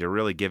opportunity to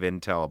really give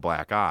Intel a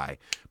black eye.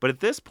 But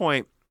at this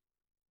point,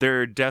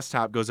 their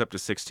desktop goes up to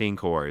 16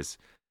 cores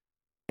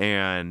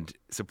and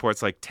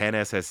supports 10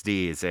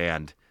 SSDs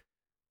and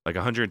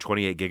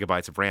 128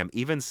 gigabytes of RAM.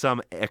 Even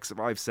some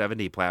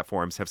X570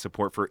 platforms have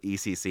support for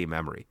ECC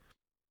memory.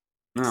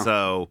 Oh.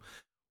 So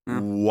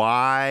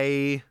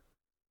why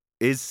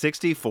is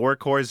 64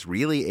 cores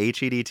really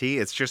HEDT?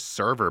 It's just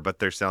server, but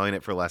they're selling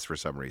it for less for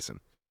some reason.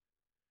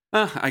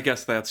 I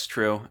guess that's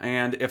true.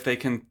 And if they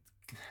can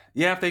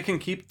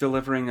keep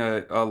delivering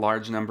a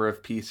large number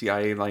of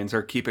PCIe lanes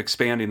or keep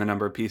expanding the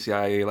number of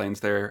PCIe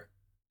lanes there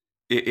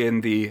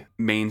in the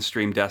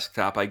mainstream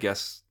desktop, I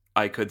guess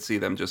I could see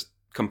them just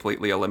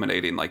completely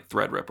eliminating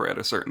Threadripper at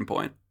a certain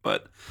point.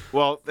 But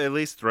at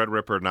least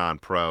Threadripper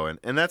non-pro,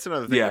 and that's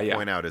another thing to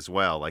point out as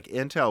well.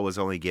 Intel was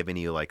only giving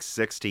you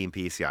 16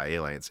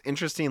 PCIe lanes.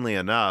 Interestingly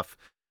enough,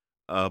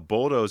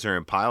 Bulldozer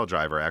and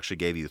Piledriver actually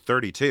gave you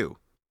 32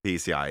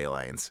 PCIe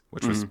lanes,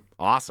 which was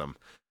awesome.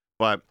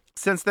 But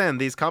since then,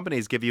 these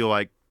companies give you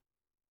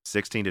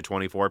 16 to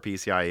 24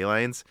 PCIe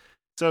lanes.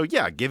 So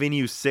yeah, giving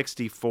you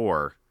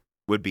 64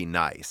 would be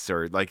nice.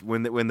 Or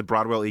when the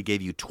Broadwell E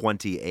gave you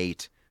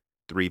 28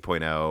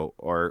 3.0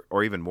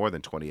 or even more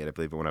than 28, I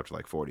believe it went up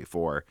to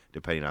 44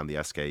 depending on the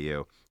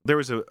SKU. There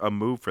was a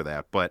move for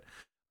that, but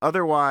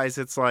otherwise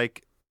it's I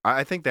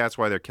think that's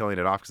why they're killing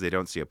it off, because they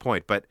don't see a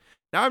point. But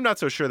now I'm not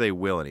so sure they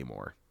will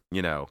anymore,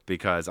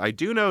 because I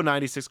do know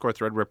 96 core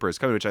Threadripper is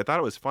coming, which I thought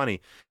it was funny.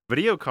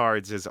 Video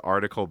Cards'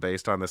 article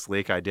based on this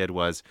leak I did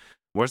was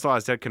Moore's Law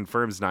is Dead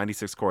confirms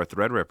 96 core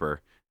Threadripper.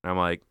 And I'm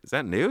like, is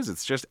that news?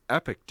 It's just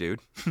Epic, dude,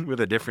 with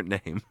a different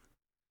name.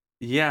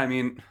 Yeah, I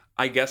mean,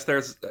 I guess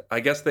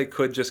they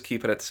could just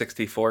keep it at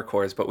 64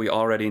 cores, but we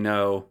already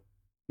know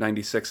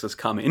 96 is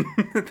coming.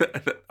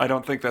 I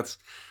don't think that's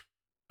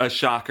a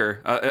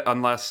shocker,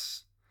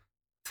 unless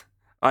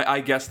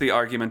I guess the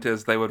argument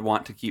is they would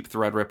want to keep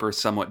Threadripper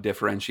somewhat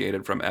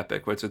differentiated from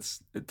Epic, which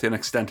it's to an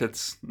extent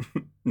it's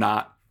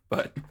not,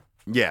 but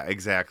Yeah,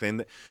 exactly.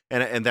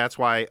 And that's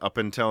why up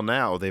until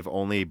now they've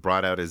only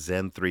brought out a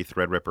Zen 3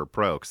 Threadripper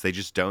Pro, because they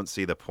just don't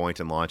see the point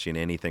in launching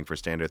anything for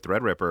standard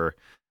Threadripper.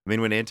 I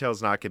mean, when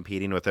Intel's not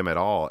competing with them at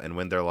all, and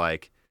when they're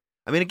like,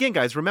 I mean, again,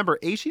 guys, remember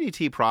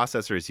HEDT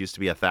processors used to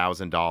be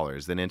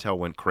 $1,000. Then Intel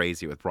went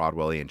crazy with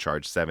Broadwell and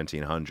charged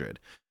 $1,700.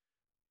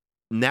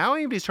 Now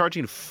AMD's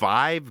charging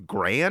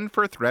 $5,000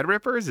 for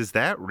Threadrippers. Is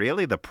that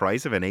really the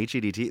price of an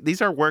HEDT?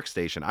 These are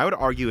workstation. I would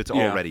argue it's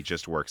already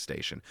just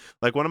workstation.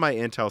 Like one of my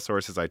Intel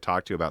sources I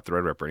talked to about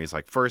Threadripper, and he's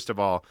like, first of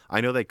all,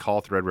 I know they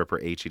call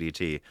Threadripper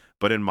HEDT,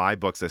 but in my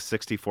books, a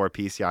 64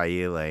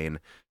 PCIe lane,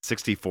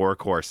 64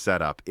 core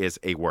setup is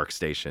a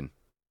workstation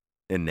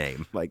in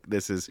name. Like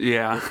this is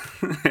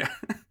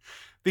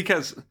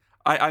because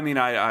I mean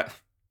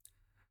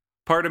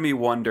part of me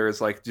wonders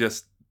like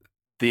just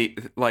the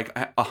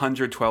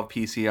 112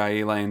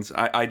 PCIe lanes.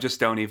 I just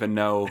don't even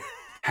know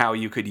how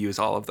you could use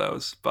all of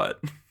those,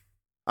 but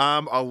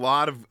a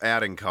lot of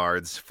adding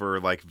cards for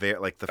like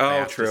the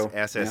fastest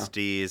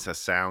SSDs, a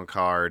sound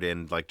card,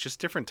 and like just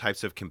different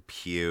types of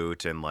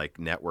compute and like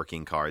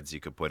networking cards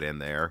you could put in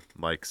there.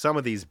 Like some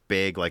of these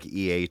big like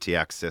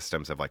EATX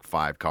systems have like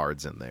 5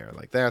 cards in there.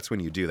 Like that's when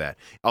you do that.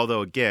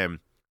 Although again,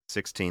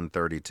 16,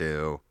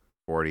 32,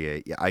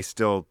 48. Yeah, I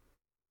still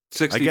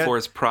 64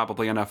 is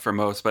probably enough for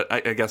most, but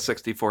I guess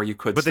 64 you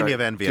could. But then you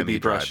have NVMe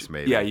drives,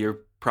 maybe. Yeah,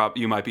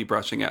 you might be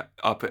brushing it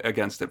up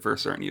against it for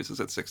certain uses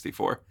at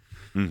 64.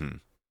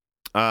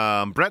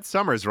 Mm-hmm. Brett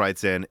Summers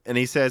writes in, and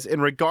he says,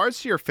 in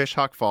regards to your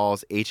Fishhawk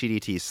Falls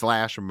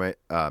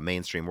HEDT /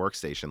 mainstream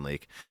workstation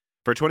leak,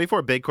 for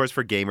 24 big cores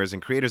for gamers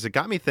and creators, it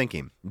got me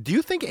thinking, do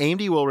you think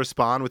AMD will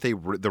respond with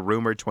the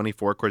rumored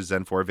 24-core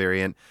Zen 4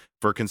 variant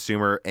for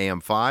consumer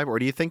AM5, or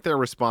do you think their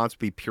response would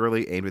be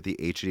purely aimed at the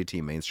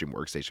HEDT mainstream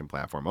workstation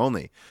platform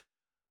only?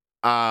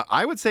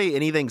 I would say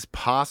anything's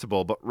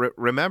possible, but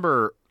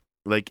remember,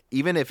 like,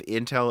 even if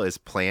Intel is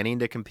planning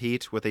to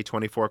compete with a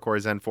 24-core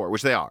Zen 4,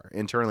 which they are,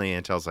 internally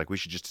Intel's like, we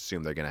should just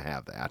assume they're going to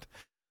have that.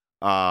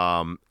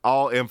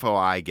 All info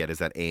I get is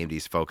that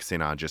AMD's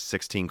focusing on just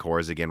 16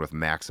 cores again with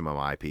maximum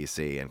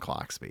IPC and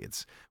clock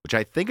speeds, which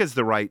I think is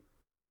the right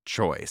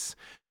choice.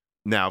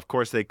 Now, of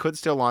course, they could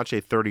still launch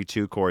a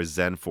 32-core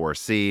Zen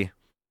 4C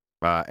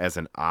as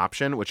an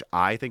option, which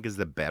I think is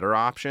the better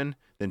option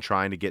than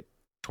trying to get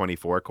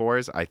 24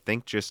 cores. I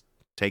think just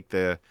take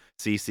the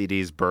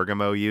CCDs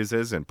Bergamo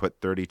uses and put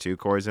 32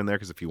 cores in there,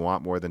 because if you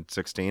want more than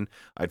 16,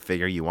 I'd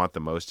figure you want the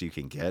most you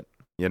can get,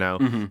 you know?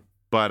 Mm-hmm.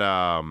 But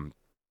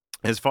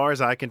as far as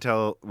I can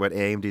tell, what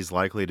AMD's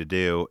likely to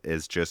do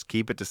is just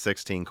keep it to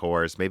 16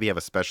 cores, maybe have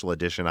a special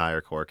edition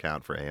higher core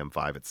count for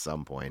AM5 at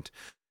some point.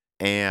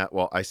 And,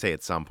 well, I say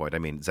at some point, I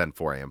mean Zen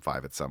 4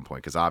 AM5 at some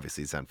point, because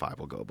obviously Zen 5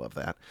 will go above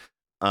that.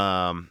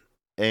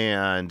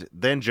 And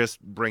then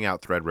just bring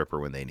out Threadripper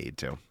when they need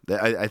to.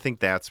 I think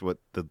that's what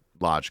the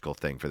logical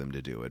thing for them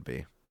to do would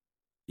be.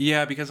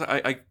 Yeah, because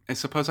I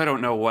suppose I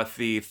don't know what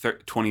the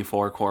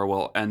 24 core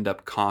will end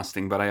up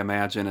costing, but I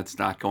imagine it's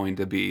not going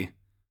to be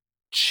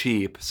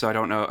cheap. So I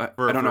don't know.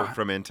 I don't know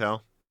from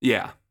Intel.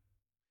 Yeah.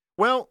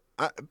 Well,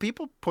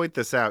 people point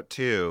this out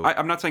too.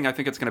 I'm not saying I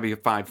think it's going to be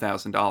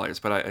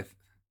 $5,000, but I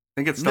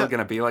think it's still going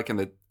to be like in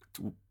the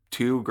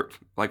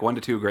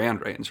 $1,000 to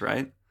 $2,000 range,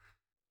 right?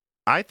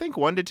 I think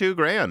 $1,000 to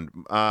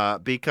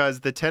 $2,000, because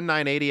the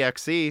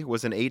 10980XE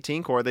was an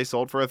 18 core they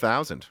sold for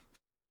 $1,000.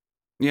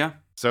 Yeah.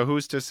 So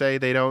who's to say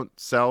they don't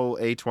sell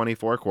a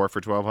 24 core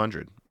for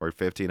 $1,200 or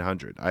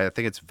 $1,500? I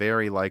think it's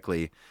very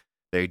likely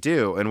they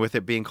do. And with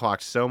it being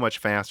clocked so much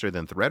faster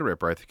than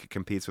Threadripper, I think it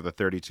competes with a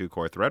 32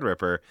 core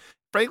Threadripper.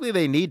 Frankly,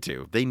 they need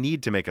to. They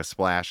need to make a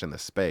splash in the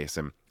space.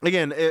 And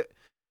again,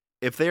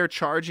 if they were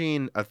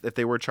charging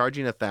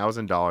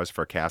 $1,000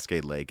 for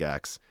Cascade Lake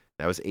X,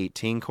 that was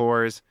 18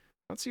 cores.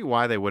 I don't see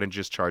why they wouldn't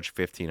just charge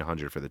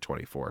 $1,500 for the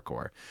 24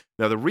 core.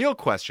 Now, the real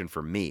question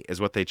for me is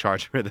what they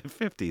charge for the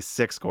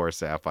 56 core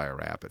Sapphire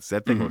Rapids.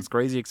 That thing looks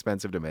crazy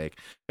expensive to make.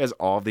 It has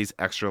all these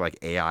extra like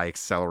AI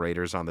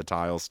accelerators on the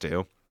tiles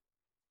too.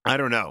 I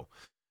don't know.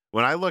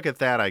 When I look at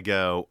that, I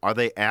go, are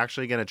they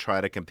actually going to try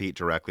to compete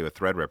directly with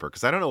Threadripper?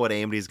 Because I don't know what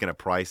AMD is going to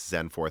price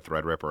Zen 4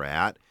 Threadripper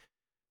at.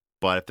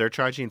 But if they're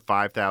charging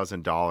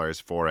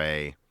 $5,000 for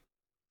a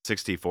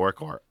 64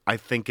 core, I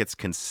think it's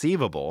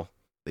conceivable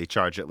they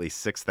charge at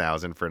least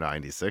 $6,000 for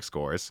 96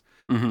 cores.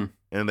 Mm-hmm.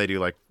 And they do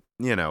like,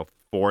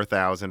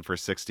 $4,000 for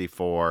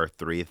 64,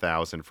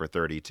 $3,000 for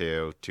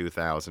 32,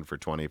 $2,000 for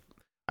 20.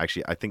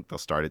 Actually, I think they'll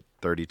start at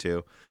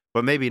 32.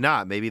 But maybe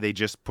not. Maybe they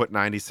just put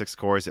 96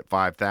 cores at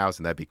 $5,000.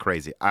 That'd be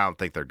crazy. I don't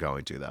think they're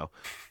going to, though.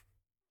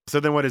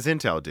 So then what does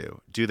Intel do?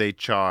 Do they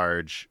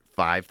charge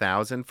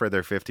 $5,000 for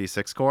their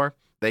 56 core?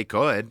 They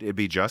could. It'd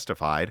be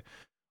justified.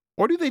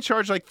 Or do they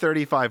charge like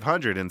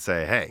 $3,500 and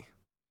say, hey,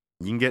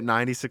 you can get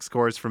 96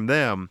 cores from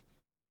them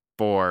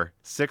for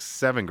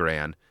 $6-7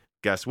 grand.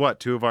 Guess what?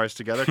 2 of ours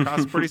together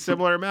cost a pretty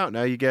similar amount.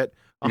 Now you get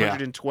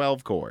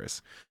 112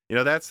 cores.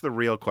 That's the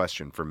real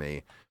question for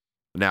me.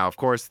 Now, of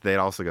course, they'd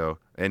also go,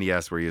 and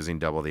yes, we're using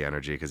double the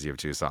energy because you have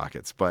 2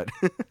 sockets. But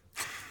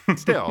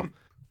still,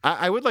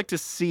 I would like to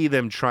see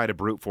them try to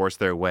brute force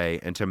their way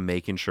into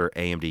making sure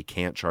AMD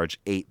can't charge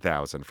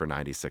 $8,000 for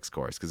 96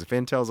 cores. Because if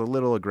Intel's a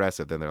little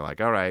aggressive, then they're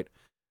like, all right,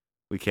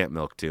 we can't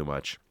milk too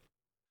much.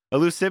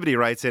 Elusivity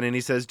writes in and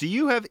he says, do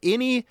you have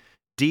any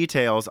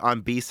details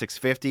on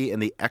B650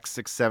 and the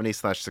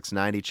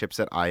X670/690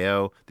 chipset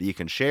I/O that you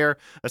can share,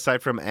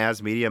 aside from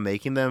ASMedia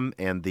making them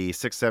and the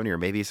 670 or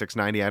maybe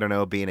 690, I don't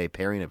know, being a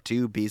pairing of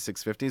 2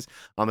 B650s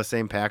on the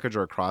same package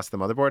or across the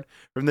motherboard?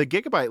 From the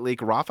Gigabyte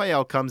leak,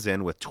 Raphael comes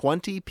in with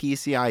 20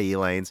 PCIe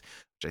lanes,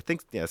 which I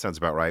think, that sounds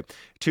about right,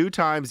 2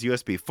 times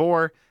USB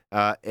 4,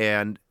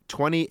 and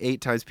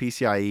 28 times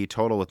PCIe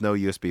total with no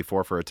USB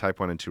 4 for a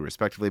Type 1 and 2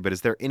 respectively. But is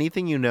there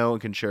anything you know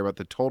and can share about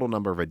the total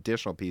number of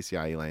additional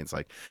PCIe lanes,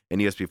 like an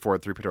USB 4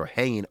 and 3.0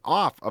 hanging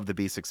off of the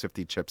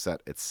B650 chipset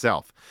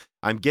itself?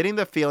 I'm getting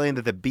the feeling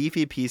that the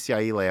beefy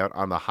PCIe layout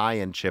on the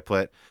high-end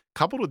chiplet,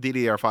 coupled with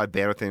DDR5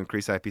 bandwidth and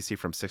increased IPC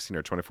from 16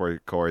 or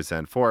 24 cores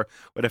Zen 4,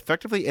 would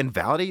effectively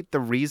invalidate the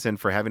reason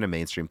for having a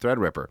mainstream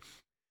Threadripper.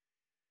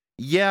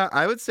 Yeah,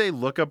 I would say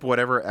look up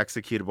whatever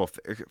executable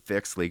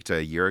fix leaked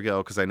a year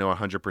ago, because I know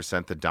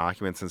 100% the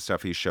documents and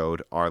stuff he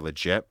showed are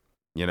legit.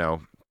 I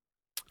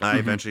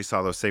eventually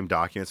saw those same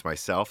documents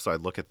myself, so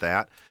I'd look at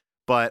that.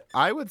 But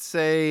I would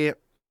say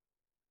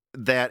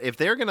that if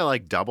they're going to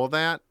like double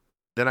that,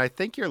 then I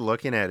think you're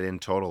looking at in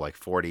total like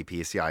 40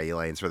 PCIe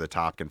lanes for the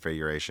top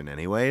configuration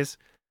anyways.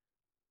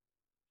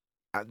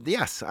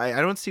 Yes,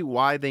 I don't see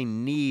why they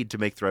need to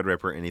make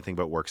Threadripper anything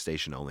but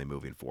workstation only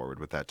moving forward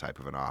with that type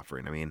of an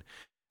offering. I mean,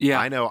 yeah,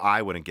 I know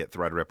I wouldn't get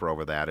Threadripper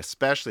over that,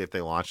 especially if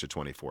they launched a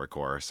 24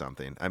 core or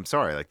something. I'm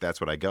sorry, like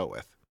that's what I go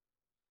with.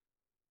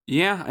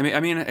 Yeah, I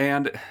mean,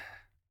 and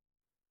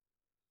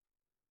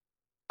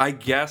I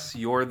guess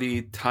you're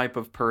the type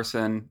of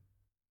person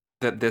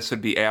that this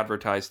would be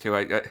advertised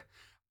to.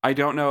 I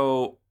don't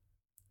know.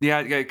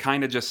 Yeah, it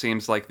kind of just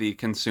seems like the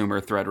consumer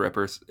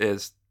Threadripper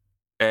is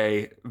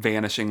a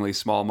vanishingly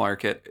small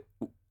market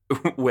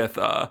with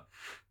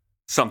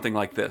something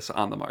like this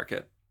on the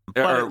market.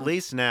 But at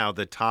least now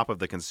the top of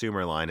the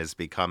consumer line is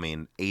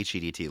becoming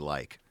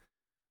HEDT-like.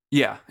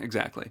 Yeah,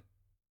 exactly.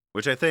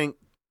 Which I think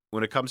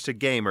when it comes to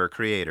gamer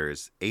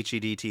creators,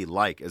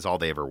 HEDT-like is all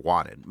they ever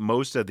wanted.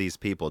 Most of these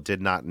people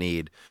did not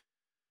need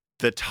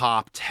the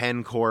top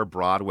 10-core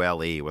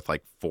Broadwell E with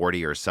like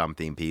 40 or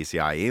something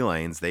PCIe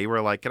lanes. They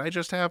were like, can I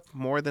just have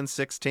more than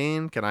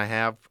 16? Can I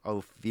have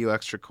a few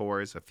extra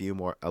cores,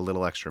 a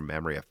little extra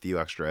memory, a few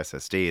extra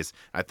SSDs?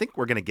 I think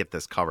we're going to get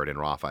this covered in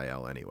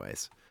Raphael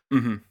anyways.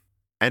 Mm-hmm.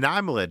 And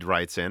Amelid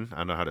writes in, I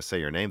don't know how to say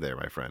your name there,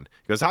 my friend.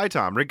 He goes, hi,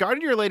 Tom.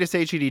 Regarding your latest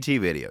HEDT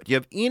video, do you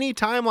have any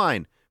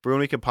timeline for when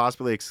we could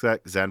possibly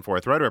expect Zen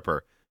 4 Threadripper?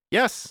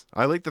 Yes,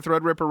 I leaked the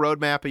Threadripper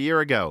roadmap a year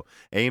ago.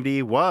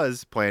 AMD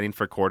was planning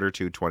for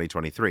Q2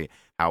 2023.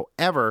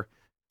 However,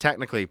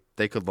 technically,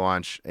 they could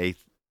launch a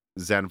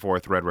Zen 4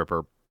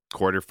 Threadripper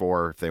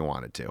Q4 if they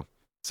wanted to.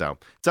 So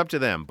it's up to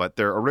them, but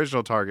their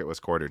original target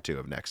was Q2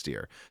 of next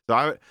year.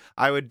 So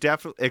I would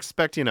definitely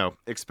expect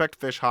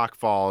Fishhawk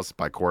Falls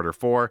by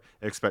Q4,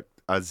 expect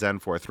a Zen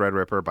 4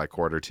 Threadripper by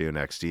Q2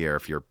 next year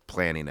if you're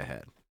planning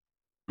ahead.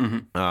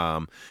 Mm-hmm.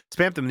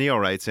 Spamtham Neo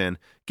writes in,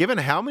 given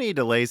how many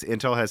delays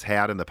Intel has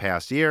had in the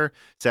past year,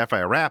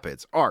 Sapphire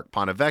Rapids, Arc,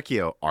 Ponte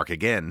Vecchio, Arc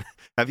again,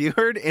 have you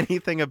heard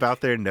anything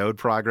about their node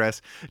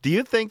progress? Do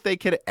you think they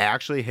could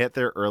actually hit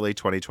their early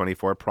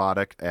 2024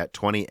 product at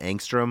 20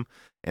 angstrom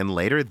and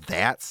later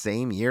that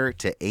same year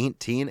to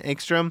 18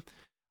 angstrom?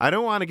 I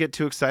don't want to get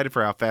too excited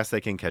for how fast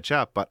they can catch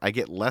up, but I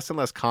get less and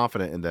less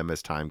confident in them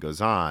as time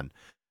goes on.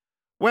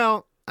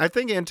 Well, I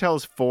think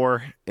Intel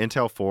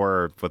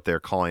 4, what they're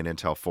calling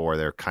Intel 4,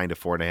 their kind of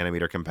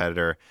 4-nanometer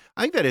competitor,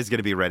 I think that is going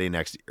to be ready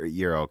next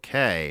year,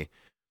 okay.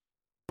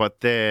 But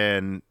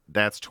then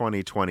that's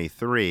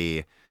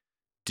 2023.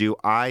 Do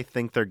I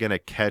think they're going to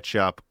catch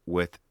up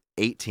with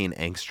 18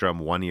 angstrom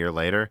 1 year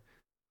later?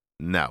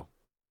 No,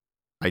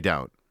 I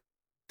don't.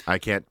 I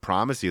can't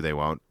promise you they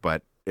won't,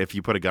 but if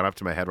you put a gun up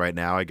to my head right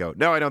now, I go,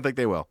 no, I don't think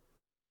they will.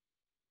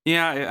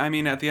 Yeah, I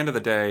mean, at the end of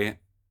the day,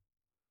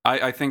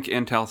 I think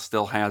Intel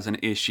still has an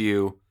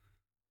issue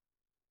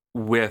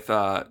with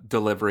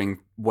delivering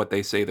what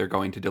they say they're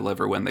going to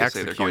deliver when they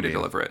say they're going to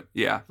deliver it.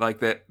 Yeah,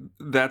 like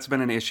that's been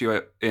an issue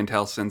at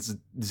Intel since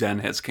Zen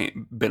has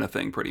been a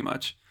thing pretty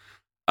much.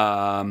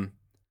 And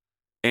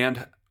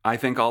I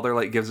think Alder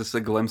Lake gives us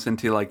a glimpse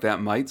into like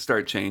that might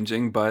start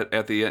changing, but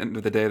at the end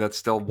of the day, that's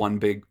still one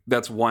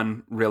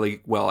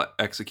really well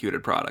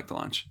executed product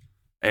launch.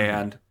 Mm-hmm.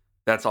 And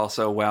that's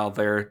also while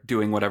they're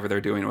doing whatever they're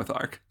doing with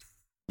Arc.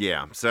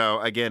 Yeah.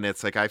 So again,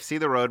 it's like I see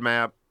the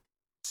roadmap.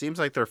 Seems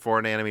like their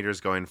 4 nanometers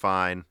going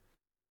fine,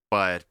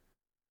 but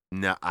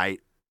no, I'd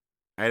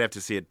have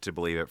to see it to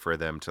believe it for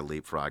them to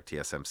leapfrog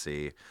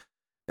TSMC.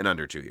 in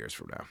under 2 years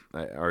from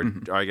now, or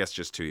I guess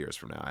just 2 years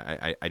from now.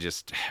 I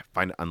just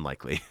find it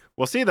unlikely.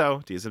 We'll see,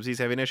 though. TSMC's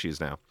having issues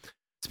now.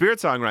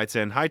 Spirit Song writes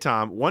in, "Hi,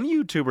 Tom. One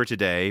YouTuber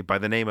today by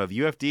the name of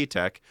UFD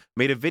Tech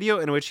made a video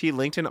in which he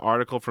linked an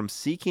article from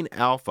Seeking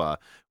Alpha,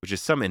 which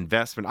is some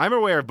investment. I'm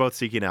aware of both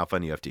Seeking Alpha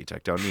and UFD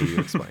Tech. Don't need you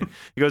to explain."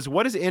 He goes,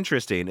 "What is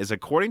interesting is,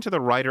 according to the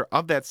writer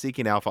of that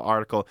Seeking Alpha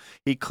article,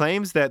 he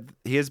claims that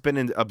he has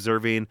been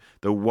observing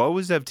the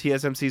woes of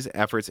TSMC's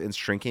efforts in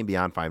shrinking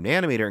beyond 5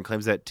 nanometer and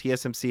claims that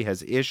TSMC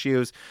has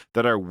issues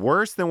that are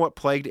worse than what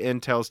plagued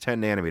Intel's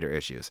 10 nanometer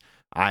issues."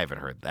 I haven't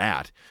heard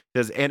that.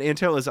 And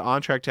Intel is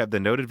on track to have the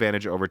node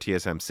advantage over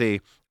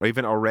TSMC, or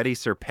even already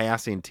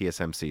surpassing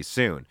TSMC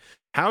soon.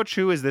 How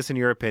true is this in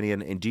your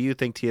opinion, and do you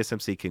think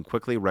TSMC can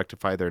quickly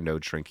rectify their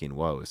node shrinking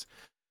woes?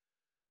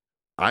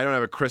 I don't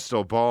have a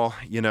crystal ball.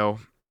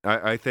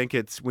 I think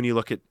it's when you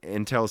look at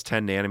Intel's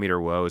 10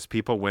 nanometer woes,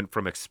 people went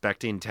from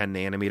expecting 10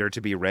 nanometer to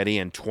be ready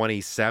in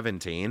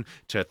 2017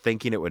 to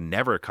thinking it would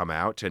never come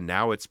out, to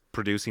now it's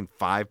producing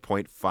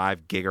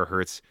 5.5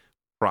 gigahertz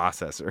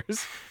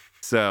processors.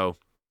 So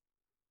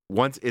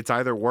once it's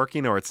either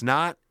working or it's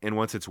not, and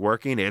once it's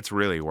working, it's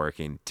really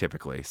working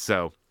typically.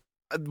 So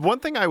one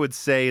thing I would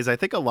say is I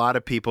think a lot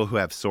of people who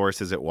have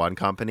sources at one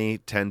company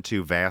tend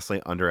to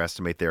vastly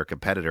underestimate their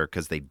competitor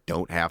because they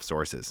don't have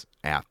sources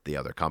at the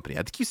other company. I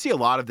think you see a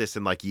lot of this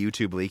in like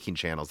YouTube leaking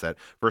channels that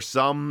for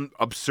some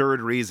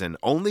absurd reason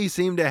only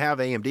seem to have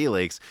AMD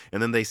leaks,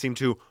 and then they seem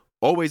to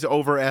always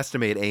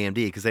overestimate AMD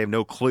because they have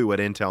no clue what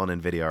Intel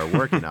and NVIDIA are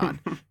working on.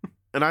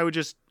 And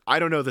I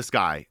don't know this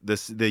guy, the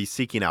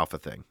Seeking Alpha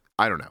thing.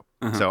 I don't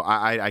know. So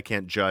I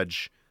can't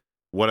judge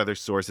what other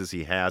sources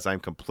he has. I'm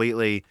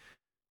completely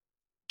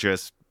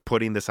just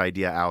putting this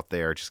idea out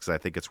there just because I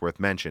think it's worth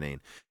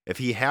mentioning. If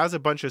he has a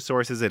bunch of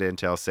sources at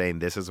Intel saying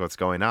this is what's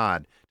going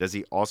on, does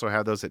he also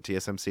have those at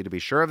TSMC to be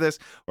sure of this?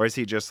 Or is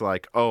he just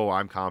like, oh,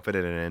 I'm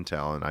confident in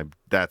Intel,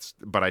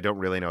 but I don't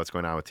really know what's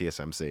going on with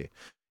TSMC?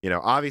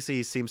 Obviously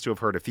he seems to have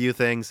heard a few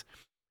things.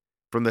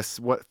 From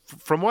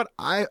what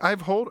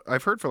I've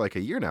heard for like a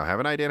year now,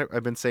 haven't I, Dan?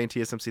 I've been saying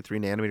TSMC 3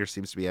 nanometer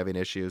seems to be having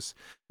issues.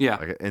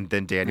 Yeah. And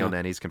then Daniel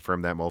Nenny's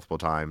confirmed that multiple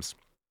times.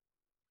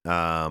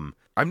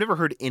 I've never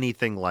heard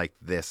anything like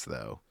this,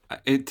 though.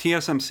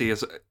 TSMC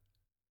is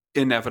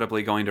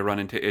inevitably going to run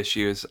into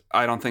issues.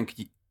 I don't think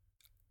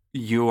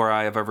you or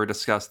I have ever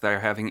discussed they're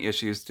having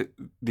issues to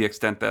the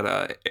extent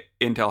that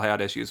Intel had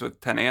issues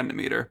with 10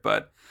 nanometer,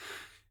 but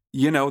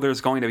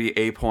there's going to be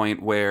a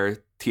point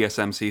where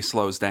TSMC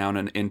slows down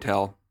and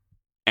Intel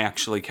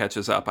actually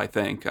catches up, I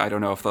think. I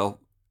don't know if they'll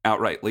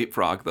outright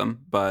leapfrog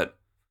them, but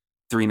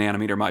 3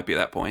 nanometer might be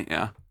that point,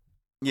 yeah.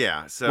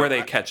 Yeah, so where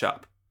they catch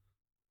up.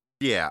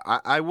 Yeah,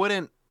 I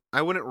wouldn't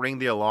ring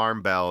the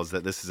alarm bells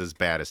that this is as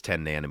bad as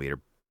 10 nanometer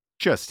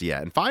just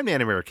yet. And 5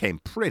 nanometer came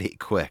pretty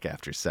quick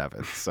after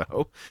 7,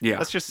 so yeah.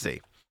 Let's just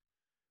see.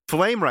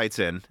 Flame writes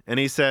in,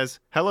 and he says,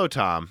 "Hello,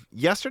 Tom.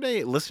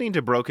 Yesterday, listening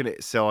to Broken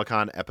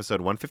Silicon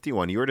episode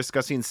 151, you were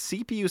discussing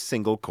CPU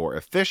single-core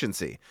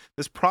efficiency.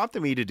 This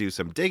prompted me to do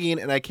some digging,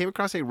 and I came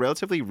across a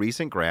relatively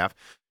recent graph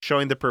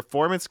showing the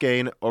performance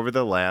gain over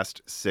the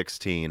last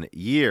 16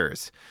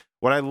 years.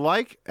 What I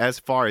like as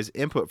far as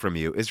input from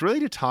you is really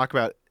to talk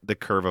about the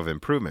curve of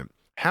improvement.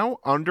 How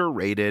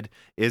underrated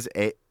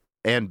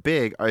and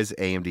big is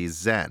AMD's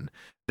Zen?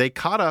 They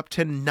caught up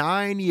to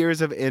 9 years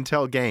of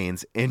Intel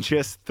gains in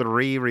just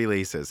 3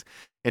 releases.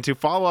 And to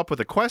follow up with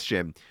a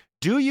question,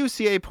 do you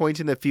see a point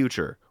in the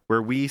future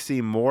where we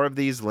see more of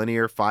these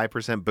linear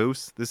 5%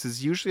 boosts? This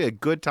is usually a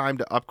good time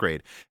to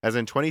upgrade, as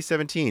in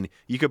 2017,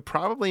 you could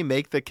probably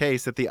make the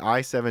case that the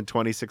i7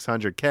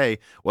 2600K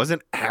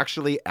wasn't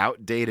actually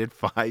outdated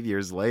 5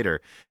 years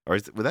later. Or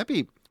would that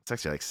be... It's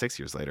actually like 6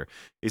 years later.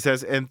 He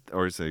says,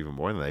 or is it even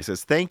more than that? He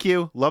says, "Thank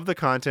you. Love the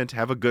content.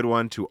 Have a good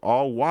one to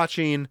all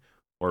watching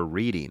or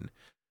reading."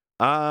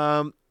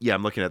 I'm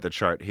looking at the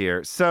chart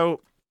here.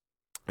 So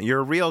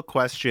your real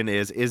question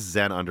is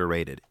Zen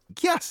underrated?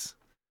 Yes.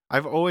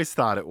 I've always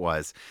thought it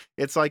was.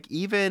 It's like,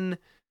 even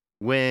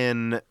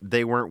when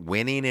they weren't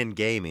winning in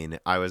gaming,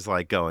 I was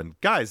like going,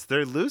 guys,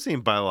 they're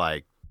losing by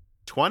like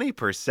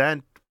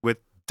 20% with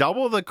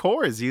double the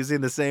cores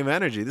using the same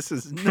energy. This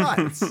is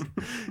nuts.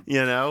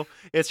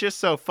 It's just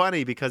so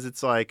funny because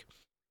it's like,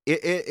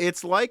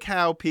 it's like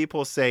how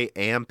people say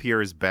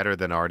Ampere is better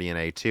than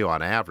RDNA 2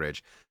 on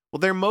average. Well,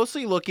 they're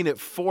mostly looking at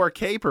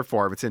 4K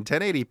performance, and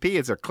 1080p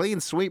is a clean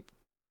sweep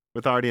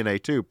with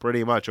RDNA 2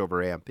 pretty much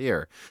over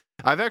Ampere.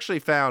 I've actually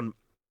found,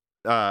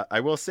 I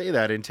will say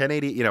that in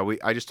 1080,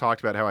 I just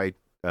talked about how I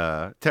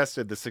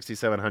tested the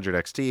 6700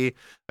 XT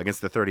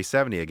against the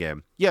 3070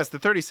 again. Yes, the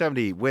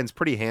 3070 wins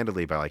pretty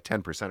handily by like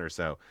 10% or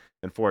so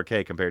in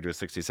 4K compared to a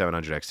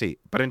 6700 XT.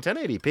 But in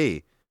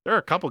 1080p, there are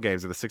a couple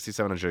games where the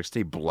 6700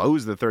 XT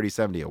blows the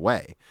 3070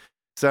 away.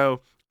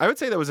 So I would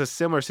say that was a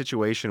similar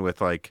situation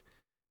with like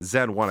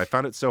Zen 1. I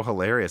found it so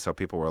hilarious how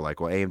people were like,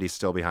 well, AMD's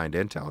still behind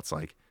Intel. It's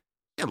like,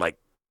 yeah, like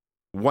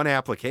one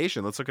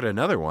application. Let's look at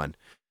another one.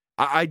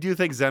 I do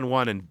think Zen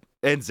 1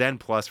 and Zen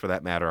Plus, for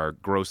that matter, are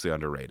grossly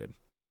underrated.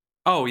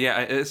 Oh, yeah,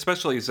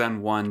 especially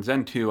Zen 1.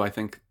 Zen 2, I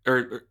think,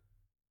 or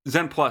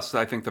Zen Plus,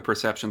 I think the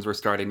perceptions were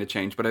starting to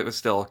change, but it was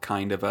still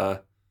kind of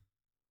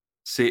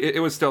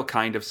it was still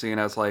kind of seen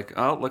as like,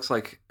 oh, it looks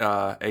like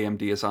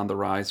AMD is on the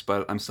rise,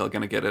 but I'm still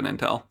going to get an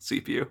Intel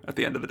CPU at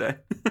the end of the day.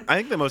 I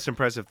think the most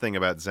impressive thing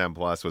about Zen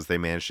Plus was they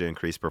managed to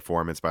increase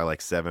performance by like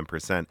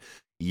 7%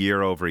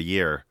 year over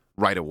year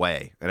right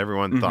away. And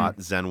everyone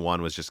thought Zen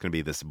 1 was just going to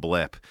be this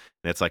blip.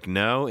 And it's like,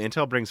 no,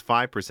 Intel brings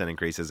 5%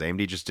 increases.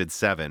 AMD just did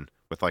 7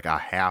 with like a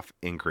half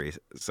increase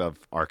of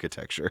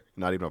architecture,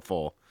 not even a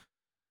full.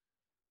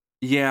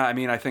 Yeah, I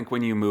mean, I think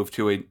when you move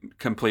to a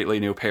completely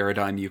new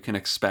paradigm, you can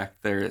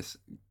expect there's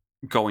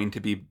going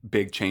to be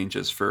big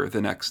changes for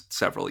the next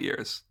several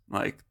years.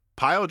 Like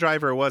Pile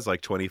Driver was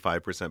like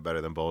 25%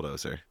 better than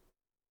Bulldozer.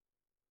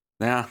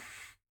 Yeah,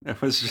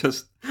 it was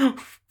just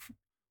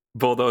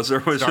Bulldozer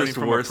was Starting just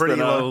from worse a pretty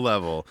than low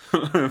level.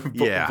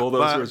 Yeah,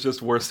 Bulldozer was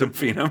just worse than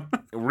Phenom.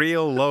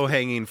 Real low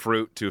hanging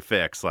fruit to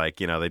fix. Like,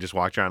 they just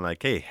walked around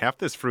like, hey, half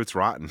this fruit's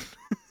rotten.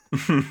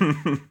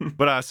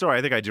 But sorry,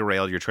 I think I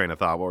derailed your train of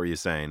thought. What were you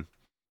saying?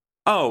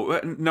 Oh,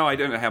 no, I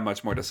didn't have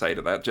much more to say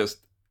to that. Just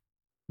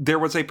there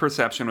was a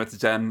perception with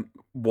Zen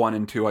 1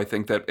 and 2, I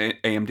think, that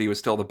AMD was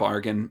still the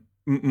bargain,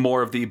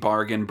 more of the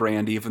bargain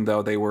brand, even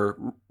though they were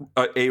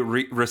a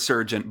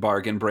resurgent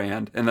bargain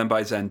brand. And then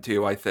by Zen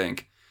 2, I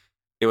think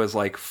it was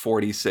like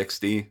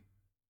 40-60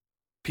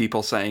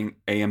 people saying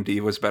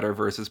AMD was better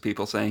versus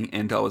people saying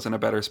Intel was in a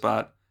better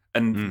spot.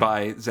 And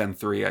by Zen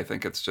 3, I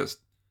think it's just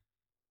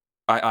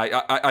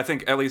I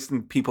think, at least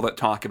in people that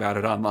talk about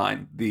it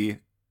online, the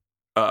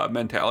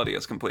mentality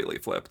has completely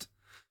flipped.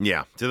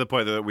 Yeah, to the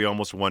point that we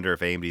almost wonder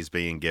if AMD's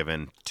being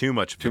given too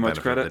much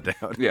credit. Of the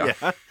doubt.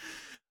 Yeah.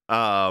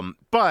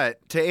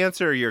 But to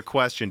answer your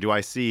question, do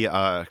I see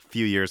a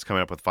few years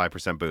coming up with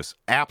 5% boosts?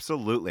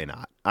 Absolutely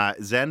not.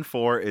 Zen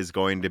 4 is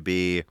going to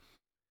be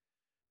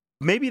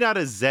maybe not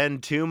a Zen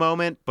 2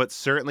 moment, but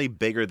certainly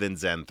bigger than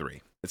Zen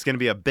 3. It's going to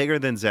be a bigger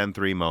than Zen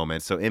 3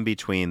 moment. So in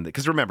between,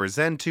 because remember,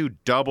 Zen 2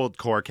 doubled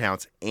core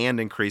counts and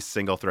increased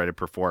single-threaded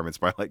performance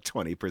by like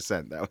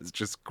 20%. That was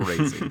just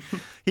crazy.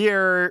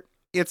 Here,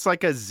 it's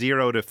like a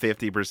 0 to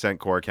 50%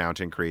 core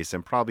count increase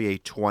and probably a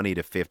 20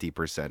 to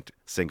 50%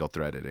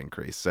 single-threaded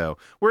increase. So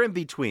we're in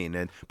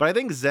between. But I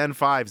think Zen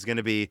 5 is going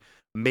to be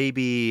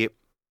maybe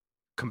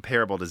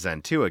comparable to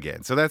Zen 2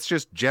 again. So that's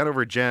just gen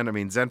over gen. I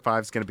mean, Zen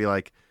 5 is going to be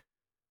like,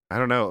 I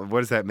don't know.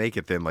 What does that make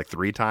it then? Like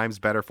 3 times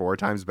better, 4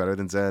 times better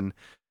than Zen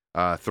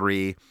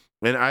 3.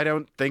 And I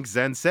don't think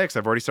Zen 6,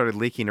 I've already started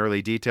leaking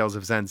early details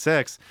of Zen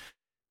 6.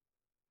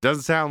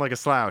 Doesn't sound like a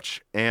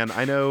slouch. And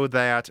I know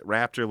that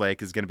Raptor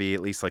Lake is going to be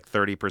at least like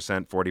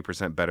 30%,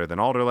 40% better than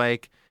Alder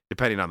Lake,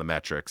 depending on the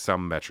metrics.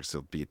 Some metrics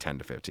will be 10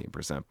 to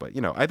 15%. But,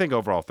 I think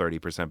overall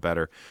 30%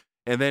 better.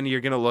 And then you're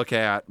going to look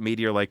at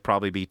Meteor Lake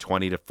probably be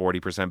 20 to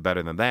 40%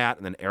 better than that.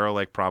 And then Arrow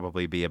Lake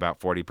probably be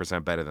about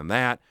 40% better than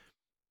that.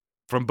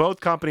 From both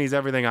companies,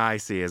 everything I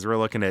see is we're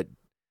looking at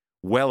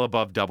well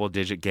above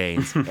double-digit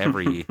gains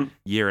every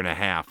year and a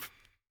half.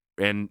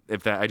 And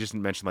if that, I just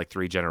mentioned like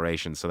 3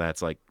 generations, so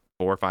that's like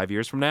 4 or 5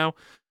 years from now.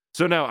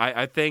 So no,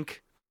 I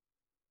think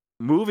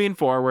moving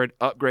forward,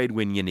 upgrade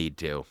when you need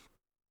to,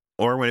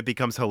 or when it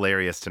becomes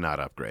hilarious to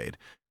not upgrade.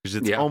 Because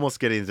it's almost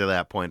getting to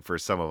that point for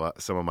some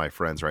of my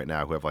friends right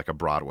now who have like a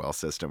Broadwell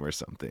system or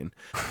something,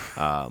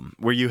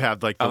 where you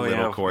have like the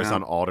little cores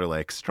on Alder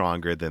Lake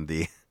stronger than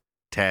the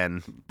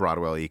 10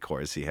 Broadwell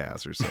E-cores he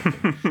has or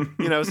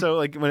something. So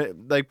like when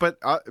it but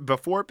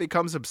before it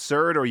becomes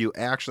absurd or you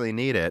actually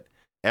need it,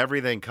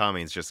 everything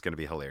coming is just going to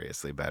be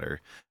hilariously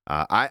better.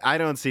 I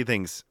don't see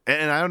things,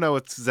 and I don't know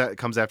what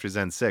comes after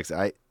Zen 6.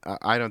 I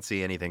don't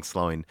see anything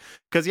slowing,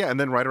 because and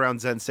then right around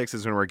Zen 6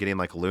 is when we're getting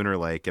like Lunar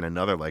Lake and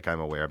another lake I'm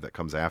aware of that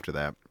comes after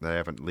that I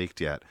haven't leaked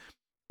yet.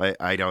 I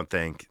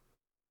think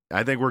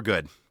we're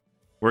good.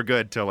 We're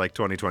good till like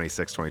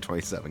 2026,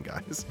 2027,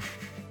 guys.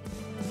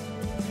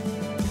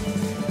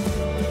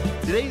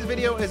 Today's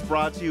video is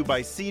brought to you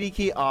by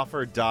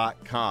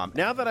CDKeyOffer.com.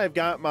 Now that I've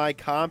got my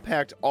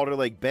compact Alder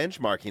Lake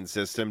benchmarking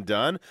system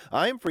done,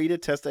 I'm free to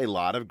test a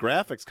lot of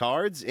graphics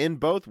cards in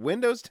both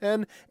Windows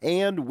 10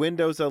 and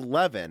Windows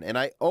 11, and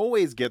I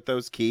always get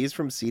those keys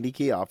from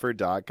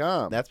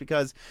CDKeyOffer.com. That's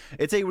because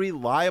it's a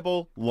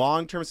reliable,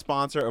 long-term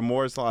sponsor of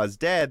Moore's Law is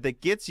Dead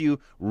that gets you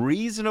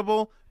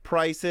reasonable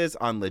prices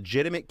on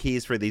legitimate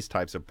keys for these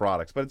types of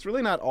products. But it's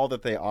really not all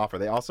that they offer.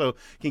 They also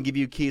can give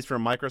you keys for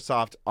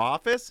Microsoft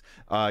Office,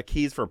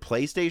 keys for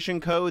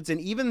PlayStation codes,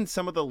 and even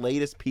some of the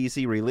latest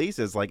PC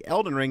releases like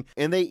Elden Ring.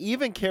 And they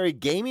even carry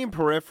gaming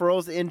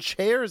peripherals in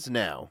chairs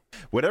now.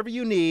 Whatever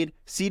you need,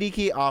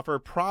 CDK Offer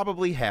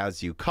probably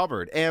has you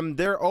covered. And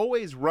they're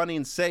always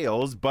running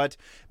sales, but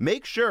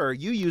make sure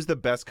you use the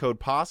best code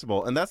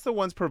possible. And that's the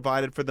ones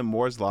provided for the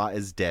Moore's Law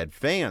is Dead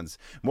fans.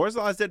 Moore's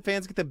Law is Dead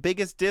fans get the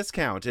biggest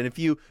discount. And if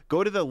you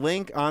go to the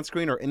link on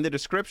screen or in the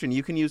description.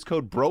 You can use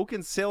code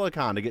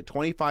BrokenSilicon to get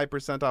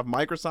 25% off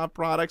Microsoft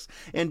products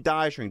and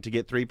DieShrink to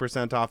get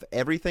 3% off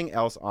everything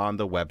else on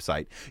the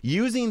website.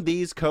 Using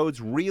these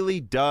codes really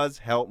does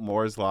help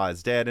Moore's Law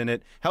is Dead, and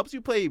it helps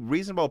you pay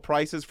reasonable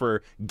prices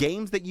for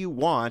games that you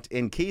want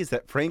and keys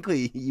that,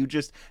 frankly, you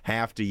just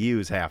have to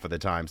use half of the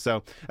time.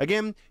 So,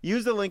 again,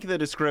 use the link in the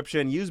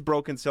description, use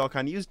Broken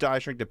Silicon, use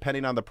DieShrink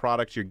depending on the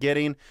products you're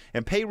getting,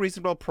 and pay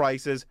reasonable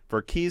prices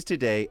for keys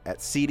today at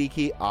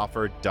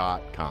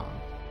cdkeyoffer.com.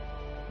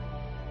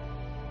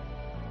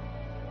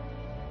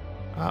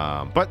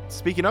 But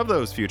speaking of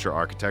those future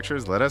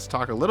architectures, let us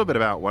talk a little bit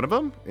about one of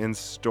them in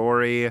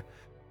story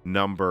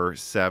number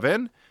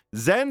 7.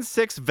 Zen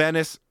 6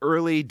 Venice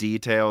early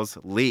details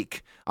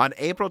leak. On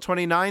April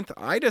 29th,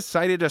 I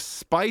decided to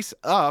spice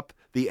up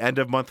the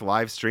end-of-month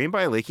live stream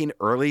by leaking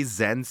early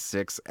Zen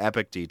 6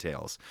 Epic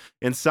details.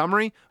 In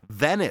summary,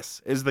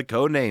 Venice is the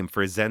code name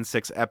for Zen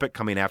 6 Epic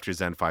coming after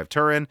Zen 5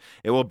 Turin.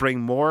 It will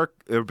bring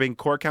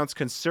core counts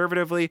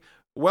conservatively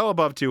well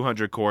above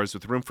 200 cores,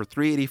 with room for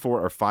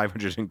 384 or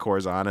 500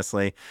 cores,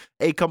 honestly.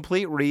 A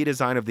complete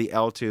redesign of the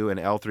L2 and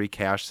L3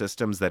 cache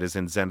systems that is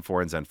in Zen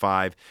 4 and Zen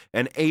 5,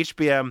 and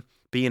HBM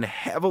being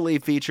heavily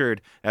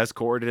featured as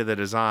core to the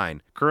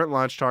design. Current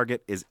launch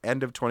target is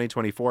end of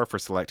 2024 for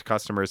select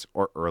customers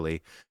or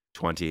early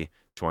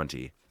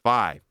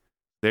 2025.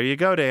 There you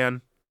go,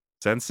 Dan.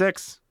 Zen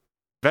 6.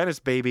 Venice,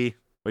 baby.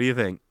 What do you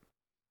think?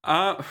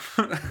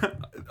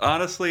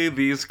 Honestly,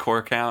 these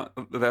core count,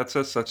 that's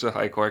just such a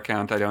high core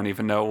count. I don't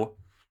even know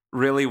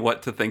really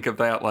what to think of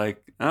that.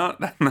 Like,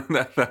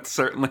 that's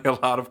certainly a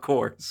lot of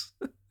cores.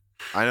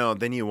 I know.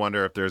 Then you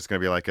wonder if there's going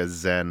to be like a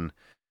Zen.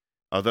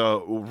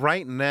 Although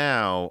right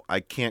now,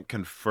 I can't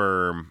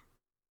confirm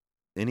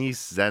any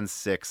Zen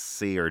 6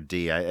 C or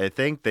D. I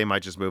think they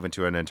might just move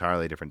into an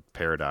entirely different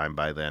paradigm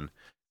by then.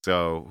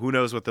 So who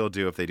knows what they'll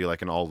do if they do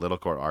like an all little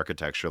core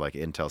architecture like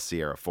Intel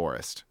Sierra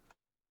Forest.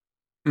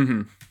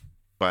 Mm-hmm.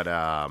 But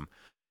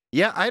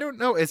yeah, I don't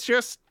know. It's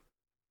just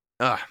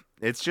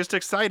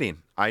exciting.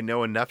 I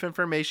know enough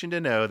information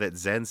to know that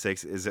Zen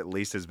 6 is at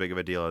least as big of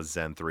a deal as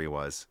Zen 3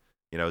 was.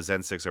 You know,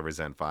 Zen 6 over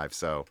Zen 5.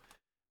 So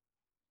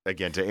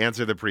again, to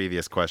answer the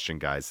previous question,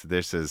 guys,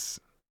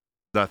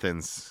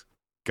 nothing's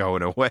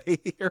going away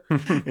here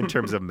in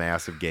terms of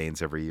massive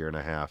gains every year and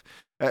a half.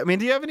 I mean,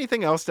 do you have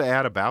anything else to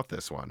add about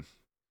this one?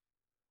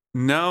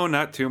 No,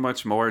 not too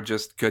much more.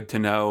 Just good to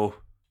know.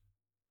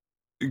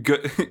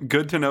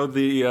 Good to know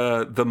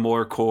the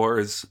more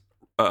cores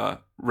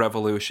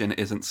revolution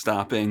isn't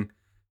stopping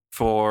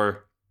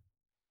for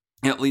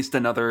at least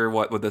another,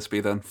 what would this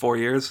be then? 4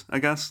 years, I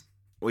guess.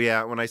 Well,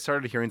 yeah, when I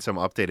started hearing some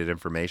updated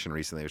information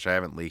recently, which I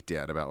haven't leaked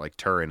yet, about like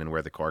Turin and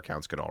where the core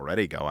counts could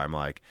already go, I'm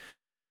like,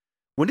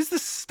 when does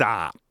this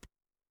stop?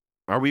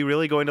 Are we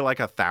really going to like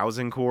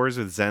 1,000 cores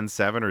with Zen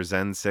 7 or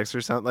Zen 6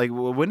 or something? Like,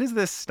 when does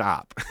this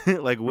stop?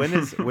 Like, when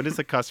does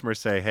the customer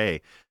say,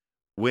 hey,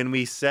 when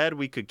we said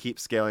we could keep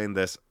scaling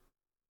this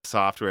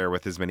software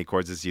with as many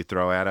cores as you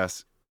throw at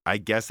us, I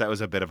guess that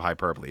was a bit of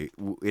hyperbole.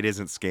 It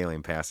isn't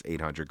scaling past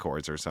 800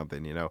 cores or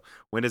something, you know?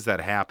 When does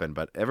that happen?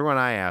 But everyone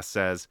I ask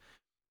says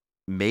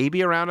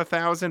maybe around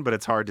 1,000, but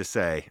it's hard to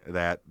say.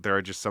 That there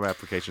are just some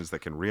applications that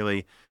can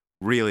really,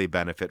 really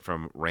benefit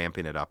from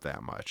ramping it up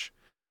that much.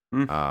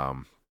 I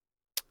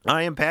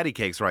am Patty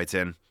Cakes writes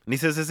in, and he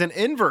says, as an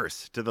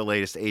inverse to the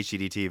latest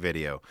HDDT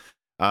video,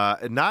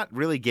 not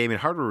really gaming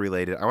hardware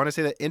related, I want to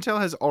say that Intel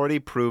has already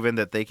proven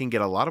that they can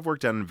get a lot of work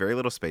done in very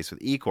little space with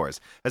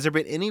E-cores. Has there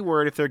been any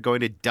word if they're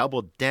going to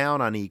double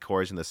down on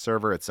E-cores in the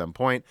server at some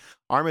point?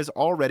 ARM is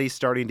already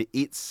starting to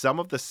eat some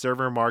of the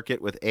server market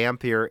with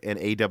Ampere and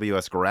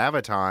AWS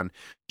Graviton,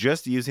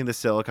 just using the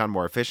silicon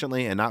more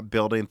efficiently and not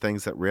building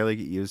things that rarely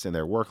get used in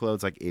their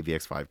workloads like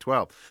AVX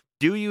 512.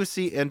 Do you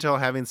see Intel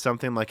having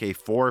something like a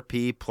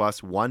 4P plus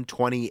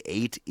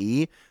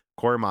 128E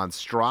core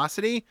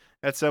monstrosity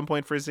at some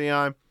point for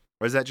Xeon,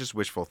 or is that just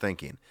wishful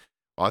thinking?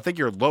 Well, I think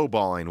you're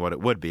lowballing what it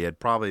would be. It'd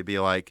probably be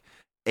like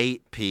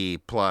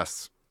 8P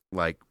plus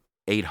like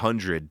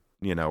 800,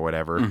 you know,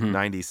 whatever,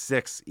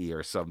 96E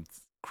or some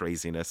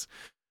craziness.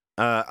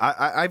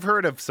 I've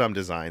heard of some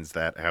designs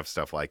that have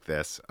stuff like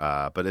this,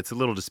 but it's a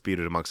little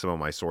disputed amongst some of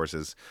my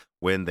sources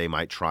when they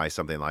might try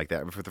something like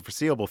that. And for the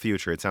foreseeable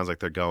future, it sounds like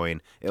they're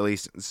going, at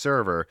least in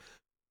server,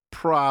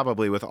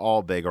 probably with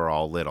all big or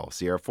all little.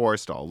 Sierra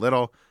Forest, all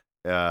little.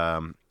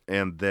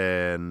 And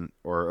then,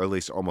 or at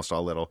least almost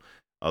all little,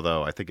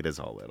 although I think it is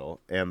all little.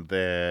 And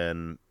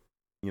then,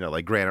 you know,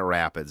 like Granite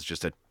Rapids,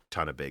 just a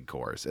ton of big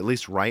cores. At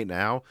least right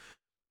now,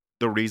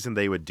 the reason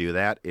they would do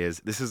that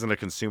is this isn't a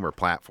consumer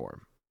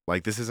platform.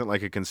 Like, this isn't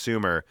like a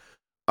consumer,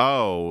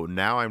 oh,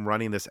 now I'm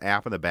running this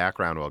app in the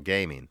background while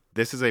gaming.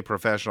 This is a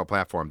professional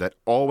platform that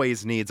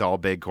always needs all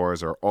big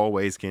cores or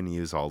always can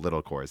use all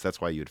little cores.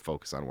 That's why you'd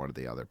focus on one or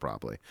the other,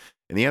 probably.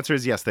 And the answer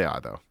is yes, they are,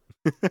 though.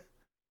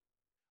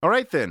 All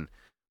right, then.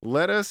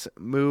 Let us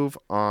move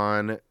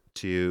on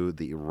to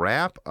the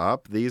wrap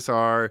up. These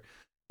are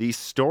the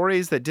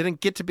stories that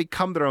didn't get to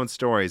become their own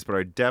stories, but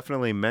are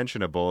definitely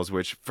mentionables,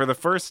 which for the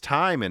first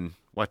time in,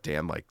 what,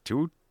 Dan, like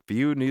 2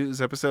 few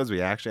news episodes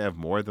we actually have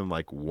more than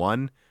like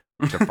 1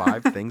 to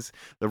 5 things.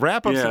 The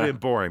wrap-ups have been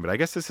boring, but I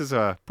guess this is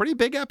a pretty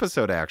big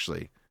episode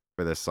actually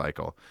for this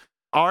cycle.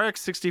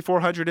 RX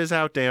 6400 is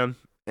out, Dan,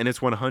 and it's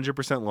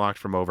 100% locked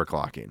from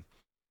overclocking.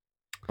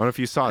 I don't know if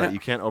you saw that. You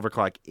can't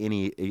overclock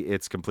any.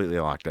 It's completely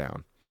locked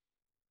down.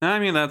 I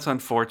mean, that's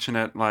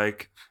unfortunate.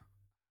 Like,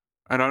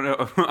 I don't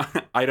know.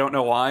 I don't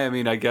know why. I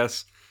mean, I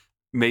guess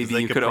maybe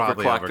you could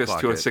overclock this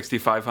to a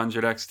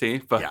 6500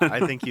 XT. But yeah, I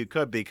think you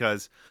could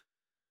because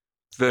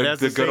it has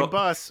the same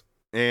bus,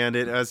 and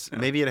it has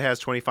maybe it has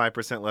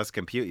 25% less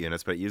compute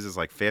units, but it uses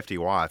like 50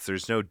 watts.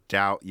 There's no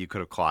doubt you could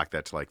have clocked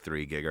that to like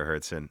 3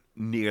 gigahertz and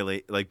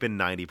nearly like been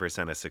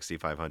 90% of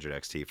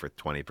 6500 XT for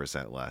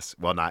 20% less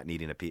while not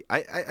needing a P.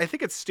 I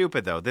think it's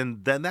stupid though.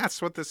 Then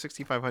that's what the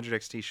 6500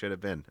 XT should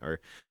have been, or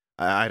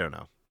I don't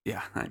know.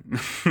 Yeah,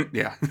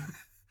 yeah.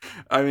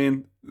 I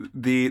mean,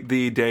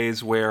 the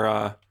days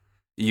where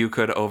you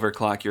could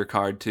overclock your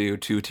card to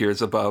 2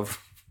 tiers above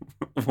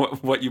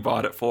what you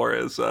bought it for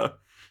is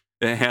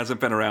it hasn't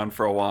been around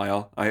for a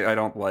while. I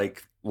don't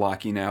like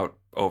locking out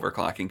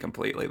overclocking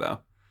completely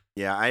though.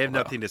 Yeah, I have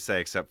nothing to say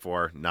except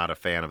for not a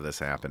fan of this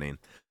happening.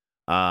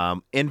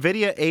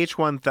 NVIDIA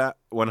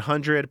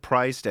H100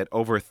 priced at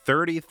over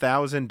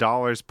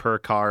 $30,000 per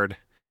card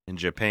in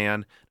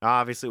Japan.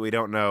 Obviously, we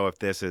don't know if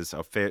this is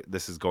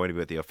going to be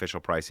what the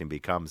official pricing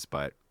becomes,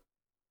 but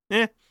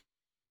I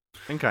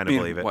can kind of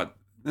believe it. What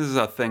this is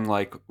a thing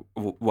like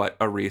what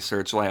a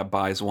research lab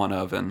buys one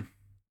of, and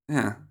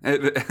yeah,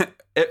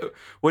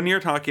 when you're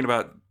talking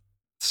about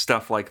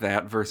stuff like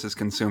that versus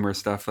consumer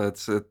stuff,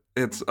 it's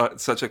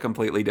such a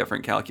completely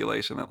different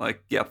calculation. That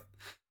like, yeah,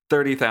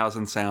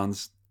 30,000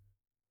 sounds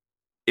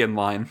in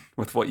line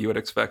with what you would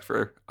expect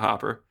for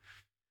Hopper.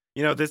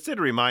 You know, this did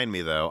remind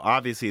me, though.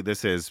 Obviously,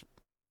 this is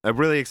a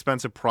really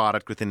expensive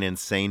product with an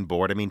insane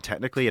board. I mean,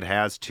 technically, it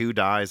has 2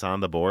 dies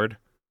on the board.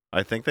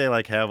 I think they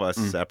like have a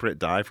separate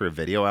die for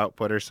video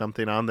output or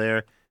something on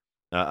there.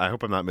 I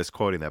hope I'm not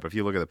misquoting that, but if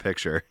you look at the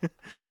picture,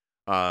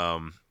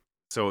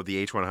 so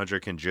the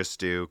H100 can just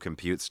do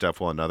compute stuff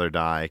while another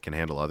die can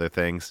handle other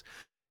things.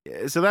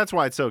 So that's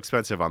why it's so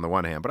expensive on the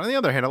one hand. But on the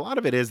other hand, a lot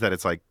of it is that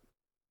it's like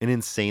an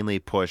insanely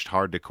pushed,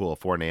 hard to cool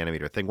 4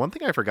 nanometer thing. One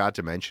thing I forgot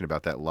to mention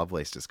about that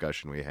Lovelace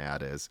discussion we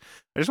had is,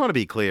 I just want to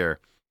be clear,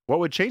 what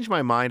would change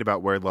my mind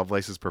about where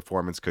Lovelace's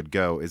performance could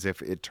go is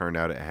if it turned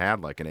out it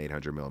had like an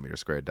 800 millimeter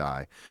square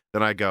die.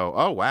 Then I go,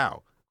 oh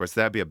wow, of course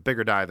that'd be a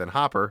bigger die than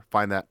Hopper.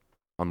 Find that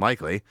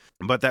unlikely,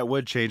 but that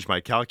would change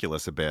my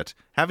calculus a bit.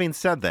 Having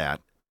said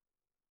that,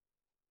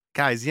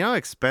 guys, you know how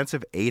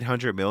expensive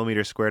 800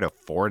 millimeter square to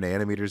 4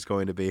 nanometers is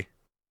going to be?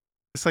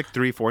 It's like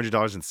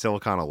 $300-$400 in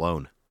silicon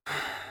alone.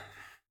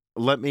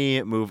 Let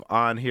me move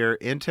on here.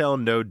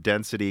 Intel node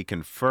density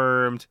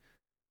confirmed.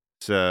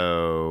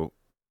 So,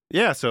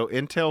 yeah, so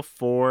Intel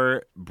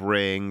 4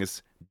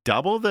 brings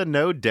double the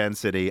node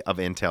density of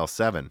Intel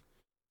 7.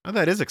 Oh,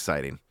 that is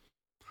exciting.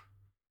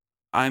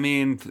 I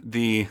mean,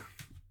 the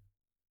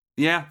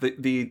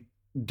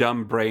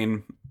dumb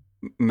brain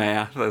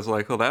math is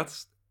like, well,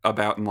 that's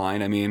about in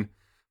line. I mean,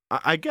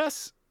 I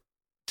guess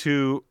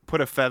to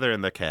put a feather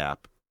in the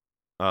cap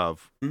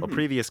of a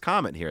previous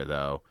comment here,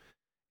 though,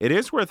 it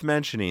is worth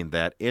mentioning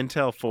that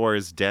Intel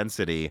 4's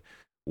density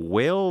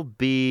will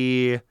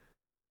be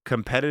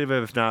competitive,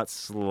 if not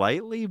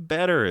slightly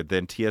better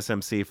than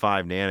TSMC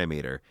 5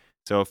 nanometer.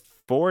 So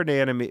 4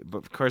 nanometer, but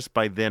of course,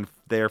 by then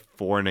their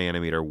 4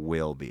 nanometer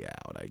will be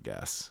out, I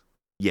guess.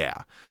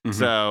 Yeah.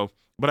 So,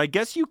 but I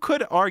guess you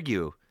could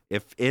argue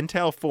if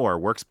Intel 4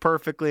 works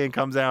perfectly and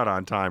comes out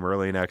on time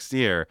early next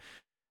year,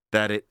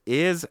 that it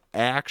is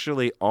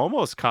actually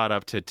almost caught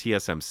up to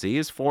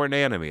TSMC's 4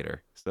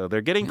 nanometer. So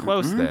they're getting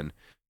close then.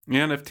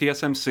 Yeah, and if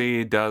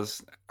TSMC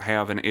does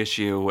have an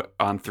issue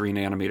on 3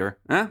 nanometer,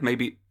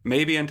 maybe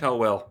Intel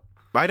will.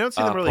 I don't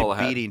see them really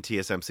beating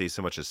TSMC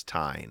so much as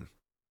tying.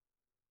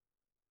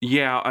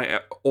 Yeah,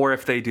 or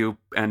if they do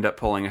end up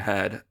pulling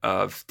ahead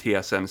of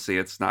TSMC,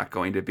 it's not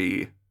going to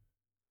be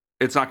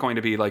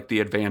like the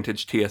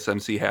advantage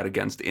TSMC had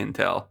against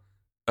Intel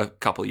a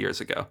couple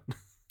years ago.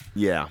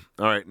 Yeah.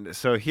 All right.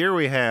 So here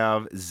we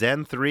have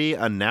Zen 3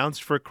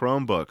 announced for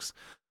Chromebooks.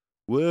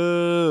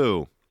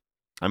 Woo!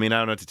 I mean, I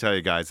don't know what to tell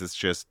you guys. It's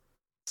just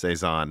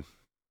Cezanne, as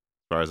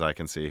far as I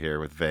can see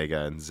here, with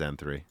Vega and Zen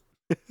 3.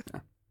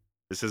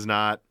 This is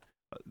not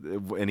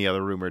any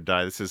other rumored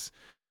die. This is...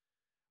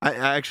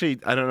 I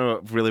don't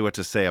know really what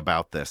to say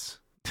about this.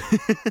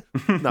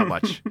 Not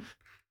much.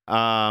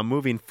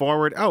 Moving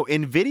forward. Oh,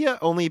 NVIDIA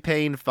only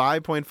paying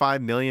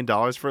 $5.5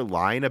 million for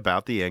lying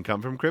about the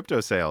income from crypto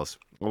sales.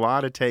 A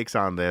lot of takes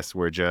on this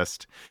were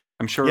just...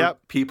 I'm sure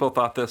people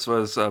thought this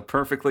was a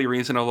perfectly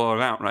reasonable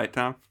amount, right,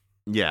 Tom?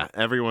 Yeah,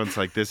 everyone's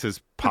like, this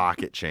is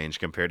pocket change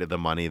compared to the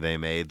money they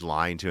made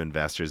lying to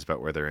investors about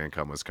where their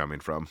income was coming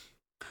from.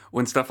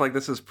 When stuff like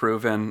this is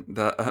proven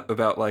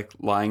about like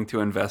lying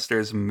to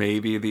investors,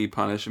 maybe the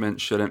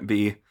punishment shouldn't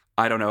be,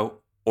 I don't know,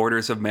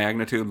 orders of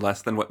magnitude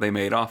less than what they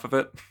made off of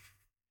it.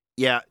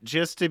 Yeah,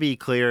 just to be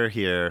clear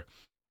here,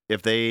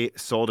 if they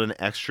sold an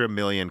extra 1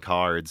 million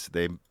cards,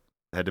 they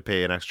had to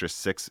pay an extra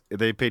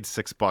they paid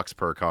 $6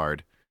 per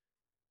card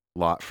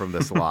lot from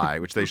this lie,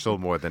 which they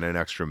sold more than an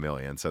extra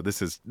million. So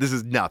this is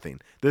nothing.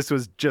 This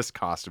was just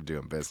cost of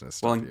doing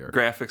business. Well, here.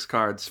 graphics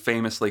cards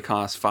famously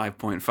cost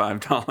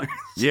 $5.5.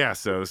 Yeah,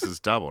 so this is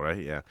double, right?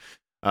 Yeah.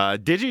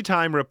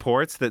 Digitime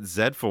reports that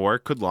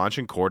Z4 could launch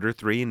in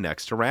Q3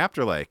 next to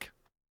Raptor Lake.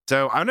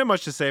 So I don't have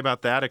much to say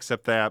about that,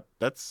 except that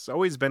that's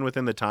always been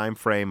within the time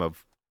frame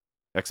of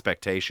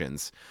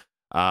expectations.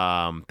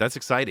 That's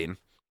exciting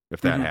if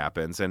that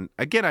happens. And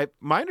again,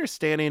 my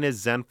understanding is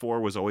Zen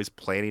 4 was always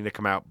planning to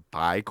come out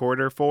by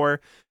Q4,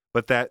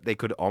 but that they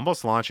could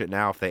almost launch it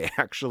now if they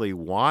actually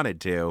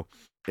wanted to.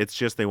 It's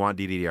just they want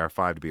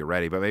DDR5 to be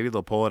ready, but maybe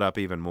they'll pull it up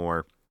even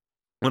more.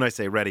 When I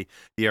say ready,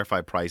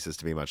 DDR5 prices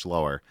to be much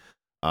lower.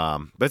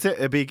 But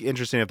it'd be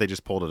interesting if they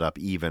just pulled it up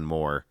even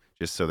more,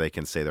 just so they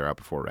can say they're out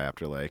before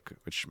Raptor Lake,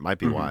 which might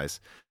be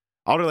wise.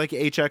 Alder Lake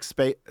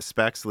HX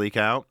specs leak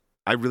out.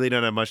 I really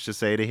don't have much to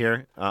say to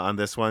here on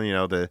this one. You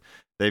know,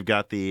 they've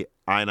got the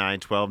i9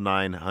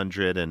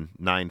 12900 and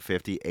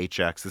 950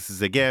 HX. This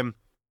is again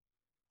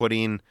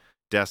putting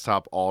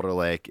desktop Alder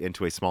Lake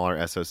into a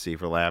smaller SoC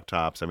for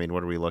laptops. I mean,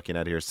 what are we looking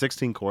at here?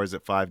 16 cores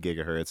at 5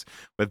 gigahertz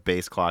with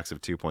base clocks of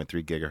 2.3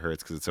 gigahertz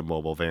because it's a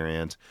mobile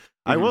variant.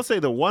 I will say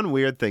the one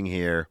weird thing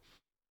here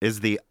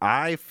is the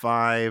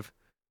i5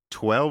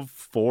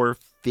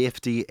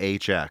 12450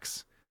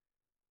 HX.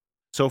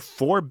 So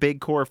 4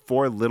 big core,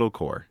 4 little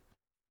core,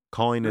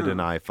 calling it an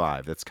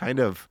i5. That's kind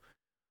of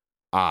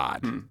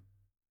odd.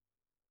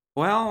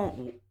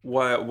 Well,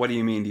 what do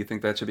you mean? Do you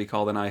think that should be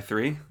called an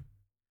i3?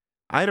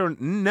 I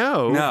don't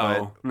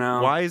know.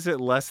 No. Why is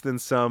it less than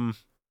some?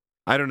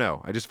 I don't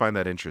know. I just find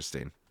that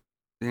interesting.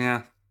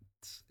 Yeah.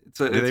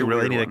 Do they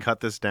really need to cut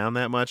this down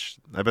that much?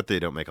 I bet they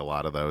don't make a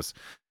lot of those.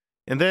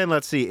 And then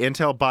let's see.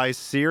 Intel buys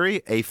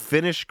Siri, a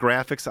Finnish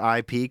graphics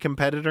IP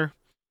competitor.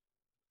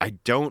 I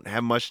don't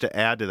have much to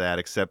add to that,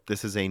 except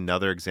this is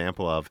another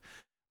example of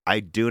I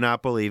do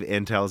not believe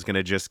Intel is going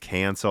to just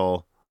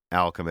cancel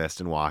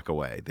Alchemist and walk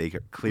away. They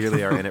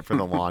clearly are in it for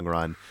the long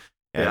run,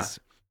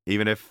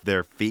 even if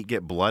their feet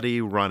get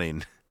bloody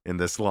running in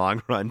this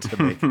long run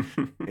to make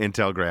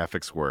Intel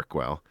graphics work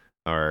well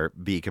or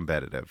be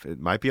competitive. It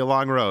might be a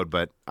long road,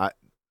 but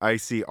I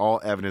see all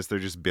evidence they're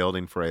just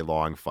building for a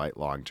long fight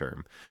long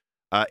term.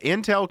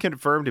 Intel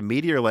confirmed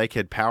Meteor Lake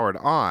had powered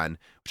on,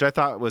 which I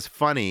thought was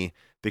funny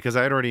because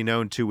I had already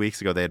known 2 weeks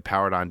ago they had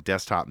powered on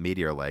desktop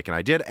Meteor Lake. And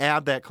I did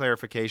add that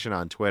clarification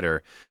on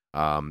Twitter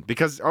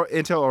because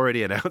Intel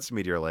already announced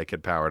Meteor Lake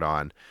had powered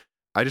on.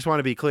 I just want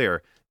to be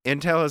clear.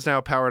 Intel has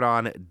now powered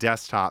on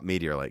desktop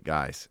Meteor Lake,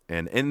 guys.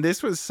 And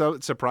this was so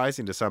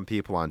surprising to some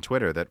people on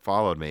Twitter that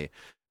followed me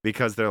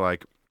because they're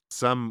like,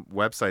 some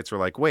websites were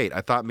like, wait,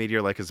 I thought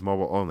Meteor Lake is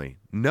mobile only.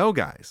 No,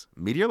 guys.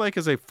 Meteor Lake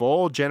is a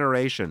full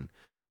generation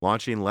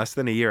launching less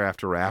than a year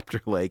after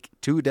Raptor Lake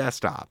to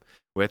desktop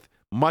with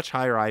much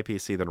higher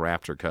IPC than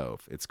Raptor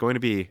Cove. It's going to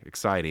be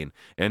exciting,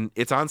 and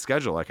it's on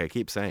schedule, like I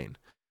keep saying.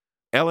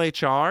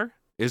 LHR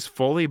is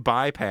fully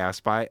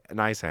bypassed by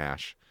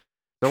NiceHash.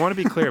 So I want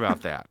to be clear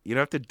about that. You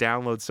don't have to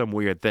download some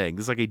weird thing.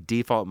 This is like a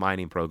default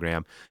mining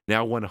program.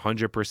 Now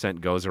 100%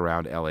 goes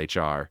around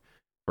LHR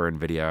for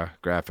NVIDIA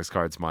graphics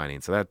cards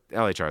mining. So that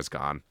LHR is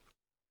gone.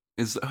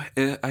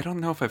 I don't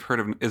know if I've heard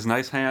of. Is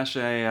NiceHash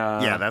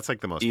a yeah, that's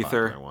like the most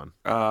Ether popular one.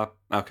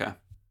 Okay,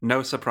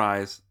 no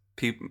surprise.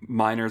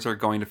 Miners are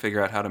going to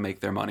figure out how to make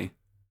their money.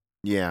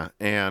 Yeah,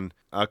 and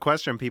a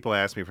question people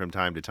ask me from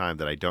time to time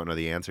that I don't know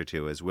the answer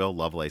to is, will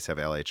Lovelace have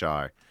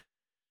LHR?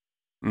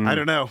 I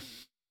don't know.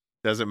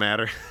 Doesn't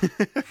matter.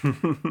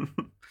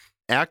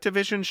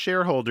 Activision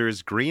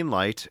shareholders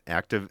greenlight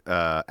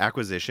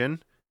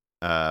acquisition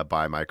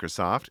by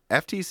Microsoft.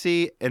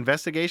 FTC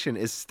investigation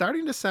is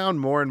starting to sound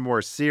more and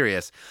more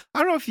serious. I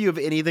don't know if you have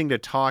anything to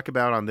talk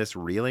about on this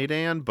really,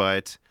 Dan,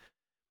 but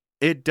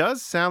it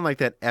does sound like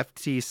that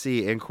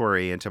FTC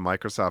inquiry into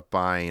Microsoft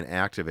buying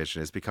Activision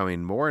is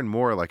becoming more and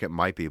more like it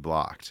might be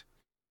blocked.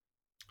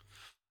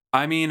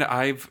 I mean,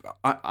 I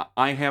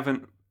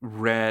haven't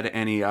read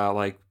any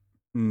like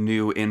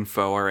new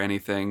info or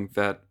anything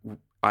that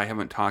I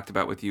haven't talked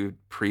about with you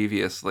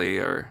previously,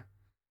 or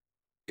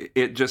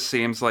it just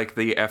seems like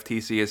the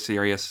FTC is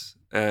serious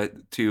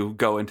to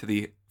go into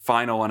the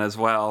final one as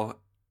well.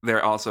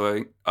 They're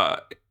also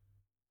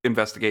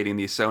investigating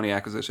the Sony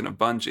acquisition of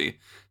Bungie.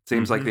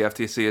 Seems like the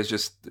FTC is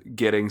just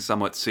getting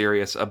somewhat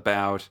serious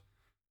about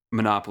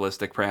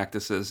monopolistic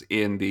practices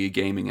in the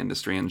gaming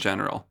industry in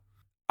general.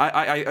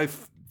 I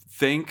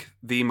think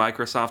the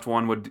Microsoft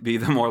one would be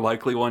the more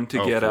likely one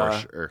to get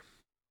sure.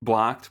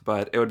 blocked,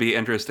 but it would be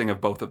interesting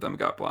if both of them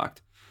got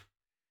blocked.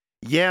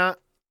 Yeah,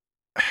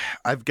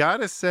 I've got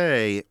to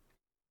say,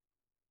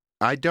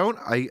 we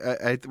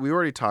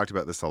already talked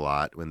about this a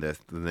lot when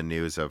the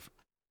news of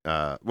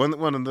when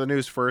the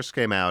news first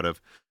came out of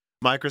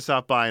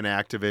Microsoft buying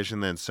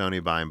Activision, then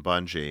Sony buying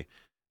Bungie.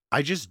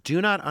 I just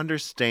do not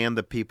understand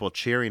the people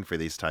cheering for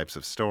these types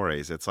of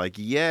stories. It's like,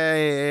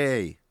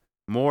 yay,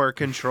 more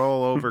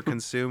control over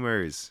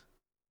consumers.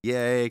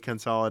 Yay,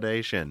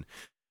 consolidation.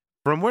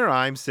 From where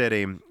I'm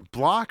sitting,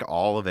 block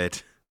all of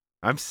it.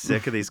 I'm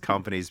sick of these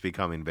companies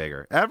becoming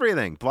bigger.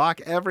 Everything.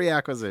 Block every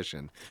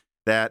acquisition.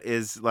 That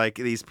is like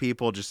these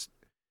people just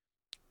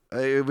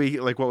we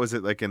like what was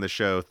it like in the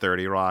show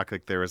 30 Rock?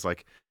 Like there was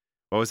like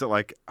what was it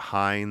like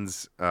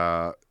Heinz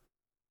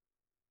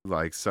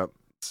like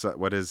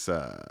what is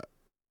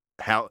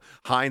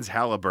Heinz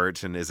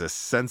Halliburton is a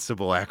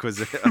sensible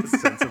acquisition, a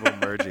sensible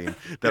merging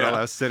that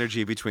allows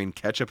synergy between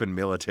ketchup and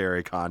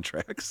military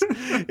contracts.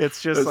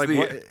 It's just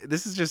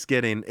this is just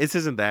getting. This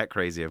isn't that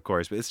crazy, of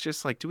course, but it's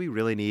just like, do we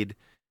really need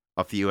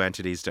a few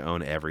entities to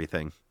own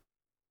everything?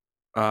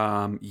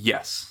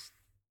 Yes,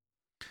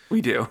 we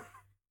do.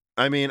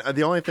 I mean,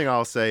 the only thing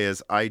I'll say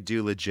is I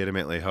do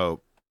legitimately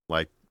hope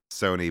like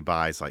Sony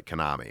buys like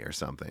Konami or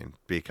something,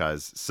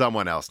 because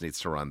someone else needs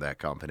to run that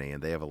company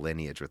and they have a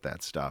lineage with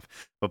that stuff.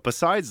 But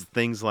besides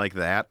things like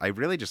that, I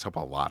really just hope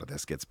a lot of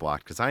this gets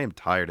blocked, because I am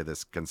tired of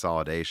this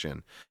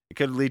consolidation. It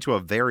could lead to a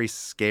very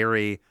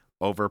scary,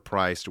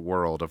 overpriced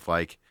world of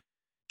like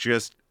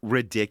just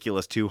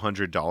ridiculous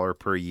 $200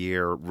 per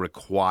year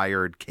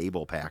required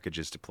cable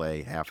packages to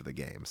play half of the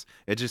games.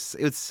 It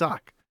would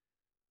suck.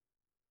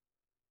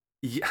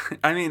 Yeah,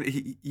 I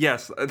mean,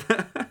 yes.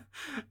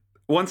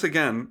 Once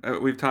again,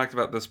 we've talked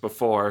about this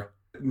before.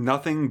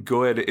 Nothing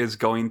good is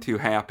going to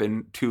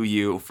happen to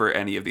you for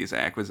any of these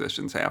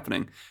acquisitions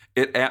happening.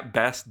 It at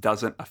best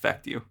doesn't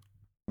affect you.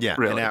 Yeah,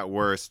 really. And at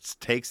worst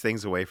takes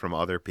things away from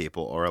other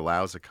people or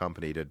allows a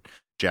company to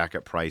jack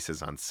up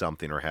prices on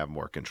something or have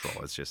more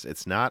control.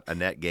 It's not a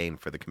net gain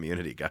for the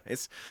community,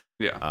 guys.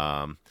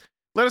 Yeah.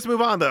 Let us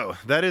move on, though.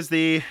 That is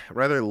the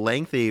rather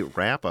lengthy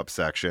wrap-up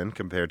section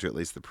compared to at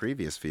least the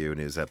previous few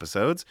news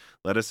episodes.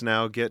 Let us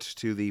now get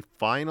to the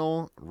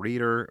final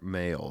reader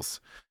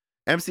mails.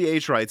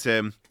 MCH writes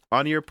in,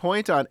 on your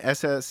point on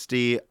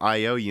SSD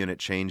I/O unit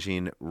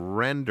changing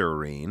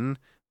rendering,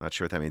 not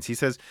sure what that means. He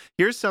says,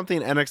 here's something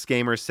NX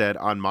Gamer said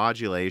on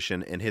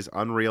modulation in his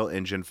Unreal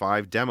Engine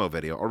 5 demo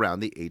video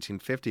around the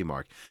 1850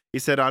 mark. He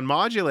said, on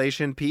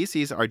modulation,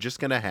 PCs are just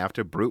going to have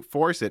to brute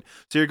force it,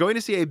 so you're going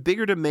to see a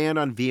bigger demand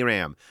on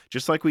VRAM,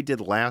 just like we did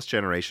last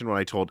generation when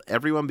I told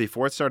everyone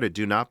before it started,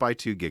 do not buy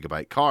 2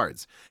 gigabyte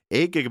cards.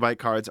 8 gigabyte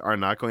cards are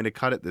not going to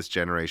cut it this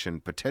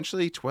generation,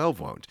 potentially 12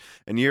 won't.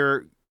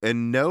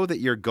 And know that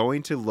you're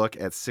going to look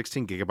at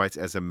 16 gigabytes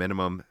as a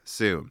minimum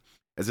soon,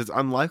 as it's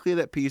unlikely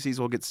that PCs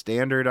will get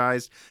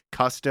standardized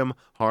custom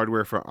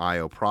hardware for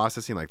I/O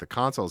processing like the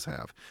consoles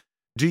have.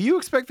 Do you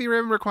expect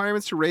VRAM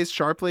requirements to raise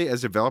sharply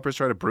as developers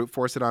try to brute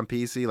force it on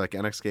PC like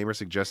NX Gamer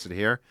suggested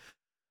here?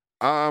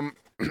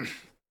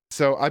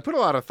 So I put a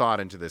lot of thought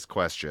into this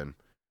question,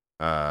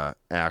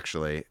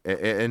 actually,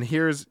 and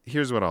here's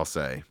what I'll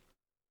say.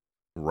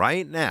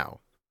 Right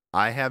now,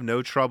 I have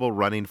no trouble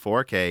running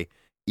 4K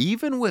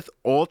even with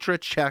ultra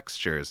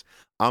textures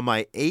on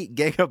my 8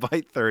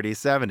 gigabyte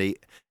 3070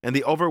 and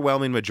the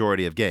overwhelming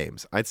majority of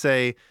games. I'd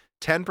say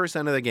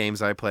 10% of the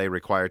games I play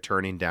require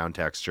turning down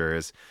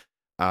textures,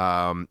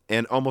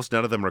 and almost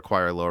none of them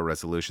require lower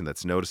resolution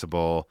that's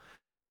noticeable.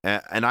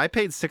 And I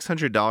paid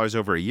 $600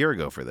 over a year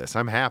ago for this.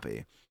 I'm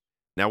happy.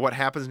 Now, what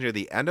happens near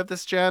the end of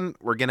this gen,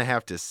 we're going to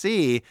have to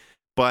see.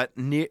 But,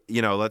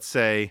 let's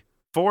say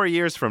 4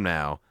 years from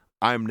now,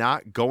 I'm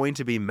not going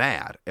to be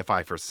mad if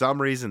I, for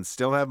some reason,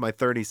 still have my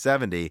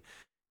 3070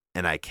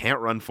 and I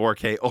can't run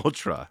 4K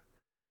Ultra.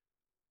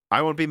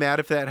 I won't be mad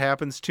if that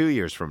happens 2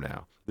 years from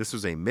now. This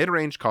was a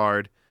mid-range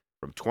card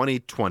from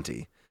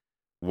 2020.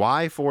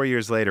 Why 4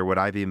 years later would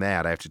I be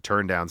mad I have to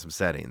turn down some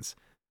settings?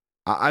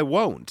 I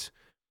won't.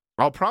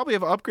 I'll probably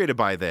have upgraded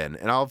by then,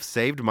 and I'll have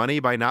saved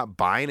money by not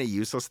buying a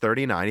useless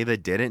 3090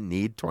 that didn't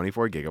need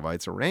 24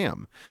 gigabytes of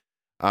RAM.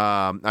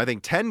 I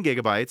think 10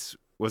 gigabytes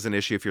was an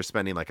issue if you're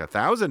spending like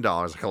 $1,000,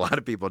 like a lot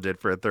of people did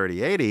for a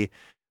 3080.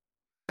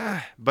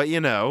 But you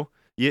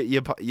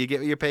get what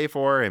you pay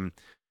for, and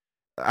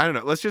I don't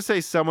know. Let's just say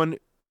someone,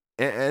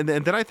 and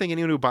then I think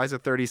anyone who buys a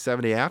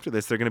 3070 after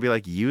this, they're going to be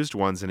like used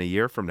ones in a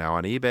year from now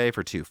on eBay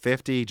for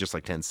 $250, just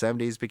like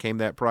 1070s became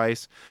that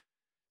price.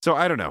 So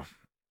I don't know.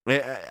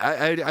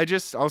 I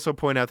just also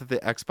point out that the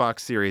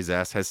Xbox Series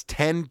S has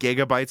 10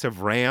 gigabytes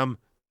of RAM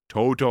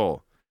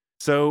total.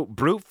 So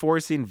brute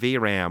forcing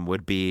VRAM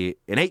would be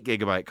an 8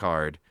 gigabyte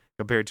card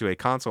compared to a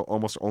console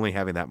almost only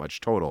having that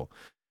much total.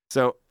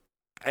 So,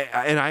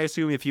 and I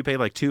assume if you pay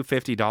like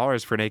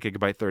 $250 for an 8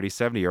 gigabyte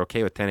 3070, you're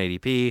okay with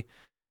 1080p.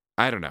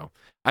 I don't know.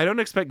 I don't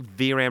expect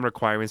VRAM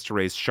requirements to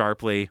raise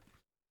sharply.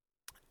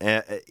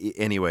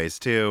 Anyways,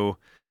 too,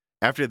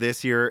 after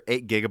this year,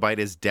 8 gigabyte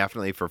is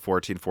definitely for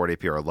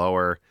 1440p or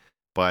lower,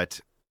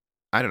 but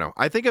I don't know.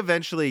 I think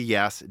eventually,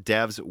 yes,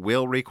 devs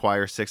will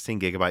require 16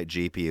 gigabyte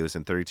GPUs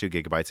and 32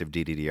 gigabytes of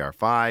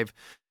DDR5.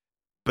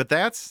 But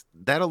that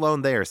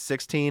alone there,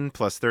 16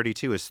 plus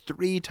 32 is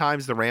 3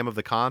 times the RAM of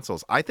the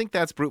consoles. I think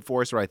that's brute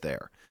force right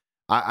there.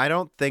 I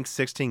don't think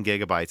 16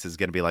 gigabytes is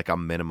going to be like a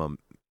minimum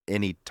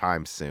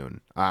anytime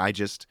soon. I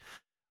just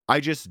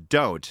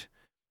don't.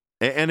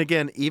 And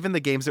again, even the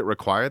games that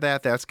require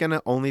that, that's going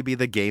to only be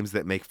the games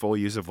that make full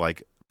use of,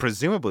 like,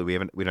 presumably we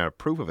don't have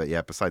proof of it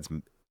yet besides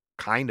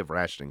kind of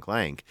Ratchet and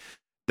Clank,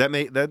 That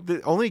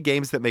the only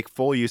games that make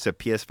full use of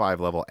PS5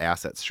 level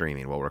asset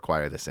streaming will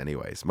require this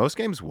anyways. Most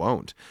games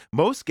won't.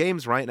 Most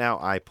games right now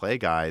I play,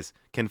 guys,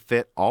 can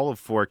fit all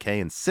of 4K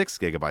in 6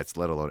 gigabytes,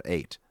 let alone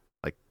 8.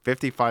 Like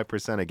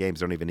 55% of games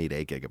don't even need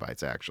 8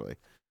 gigabytes actually.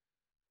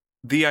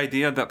 The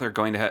idea that they're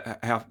going to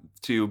have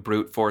to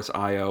brute force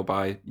I/O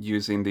by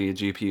using the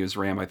GPU's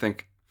RAM, I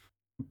think,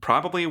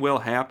 probably will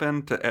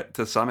happen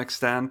to some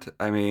extent.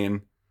 I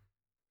mean,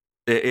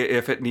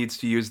 if it needs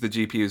to use the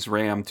GPU's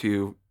RAM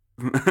to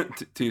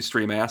to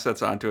stream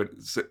assets onto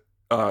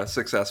it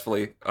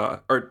successfully,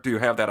 or to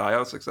have that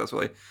I/O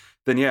successfully,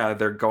 then yeah,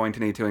 they're going to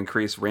need to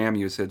increase RAM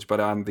usage. But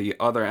on the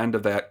other end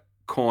of that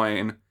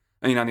coin,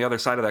 I mean, on the other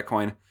side of that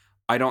coin,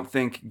 I don't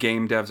think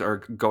game devs are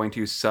going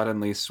to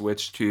suddenly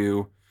switch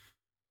to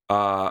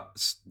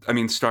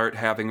start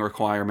having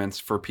requirements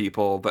for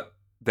people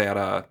that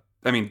are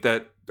going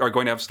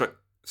to have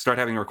start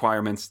having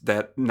requirements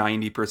that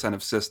 90%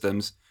 of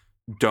systems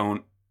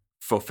don't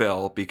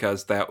fulfill,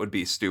 because that would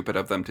be stupid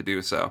of them to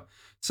do so.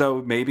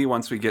 So maybe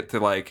once we get to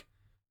like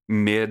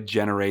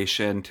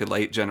mid-generation to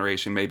late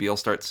generation, maybe you'll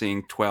start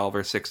seeing 12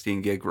 or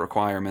 16 gig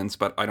requirements,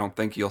 but I don't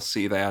think you'll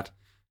see that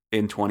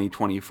in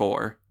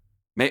 2024.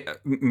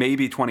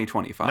 Maybe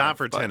 2025. Not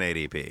for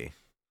 1080p.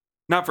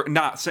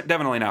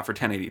 Definitely not for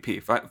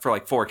 1080p. For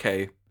like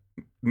 4K,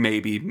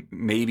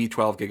 maybe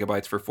 12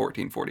 gigabytes for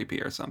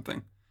 1440p or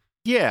something.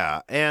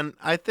 Yeah, and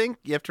I think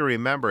you have to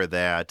remember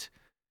that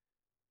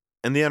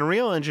in the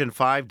Unreal Engine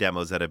 5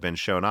 demos that have been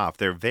shown off,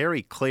 they're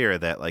very clear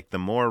that like the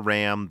more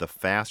RAM, the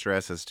faster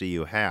SSD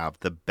you have,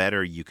 the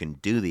better you can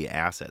do the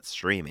asset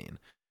streaming.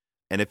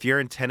 And if you're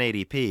in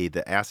 1080p,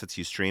 the assets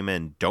you stream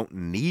in don't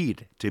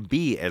need to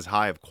be as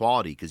high of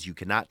quality, because you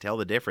cannot tell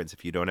the difference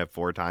if you don't have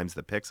 4 times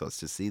the pixels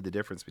to see the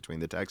difference between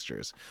the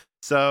textures.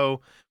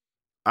 So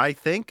I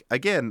think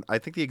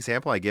the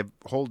example I give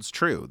holds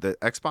true. The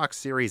Xbox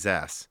Series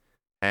S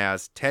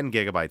has 10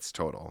 gigabytes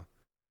total.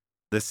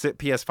 The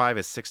PS5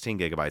 is 16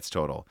 gigabytes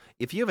total.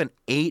 If you have an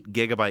 8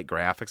 gigabyte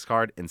graphics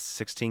card and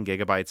 16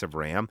 gigabytes of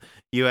RAM,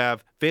 you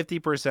have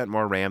 50%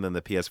 more RAM than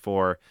the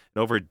PS4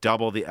 and over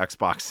double the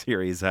Xbox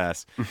Series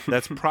S.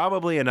 That's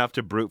probably enough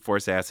to brute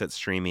force asset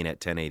streaming at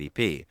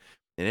 1080p.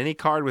 And any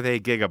card with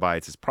 8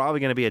 gigabytes is probably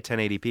going to be a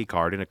 1080p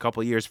card in a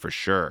couple years for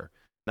sure.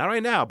 Not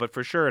right now, but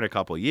for sure in a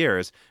couple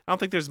years. I don't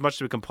think there's much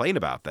to complain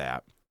about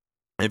that.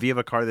 If you have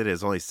a card that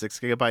is only 6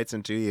 gigabytes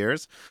in 2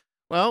 years,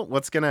 well,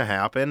 what's going to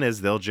happen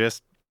is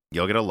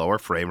you'll get a lower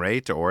frame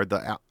rate, or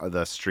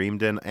the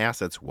streamed in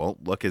assets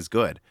won't look as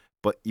good.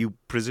 But you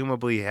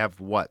presumably have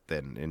what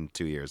then in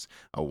 2 years?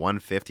 A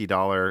 $150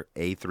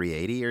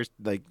 A380, or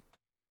like,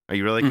 are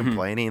you really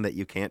complaining that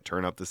you can't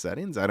turn up the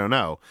settings? I don't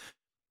know.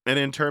 And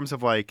in terms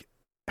of like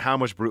how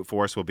much brute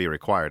force will be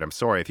required, I'm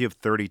sorry, if you have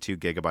 32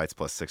 gigabytes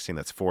plus 16,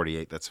 that's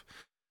 48. That's,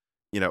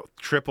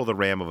 triple the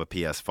RAM of a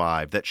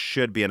PS5. That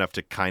should be enough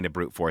to kind of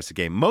brute force a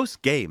game.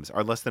 Most games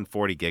are less than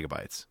 40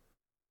 gigabytes.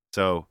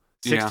 So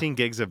 16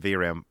 gigs of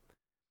VRAM,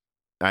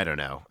 I don't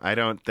know. I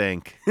don't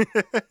think,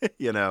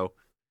 I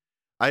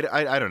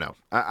don't know.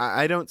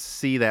 I don't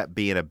see that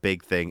being a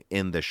big thing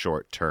in the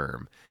short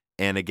term.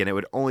 And again, it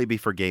would only be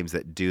for games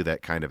that do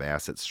that kind of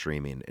asset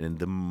streaming in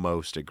the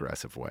most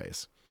aggressive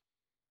ways.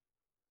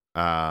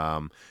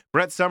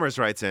 Brett Summers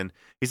writes in.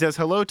 He says,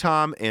 "Hello,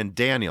 Tom and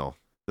Daniel."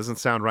 Doesn't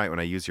sound right when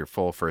I use your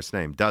full first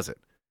name, does it?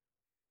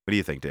 What do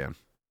you think, Dan?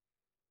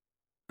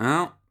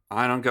 Well,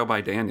 I don't go by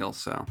Daniel,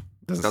 so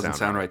it doesn't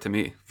sound right to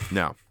me.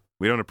 No.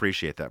 We don't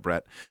appreciate that,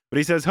 Brett. But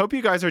he says, "Hope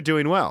you guys are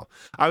doing well.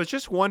 I was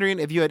just wondering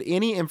if you had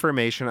any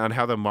information on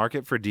how the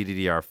market for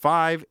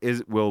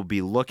DDR5 will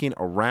be looking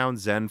around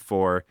Zen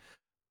 4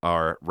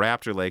 or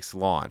Raptor Lake's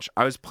launch.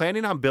 I was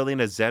planning on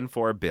building a Zen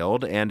 4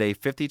 build, and a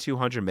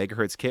 5200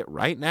 megahertz kit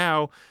right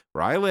now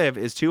where I live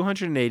is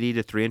 280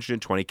 to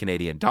 320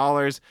 Canadian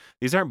dollars.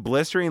 These aren't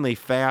blisteringly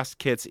fast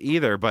kits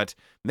either, but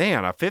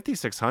man, a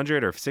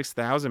 5600 or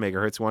 6000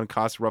 megahertz one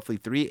costs roughly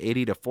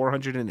 380 to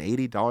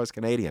 480 dollars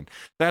Canadian.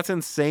 That's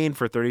insane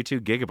for 32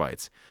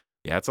 gigabytes.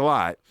 Yeah, it's a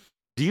lot.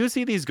 Do you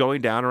see these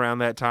going down around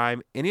that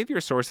time? Any of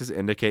your sources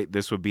indicate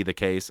this would be the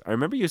case? I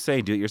remember you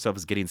saying do-it-yourself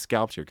is getting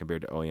scalped here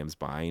compared to OEMs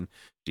buying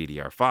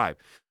DDR5.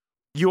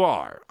 You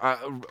are,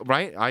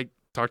 right? I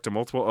talked to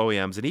multiple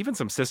OEMs and even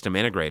some system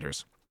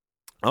integrators.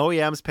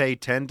 OEMs pay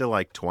 10 to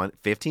like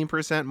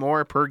 15%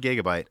 more per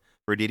gigabyte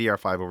for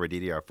DDR5 over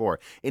DDR4.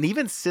 And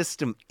even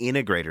system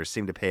integrators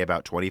seem to pay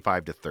about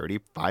 25 to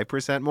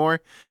 35%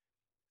 more.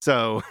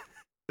 So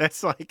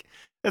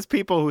that's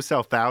people who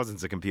sell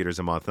thousands of computers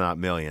a month, not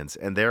millions,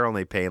 and they're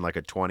only paying like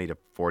a 20 to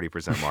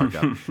 40%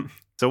 markup.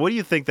 So what do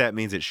you think that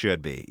means it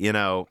should be?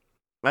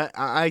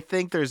 I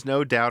think there's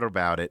no doubt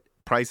about it.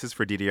 Prices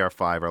for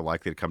DDR5 are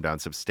likely to come down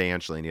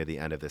substantially near the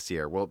end of this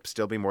year. Will it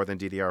still be more than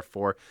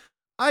DDR4?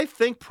 I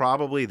think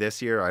probably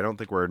this year. I don't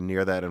think we're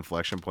near that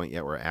inflection point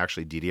yet where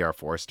actually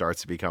DDR4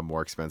 starts to become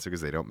more expensive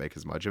because they don't make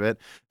as much of it.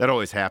 That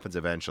always happens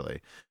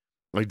eventually.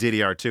 Like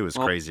DDR2 is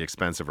crazy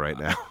expensive right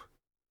now.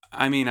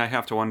 I mean, I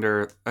have to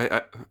wonder.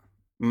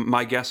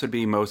 My guess would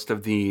be most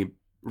of the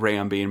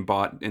RAM being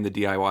bought in the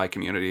DIY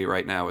community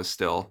right now is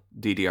still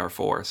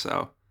DDR4.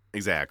 So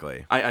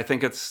Exactly. I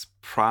think it's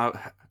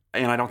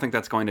and I don't think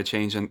that's going to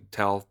change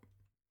until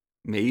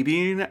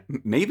maybe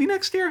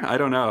next year. I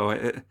don't know.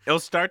 It'll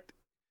start.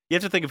 You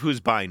have to think of who's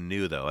buying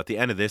new, though. At the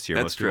end of this year,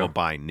 That's most people true.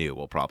 buying new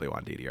will probably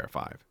want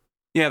DDR5.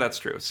 Yeah, that's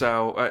true.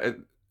 So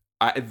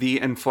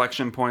the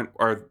inflection point,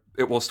 or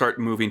it will start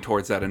moving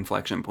towards that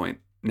inflection point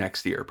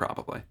next year,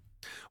 probably.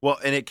 Well,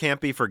 and it can't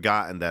be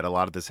forgotten that a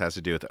lot of this has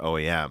to do with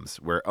OEMs,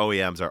 where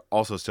OEMs are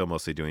also still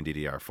mostly doing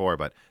DDR4,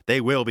 but they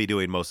will be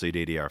doing mostly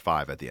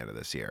DDR5 at the end of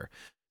this year.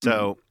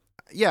 So,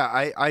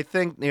 yeah, I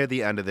think near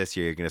the end of this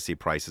year, you're going to see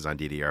prices on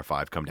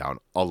DDR5 come down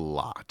a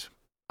lot.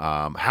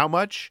 How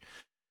much?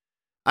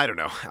 I don't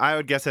know. I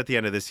would guess at the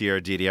end of this year,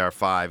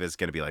 DDR5 is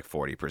going to be like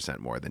 40%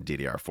 more than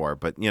DDR4.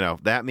 But,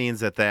 that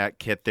means that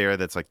kit there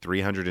that's like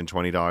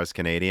 $320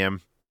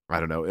 Canadian, I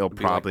don't know, it'll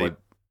probably Like,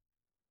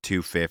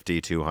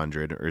 250,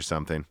 200 or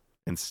something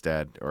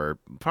instead, or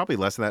probably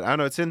less than that. I don't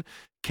know. It's in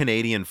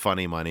Canadian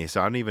funny money,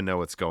 so I don't even know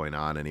what's going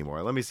on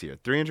anymore. Let me see here.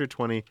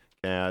 320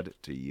 CAD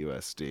to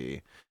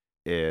USD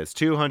is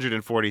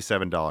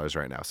 $247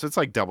 right now. So it's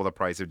like double the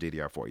price of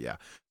DDR4. Yeah.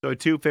 So a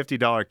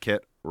 $250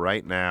 kit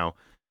right now,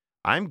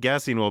 I'm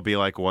guessing will be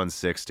like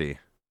 160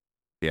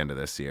 the end of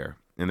this year.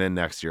 And then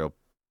next year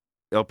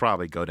it'll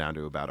probably go down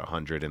to about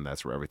 100, and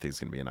that's where everything's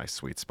going to be a nice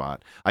sweet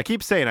spot. I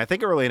keep saying I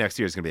think early next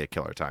year is going to be a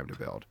killer time to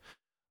build.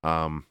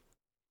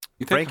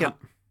 you think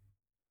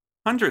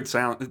 100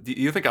 sound? Do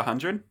you think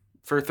 100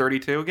 for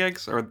 32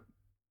 gigs or?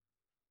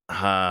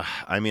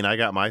 I mean, I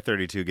got my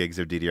 32 gigs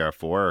of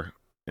DDR4,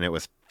 and it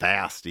was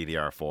fast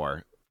DDR4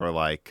 for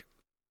like,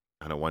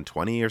 I don't know,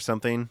 120 or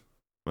something,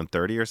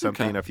 130 or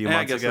something a few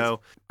months ago.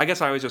 I guess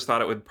I always just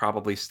thought it would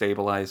probably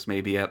stabilize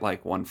maybe at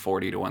like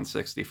 140 to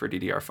 160 for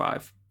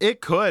DDR5.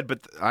 It could,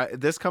 but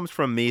this comes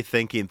from me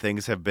thinking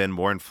things have been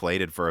more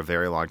inflated for a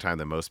very long time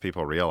than most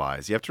people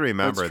realize. You have to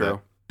remember that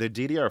the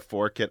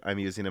DDR4 kit I'm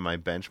using in my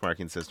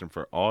benchmarking system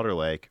for Alder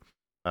Lake,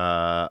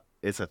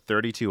 it's a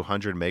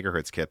 3200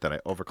 megahertz kit that I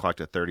overclocked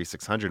to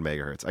 3600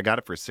 megahertz. I got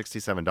it for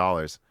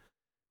 $67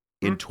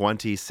 in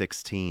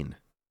 2016.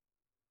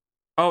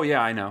 Oh yeah,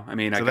 I know. I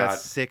mean, so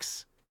that's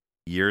 6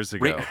 years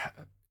ago.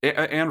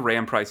 And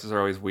RAM prices are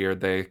always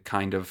weird. They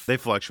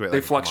fluctuate.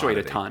 They fluctuate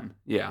a ton.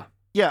 Yeah.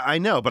 Yeah, I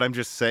know, but I'm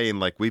just saying,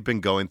 like, we've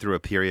been going through a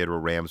period where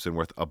RAM's been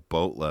worth a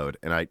boatload,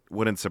 and I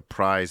wouldn't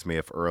surprise me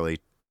if early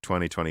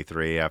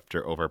 2023,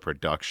 after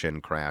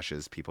overproduction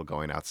crashes, people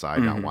going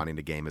outside not wanting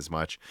to game as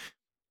much,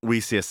 we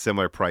see a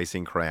similar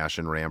pricing crash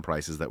in RAM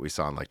prices that we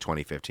saw in like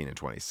 2015 and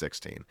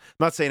 2016. I'm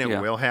not saying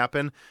it will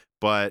happen,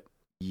 but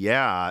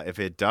yeah, if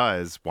it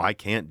does, why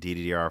can't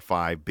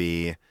DDR5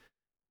 be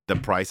the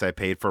price I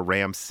paid for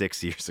RAM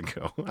 6 years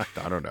ago?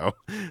 I don't know.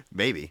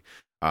 Maybe.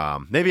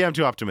 Maybe I'm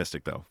too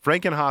optimistic, though.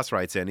 Frankenhaas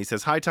writes in. He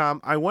says, "Hi, Tom.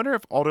 I wonder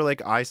if Alder Lake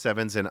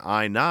i7s and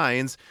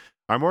i9s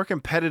are more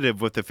competitive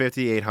with the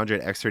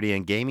 5800 X30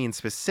 in gaming,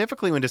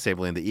 specifically when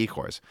disabling the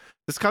E-cores.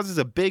 This causes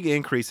a big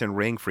increase in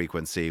ring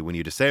frequency when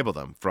you disable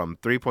them, from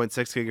 3.6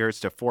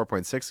 GHz to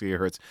 4.6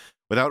 GHz,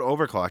 without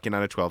overclocking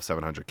on a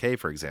 12700K,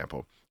 for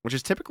example, which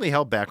is typically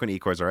held back when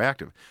E-cores are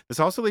active. This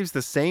also leaves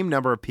the same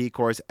number of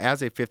P-cores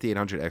as a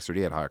 5800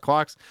 X30 at higher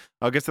clocks.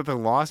 I guess that the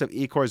loss of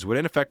E-cores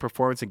wouldn't affect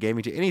performance in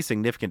gaming to any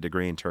significant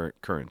degree in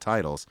current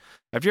titles.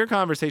 After your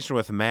conversation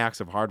with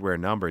Max of Hardware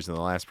Numbers in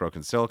the last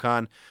Broken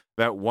Silicon,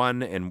 about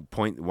 1 and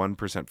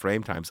 0.1%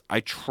 frame times, I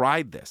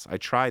tried this.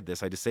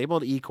 I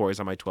disabled E-cores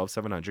on my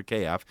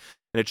 12700KF,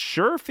 and it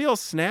sure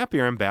feels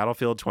snappier in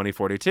Battlefield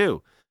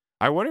 2042.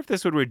 I wonder if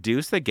this would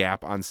reduce the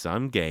gap on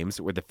some games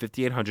where the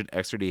 5800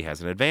 X30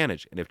 has an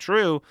advantage. And if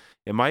true,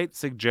 it might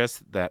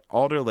suggest that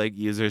Alder Lake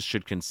users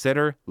should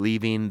consider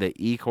leaving the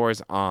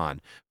E-cores on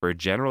for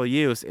general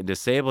use and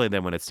disabling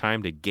them when it's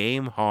time to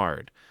game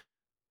hard."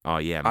 Oh,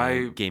 yeah,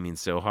 man, gaming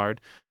so hard.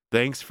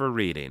 Thanks for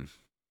reading.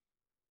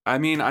 I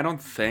mean, I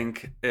don't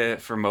think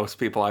for most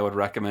people I would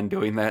recommend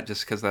doing that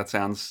just because that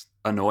sounds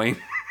annoying.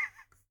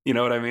 You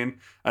know what I mean?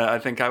 I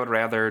think I would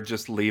rather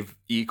just leave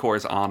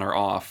E-cores on or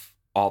off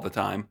all the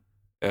time.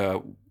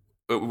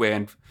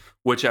 And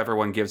whichever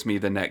one gives me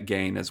the net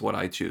gain is what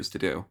I choose to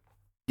do.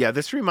 Yeah,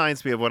 this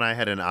reminds me of when I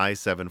had an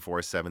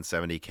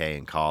i7-4770K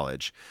in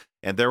college.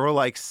 And there were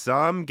like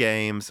some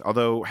games,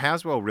 although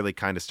Haswell really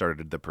kind of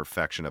started the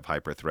perfection of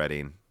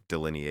hyper-threading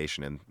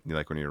delineation and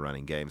like when you're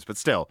running games. But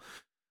still,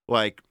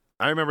 like,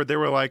 I remember there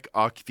were like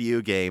a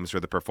few games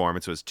where the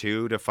performance was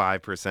 2 to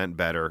 5%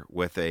 better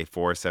with a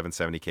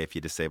 4770K if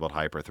you disabled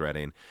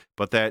hyper-threading.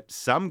 But that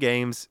some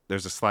games,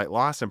 there's a slight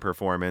loss in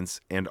performance.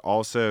 And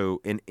also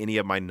in any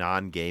of my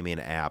non-gaming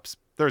apps,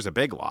 there's a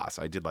big loss.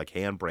 I did like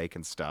Handbrake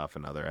and stuff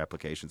and other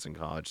applications in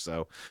college.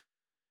 So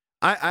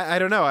I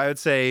don't know. I would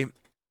say,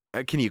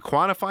 can you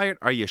quantify it?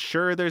 Are you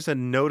sure there's a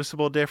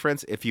noticeable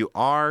difference? If you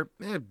are,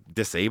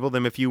 disable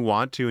them if you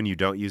want to and you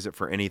don't use it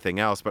for anything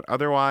else. But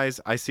otherwise,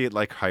 I see it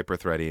like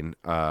hyper-threading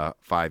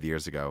 5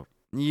 years ago.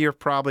 You're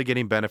probably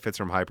getting benefits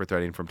from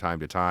hyper-threading from time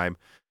to time.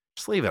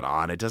 Just leave it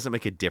on. It doesn't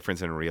make a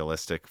difference in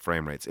realistic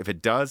frame rates. If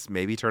it does,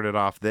 maybe turn it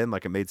off then.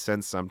 Like it made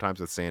sense sometimes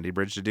with Sandy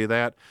Bridge to do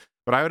that.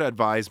 But I would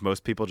advise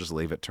most people just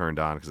leave it turned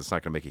on because it's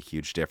not going to make a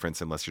huge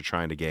difference unless you're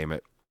trying to game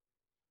it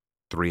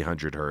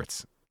 300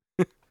 hertz.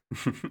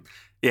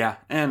 Yeah,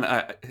 and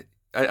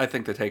I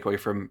think the takeaway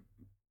from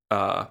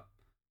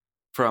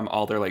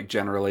Alder Lake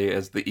generally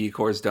is the E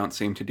cores don't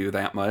seem to do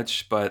that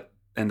much,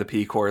 and the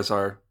P cores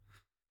are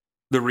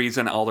the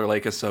reason Alder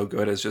Lake is so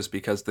good is just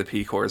because the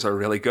P cores are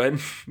really good,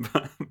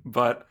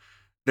 but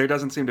there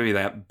doesn't seem to be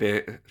that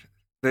big.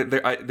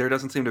 There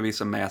doesn't seem to be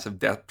some massive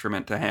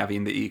detriment to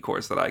having the E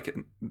cores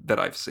that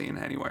I've seen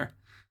anywhere.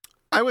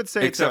 I would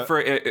say, except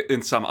for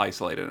in some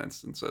isolated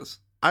instances.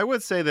 I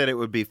would say that it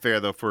would be fair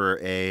though for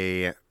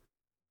a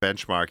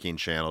benchmarking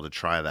channel to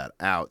try that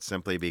out,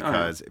 simply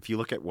because if you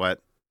look at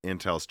what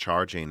Intel's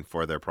charging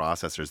for their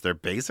processors, they're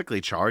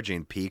basically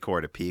charging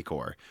P-core to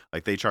P-core.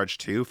 Like they charge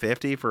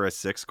 $250 for a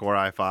 6-core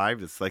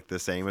i5. It's like the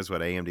same as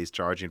what AMD's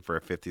charging for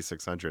a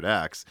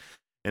 5600X.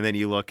 And then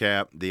you look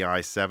at the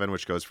i7,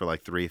 which goes for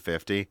like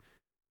 $350.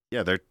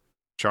 Yeah, they're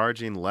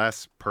charging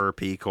less per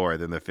P-core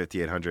than the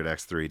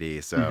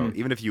 5800X3D. So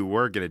even if you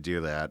were going to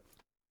do that,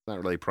 it's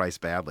not really priced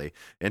badly.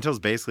 Intel's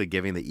basically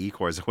giving the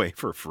E-cores away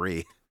for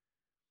free.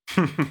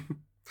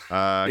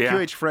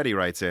 QH Freddy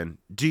writes in,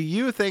 do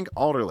you think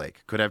Alder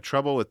Lake could have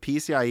trouble with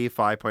PCIe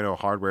 5.0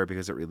 hardware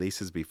because it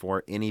releases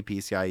before any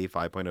PCIe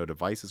 5.0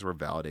 devices were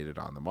validated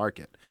on the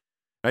market?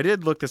 I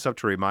did look this up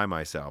to remind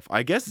myself.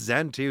 I guess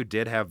Zen 2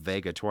 did have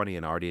Vega 20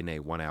 and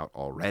RDNA 1 out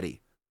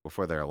already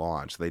before their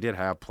launch. They did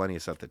have plenty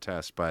of stuff to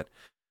test, but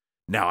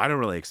no, I don't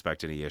really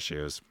expect any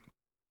issues.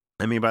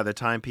 I mean, by the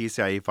time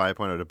PCIe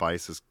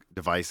 5.0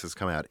 devices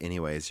come out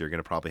anyways, you're going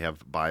to probably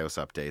have BIOS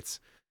updates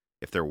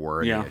if there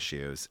were any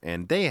issues.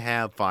 And they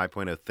have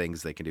 5.0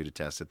 things they can do to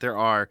test it. There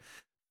are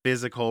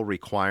physical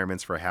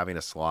requirements for having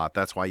a slot.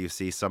 That's why you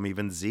see some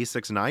even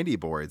Z690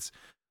 boards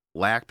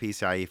lack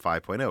PCIe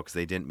 5.0 because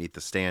they didn't meet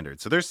the standard.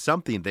 So there's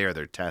something there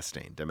they're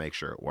testing to make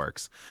sure it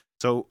works.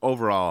 So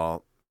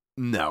overall,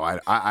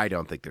 no, I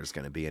don't think there's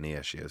going to be any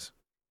issues.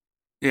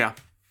 Yeah.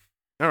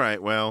 All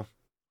right, well,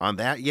 on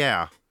that,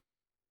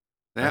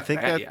 on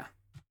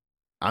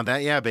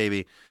that,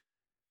 baby.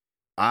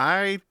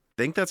 I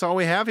think that's all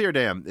we have here,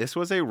 Dan. This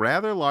was a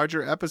rather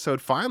larger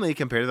episode, finally,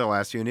 compared to the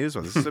last few news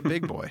ones. This is a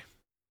big boy.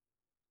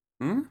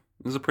 This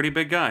is a pretty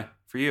big guy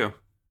for you.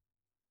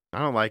 I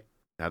don't like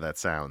how that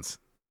sounds.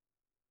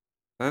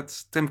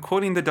 That's them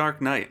quoting The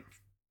Dark Knight.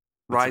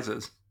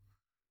 Rises.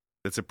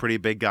 It's a pretty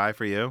big guy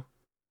for you?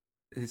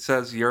 He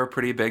says, you're a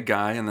pretty big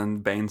guy, and then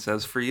Bane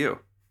says, for you.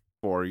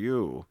 For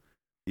you.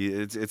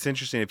 It's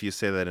interesting if you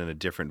say that in a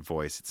different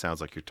voice. It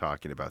sounds like you're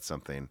talking about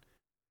something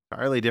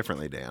entirely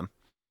differently, Dan.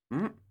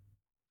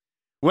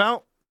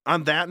 Well,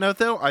 on that note,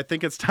 though, I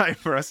think it's time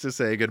for us to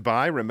say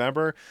goodbye.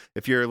 Remember,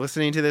 if you're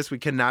listening to this, we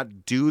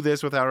cannot do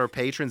this without our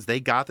patrons. They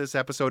got this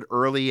episode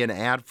early and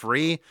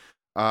ad-free,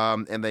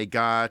 and they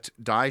got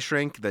Die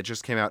Shrink that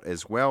just came out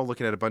as well,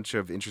 looking at a bunch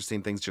of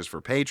interesting things just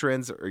for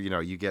patrons. Or,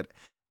 you get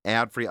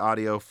ad-free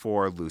audio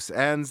for Loose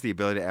Ends, the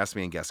ability to ask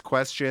me and guest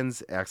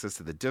questions, access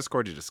to the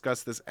Discord to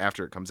discuss this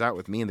after it comes out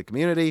with me and the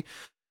community.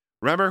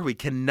 Remember, we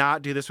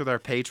cannot do this with our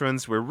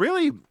patrons. We're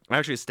really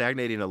actually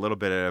stagnating a little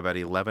bit at about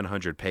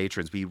 1,100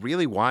 patrons. We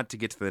really want to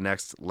get to the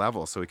next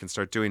level so we can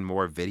start doing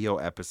more video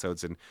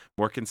episodes and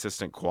more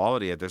consistent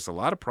quality. There's a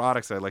lot of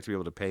products I'd like to be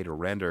able to pay to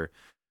render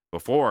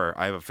before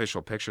I have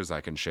official pictures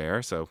I can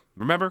share. So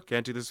remember,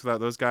 can't do this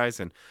without those guys.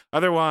 And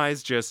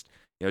otherwise, just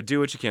do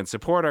what you can.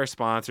 Support our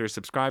sponsors.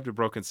 Subscribe to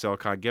Broken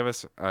Silicon. Give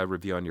us a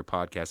review on your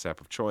podcast app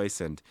of choice.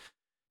 And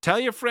tell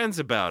your friends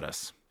about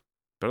us.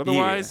 But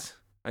otherwise,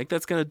 I think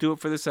that's going to do it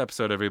for this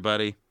episode,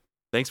 everybody.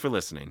 Thanks for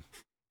listening.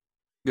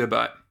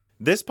 Goodbye.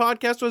 This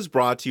podcast was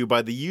brought to you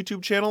by the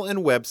YouTube channel and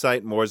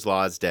website Moore's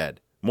Law is Dead.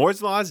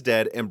 Moore's Law is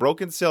Dead and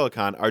Broken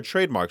Silicon are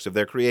trademarks of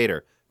their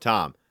creator,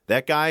 Tom.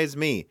 That guy is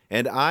me,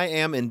 and I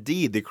am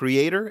indeed the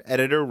creator,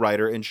 editor,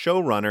 writer, and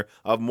showrunner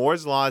of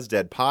Moore's Law is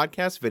Dead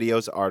podcasts,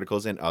 videos,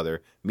 articles, and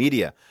other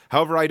media.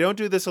 However, I don't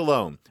do this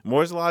alone.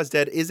 Moore's Law is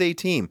Dead is a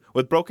team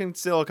with Broken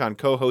Silicon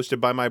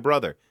co-hosted by my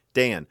brother,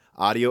 Dan,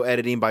 audio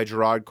editing by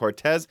Gerard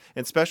Cortez,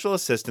 and special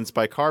assistance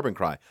by Carbon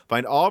Cry.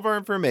 Find all of our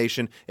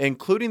information,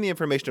 including the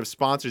information of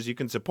sponsors you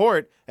can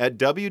support, at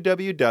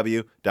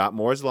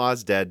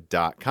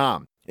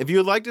www.mooreslawsdead.com. If you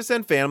would like to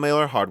send fan mail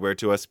or hardware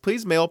to us,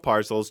 please mail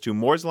parcels to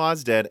Moore's Law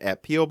is Dead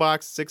at P.O.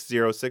 Box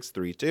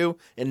 60632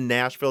 in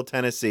Nashville,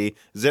 Tennessee,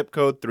 zip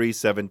code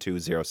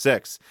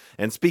 37206.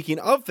 And speaking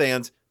of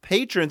fans,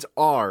 patrons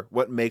are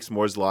what makes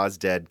Moore's Law is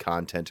Dead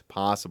content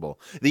possible.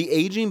 The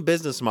aging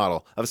business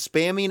model of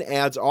spamming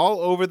ads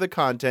all over the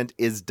content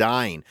is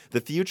dying.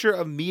 The future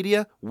of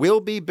media will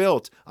be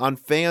built on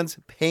fans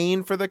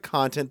paying for the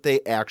content they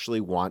actually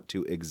want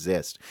to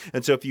exist.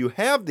 And so if you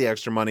have the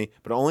extra money,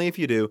 but only if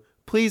you do,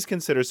 please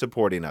consider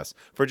supporting us.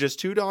 For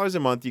just $2 a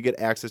month, you get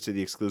access to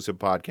the exclusive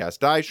podcast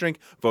Die Shrink,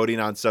 voting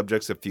on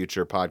subjects of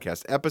future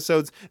podcast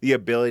episodes, the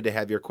ability to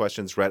have your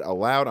questions read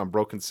aloud on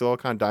Broken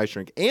Silicon, Die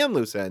Shrink, and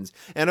Loose Ends,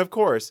 and of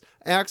course,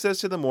 access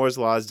to the Moore's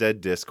Law is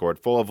Dead Discord,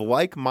 full of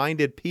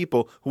like-minded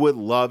people who would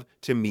love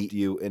to meet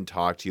you and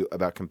talk to you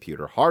about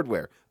computer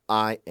hardware.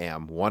 I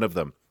am one of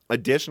them.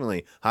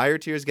 Additionally, higher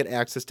tiers get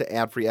access to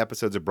ad-free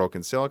episodes of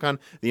Broken Silicon,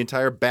 the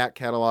entire back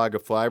catalog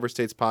of Flyover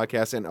States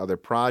podcasts and other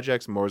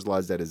projects Moore's Law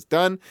is Dead has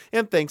done,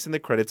 and thanks in the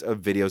credits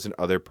of videos and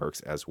other perks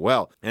as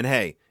well. And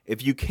hey,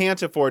 if you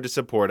can't afford to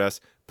support us,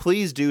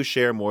 please do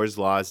share Moore's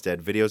Law is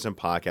Dead videos and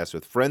podcasts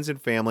with friends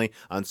and family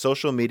on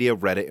social media,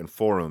 Reddit, and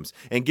forums.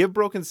 And give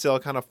Broken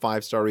Silicon a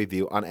 5-star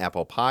review on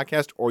Apple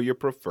Podcast or your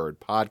preferred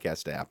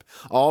podcast app.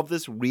 All of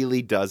this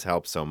really does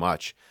help so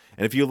much.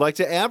 And if you'd like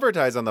to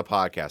advertise on the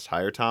podcast,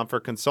 hire Tom for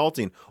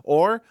consulting,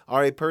 or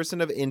are a person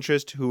of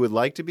interest who would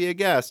like to be a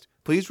guest,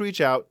 please reach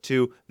out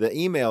to the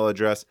email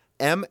address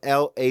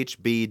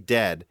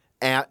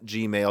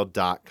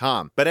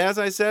mlhbdead@gmail.com. But as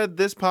I said,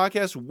 this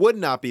podcast would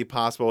not be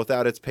possible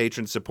without its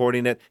patrons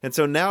supporting it, and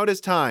so now it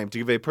is time to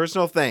give a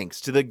personal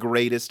thanks to the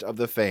greatest of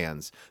the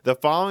fans. The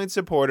following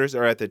supporters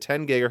are at the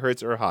 10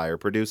 gigahertz or higher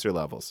producer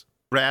levels: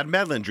 Brad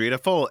Medlin,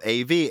 Drita Full,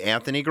 AV,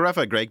 Anthony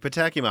Gareffa, Greg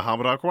Pataki,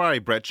 Muhammad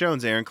Akwari, Brett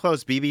Jones, Aaron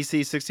Close,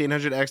 BBC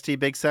 1600 XT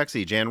Big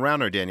Sexy, Jan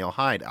Rauner, Daniel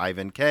Hyde,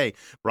 Ivan K,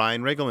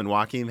 Brian Riggleman,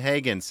 Joaquin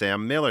Hagen,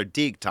 Sam Miller,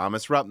 Deke,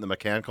 Thomas Rupp, The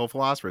Mechanical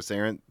Philosopher,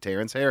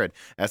 Terrence Herod,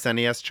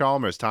 SNES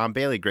Chalmers, Tom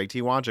Bailey, Greg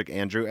T. Wanchik,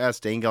 Andrew S.,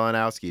 Dane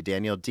Galanowski,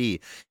 Daniel D.,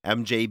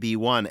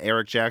 MJB1,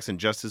 Eric Jackson,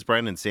 Justice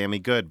Brennan, Sammy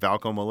Good,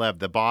 Valco Malev,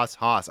 The Boss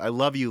Haas, I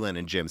Love You, Lynn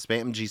and Jim,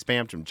 Spam G.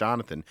 Spamtram,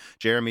 Jonathan,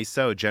 Jeremy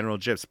So, General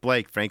Gyps,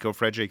 Blake, Franco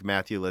Frederick,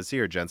 Matthew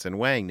Lazier, Jensen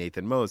Wang,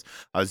 Nathan Mose,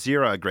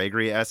 Azira,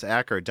 Gregory S.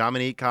 Acker,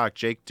 Dominique Koch,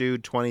 Jake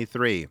Dude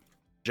 23,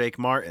 Jake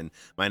Martin,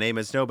 My Name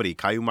is Nobody,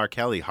 Caillou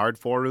Markelli,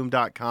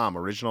 Hard4Room.com,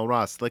 Original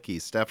Ross, Slicky,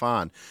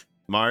 Stefan,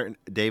 Martin,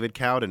 David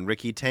Cowden,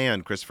 Ricky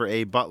Tan, Christopher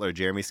A. Butler,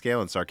 Jeremy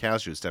Scalen,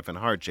 Sarcasio, Stephen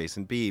Hart,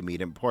 Jason B.,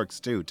 Meat and Pork,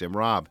 Stu, Tim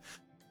Robb,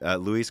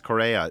 Luis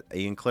Correa,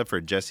 Ian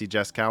Clifford, Jesse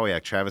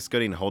Jeskowiak, Travis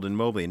Gooding, Holden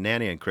Mobley,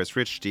 Nanny and Chris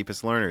Rich,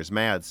 Deepest Learners,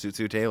 Mad,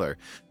 Sutsu Taylor,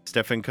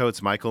 Stephen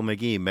Coates, Michael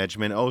McGee,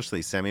 Medjman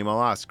Oshley, Sammy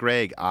Malas,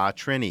 Greg,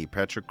 Trini,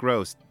 Patrick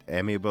Gross,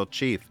 Amiable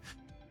Chief,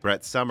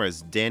 Brett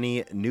Summers,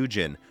 Danny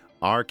Nugent,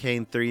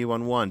 Arcane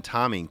 311,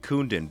 Tommy,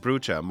 Kunden,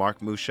 Brucha,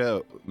 Mark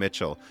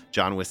Mitchell,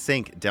 John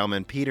Wisink,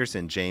 Delman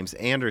Peterson, James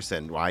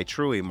Anderson, Y.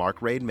 Truey, Mark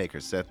Raidmaker,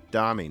 Seth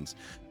Dommings,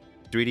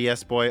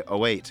 3DS Boy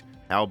 08,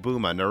 Al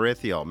Buma,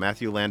 Norithiel,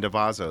 Matthew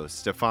Landavazo,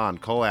 Stefan,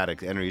 Cole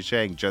Addict, Henry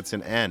Chang,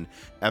 Judson N,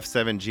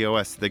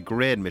 F7GOS, The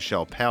Grid,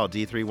 Michelle Pell,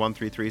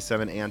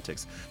 D31337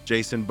 Antics,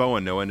 Jason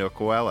Bowen, Noah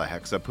Nocoella,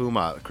 Hexa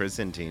Puma,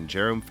 Chrysantine,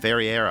 Jerome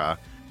Ferriera,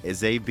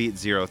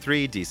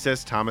 Izabeat03,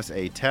 Desist, Thomas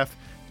A. Teff,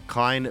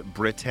 Klein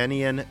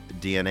Britannian,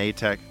 DNA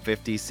Tech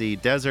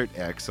 50C, Desert,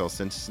 Axel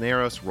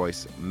Cisneros,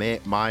 Royce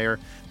Meyer,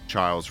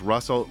 Charles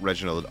Russell,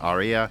 Reginald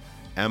Aria,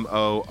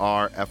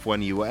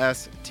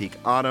 MORF1US, Teak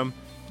Autumn,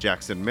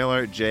 Jackson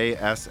Miller,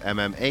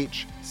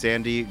 JSMMH,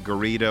 Sandy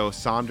Garrido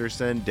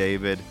Saunderson,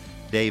 David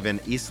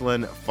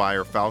Eastland,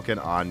 Fire Falcon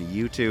on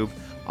YouTube,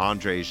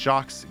 Andre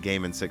Jacques,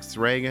 Game and Sixth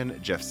Reagan,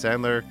 Jeff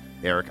Sandler,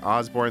 Eric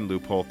Osborne,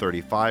 Loophole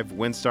 35,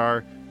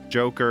 Winstar,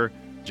 Joker,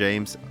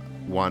 James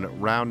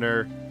 1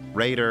 Rounder,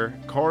 Raider,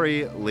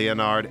 Corey,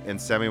 Leonard, and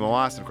Semi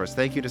Molas. Of course,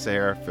 thank you to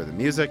Sahara for the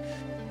music.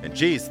 And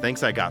geez,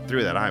 thanks I got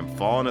through that. I'm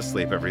falling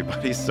asleep,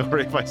 everybody.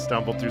 Sorry if I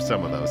stumbled through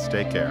some of those.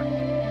 Take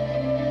care.